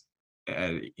 and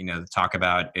talk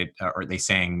about it, or they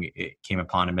sang "It Came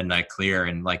Upon a Midnight Clear,"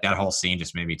 and like that whole scene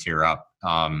just made me tear up.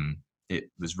 It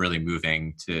was really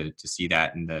moving to see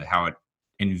that, and how it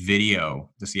in video,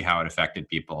 to see how it affected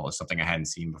people is something I hadn't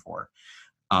seen before.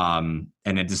 And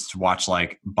then just to watch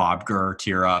like Bob Gurr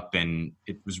tear up, and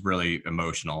it was really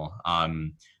emotional.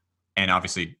 And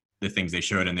obviously the things they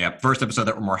showed in the first episode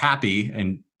that were more happy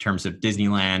in terms of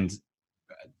Disneyland,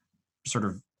 sort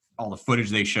of all the footage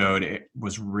they showed, it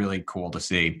was really cool to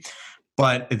see.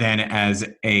 But then as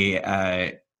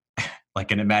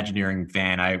like an Imagineering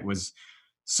fan, I was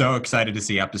so excited to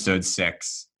see episode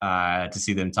 6, to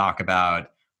see them talk about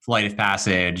Flight of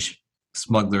Passage,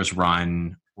 Smuggler's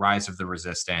Run, Rise of the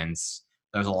Resistance.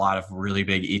 There's a lot of really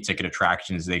big e-ticket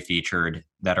attractions they featured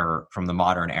that are from the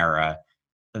modern era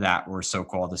that were so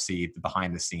cool to see the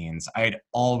behind the scenes. I'd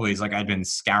been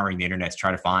scouring the internet to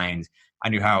try to find, I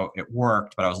knew how it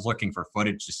worked, but I was looking for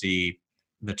footage to see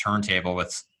the turntable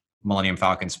with Millennium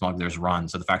Falcon Smuggler's Run.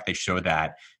 So the fact they showed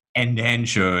that and then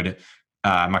showed,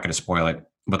 I'm not going to spoil it,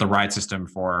 but the ride system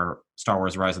for Star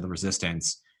Wars Rise of the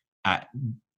Resistance,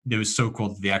 it was so cool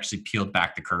that they actually peeled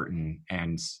back the curtain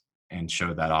and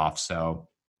showed that off. So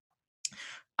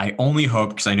I only hope,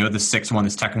 because I know the sixth one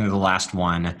is technically the last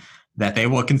one, that they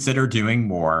will consider doing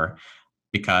more,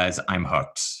 because I'm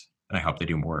hooked and I hope they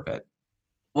do more of it.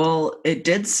 Well, it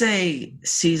did say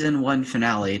season 1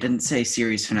 finale. It didn't say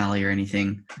series finale or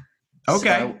anything.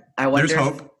 Okay. So I wonder There's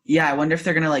hope. Yeah, I wonder if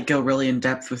they're going to like go really in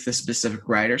depth with this specific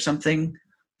ride or something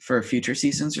for future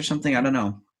seasons or something. I don't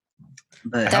know.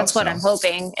 But That's what I'm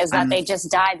hoping, is that I'm- they just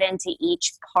dive into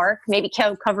each park, maybe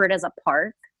cover it as a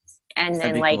park, and That'd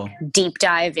then be like cool. deep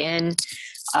dive in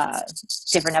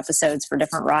different episodes for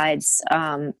different rides.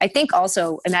 I think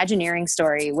also Imagineering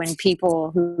story, when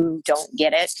people who don't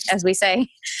get it, as we say,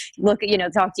 look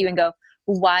at, talk to you and go,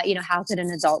 why, how could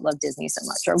an adult love Disney so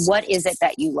much? Or what is it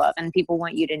that you love? And people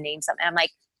want you to name something. I'm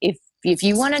like, if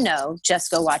you want to know, just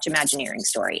go watch Imagineering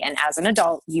story. And as an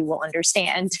adult, you will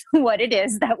understand what it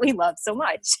is that we love so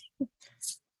much.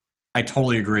 I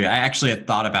totally agree. I actually had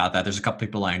thought about that. There's a couple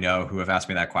people I know who have asked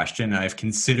me that question, and I've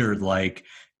considered like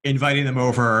inviting them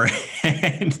over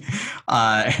and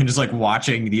just like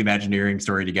watching the Imagineering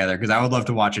story together, because I would love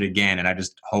to watch it again, and I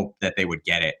just hope that they would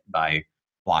get it by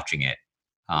watching it.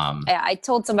 I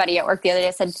told somebody at work the other day,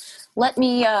 I said, let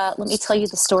me tell you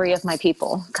the story of my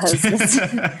people, because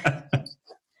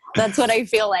that's what I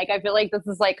feel like. I feel like this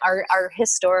is like our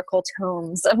historical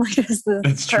tomes. I'm like, this is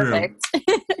It's perfect.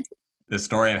 True. The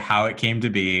story of how it came to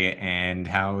be and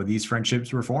how these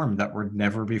friendships were formed that would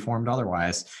never be formed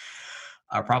otherwise.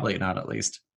 Probably not, at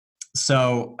least.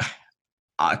 So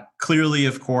clearly,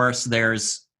 of course,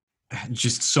 there's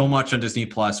just so much on Disney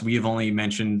Plus. We have only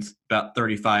mentioned about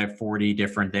 35, 40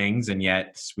 different things, and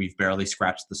yet we've barely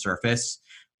scratched the surface.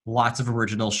 Lots of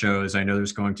original shows. I know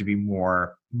there's going to be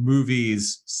more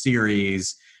movies,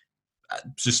 series,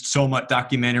 just so much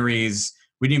documentaries.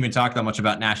 We didn't even talk that much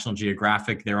about National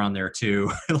Geographic. They're on there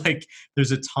too. Like,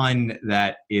 there's a ton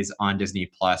that is on Disney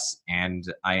Plus, and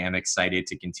I am excited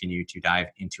to continue to dive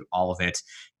into all of it.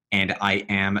 And I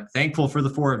am thankful for the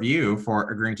four of you for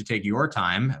agreeing to take your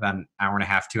time, about an hour and a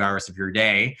half, 2 hours of your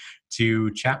day, to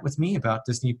chat with me about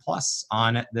Disney Plus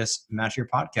on this Imagineer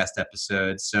podcast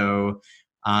episode. So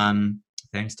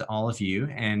thanks to all of you.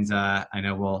 And I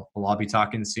know we'll all be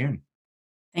talking soon.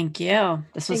 Thank you.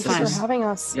 This was Thanks fun. for having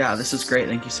us. Yeah, this was great.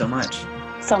 Thank you so much.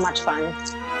 So much fun.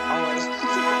 Always.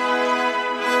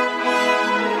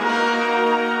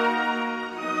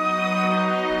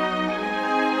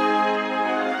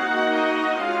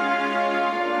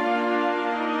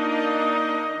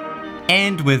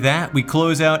 And with that, we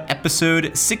close out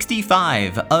episode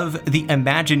 65 of the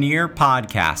Imagineer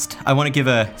podcast. I want to give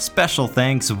a special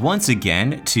thanks once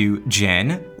again to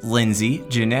Jen, Lindsay,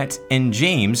 Jeanette, and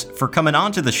James for coming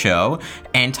onto the show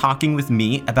and talking with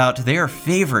me about their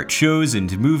favorite shows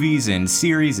and movies and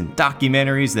series and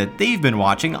documentaries that they've been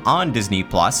watching on Disney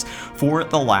Plus for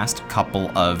the last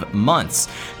couple of months.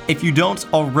 If you don't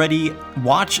already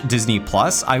watch Disney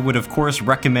Plus, I would of course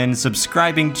recommend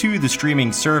subscribing to the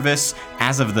streaming service.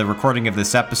 As of the recording of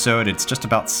this episode, it's just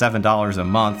about $7 a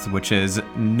month, which is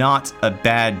not a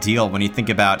bad deal when you think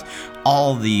about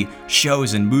all the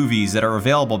shows and movies that are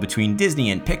available between Disney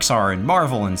and Pixar and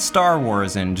Marvel and Star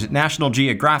Wars and National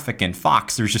Geographic and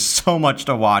Fox. There's just so much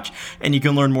to watch, and you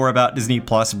can learn more about Disney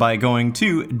Plus by going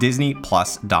to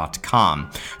disneyplus.com.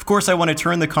 Of course, I want to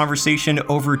turn the conversation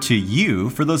over to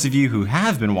you. For those of you who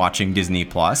have been watching Disney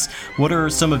Plus, what are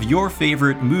some of your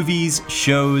favorite movies,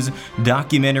 shows,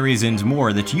 documentaries, and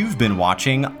more that you've been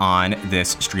watching on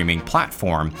this streaming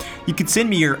platform? You can send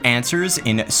me your answers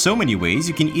in so many ways.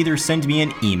 You can either send me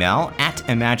an email at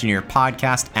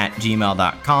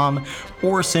imagineerpodcast@gmail.com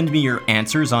or send me your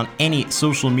answers on any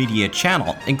social media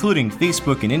channel, including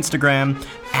Facebook and Instagram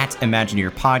at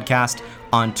Imagineer Podcast,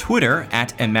 on Twitter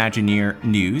at Imagineer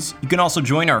News. You can also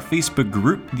join our Facebook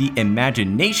group, The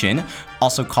Imagination,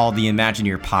 also called the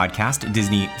Imagineer Podcast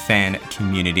Disney Fan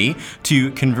Community,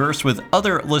 to converse with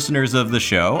other listeners of the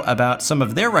show about some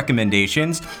of their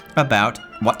recommendations about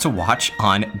what to watch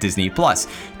on Disney Plus.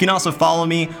 You can also follow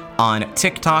me on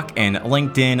TikTok and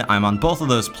LinkedIn. I'm on both of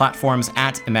those platforms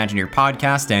at Imagineer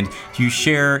Podcast, and if you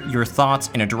share your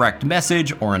thoughts in a direct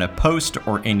message or in a post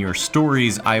or in your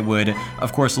stories, I would,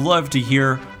 of course, love to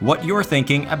hear what you're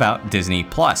thinking about Disney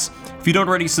Plus. If you don't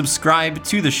already subscribe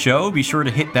to the show, be sure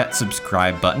to hit that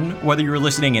subscribe button, whether you're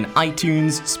listening in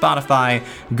iTunes, Spotify,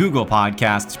 Google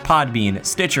Podcasts, Podbean,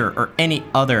 Stitcher, or any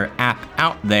other app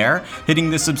out there. Hitting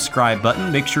the subscribe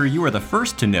button, make sure you are the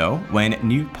first to know when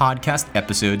new podcast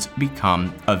episodes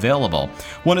become available.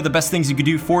 One of the best things you could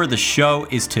do for the show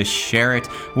is to share it,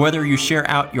 whether you share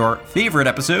out your favorite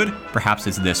episode, perhaps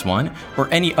it's this one, or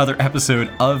any other episode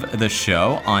of the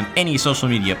show on any social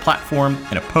media platform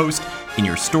in a post, in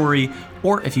your story,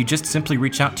 or if you just simply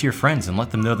reach out to your friends and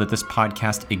let them know that this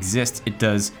podcast exists. It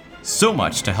does so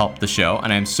much to help the show,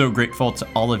 and I'm so grateful to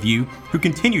all of you who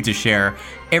continue to share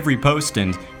every post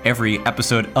and every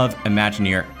episode of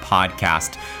Imagineer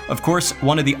Podcast. Of course,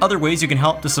 one of the other ways you can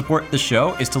help to support the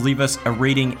show is to leave us a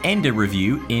rating and a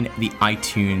review in the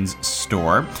iTunes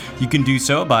store. You can do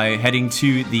so by heading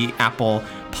to the Apple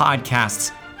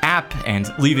Podcasts app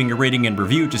and leaving a rating and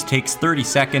review. It just takes 30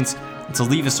 seconds to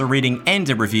leave us a rating and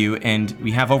a review, and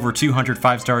we have over 200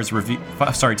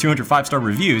 5-star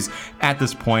reviews at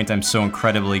this point. I'm so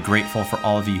incredibly grateful for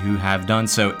all of you who have done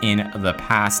so in the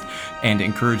past, and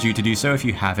encourage you to do so if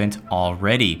you haven't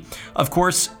already. Of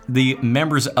course, the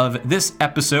members of this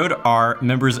episode are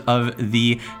members of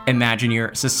the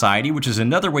Imagineer Society, which is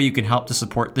another way you can help to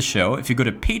support the show. If you go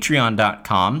to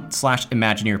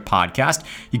patreon.com/Imagineer Podcast,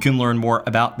 you can learn more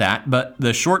about that. But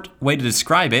the short way to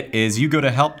describe it is you go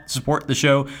to help support the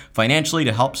show financially,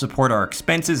 to help support our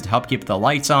expenses, to help keep the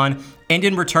lights on, and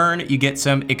in return, you get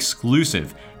some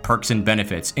exclusive perks and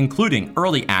benefits, including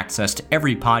early access to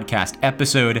every podcast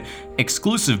episode,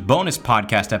 exclusive bonus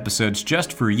podcast episodes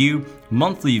just for you,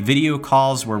 monthly video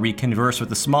calls where we converse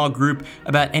with a small group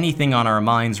about anything on our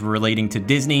minds relating to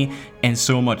Disney, and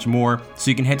so much more.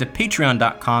 So you can head to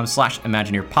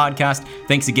patreon.com/Imagineer Podcast.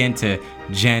 Thanks again to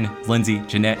Jen, Lindsay,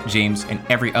 Jeanette, James, and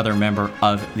every other member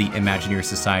of the Imagineer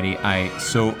Society. I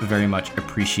so very much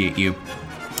appreciate you.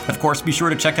 Of course, be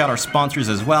sure to check out our sponsors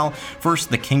as well.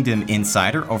 First, The Kingdom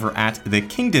Insider over at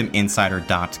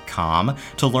thekingdominsider.com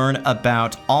to learn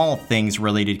about all things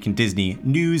related to Disney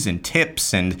news and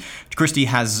tips. And Christy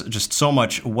has just so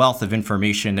much wealth of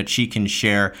information that she can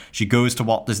share. She goes to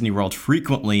Walt Disney World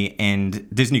frequently and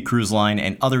Disney Cruise Line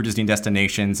and other Disney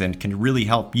destinations, and can really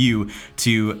help you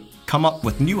to come up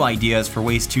with new ideas for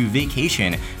ways to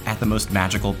vacation at the most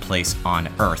magical place on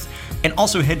Earth. And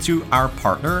also head to our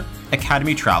partner,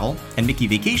 Academy Travel and Mickey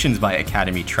Vacations by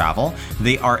Academy Travel.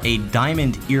 They are a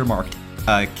diamond earmarked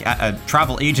a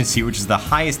travel agency, which is the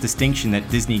highest distinction that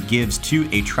Disney gives to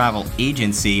a travel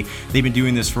agency. They've been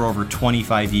doing this for over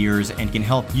 25 years and can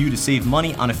help you to save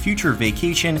money on a future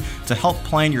vacation, to help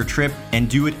plan your trip and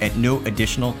do it at no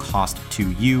additional cost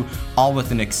to you, all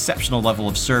with an exceptional level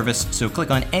of service. So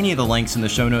click on any of the links in the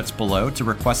show notes below to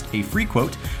request a free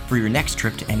quote for your next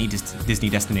trip to any Disney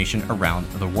destination around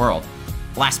the world.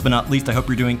 Last but not least, I hope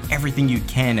you're doing everything you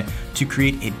can to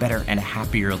create a better and a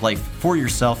happier life for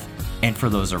yourself and for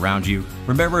those around you.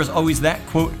 Remember, as always, that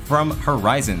quote from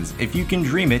Horizons: if you can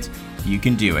dream it, you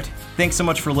can do it. Thanks so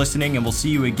much for listening, and we'll see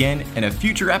you again in a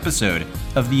future episode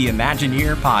of the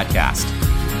Imagineer Podcast.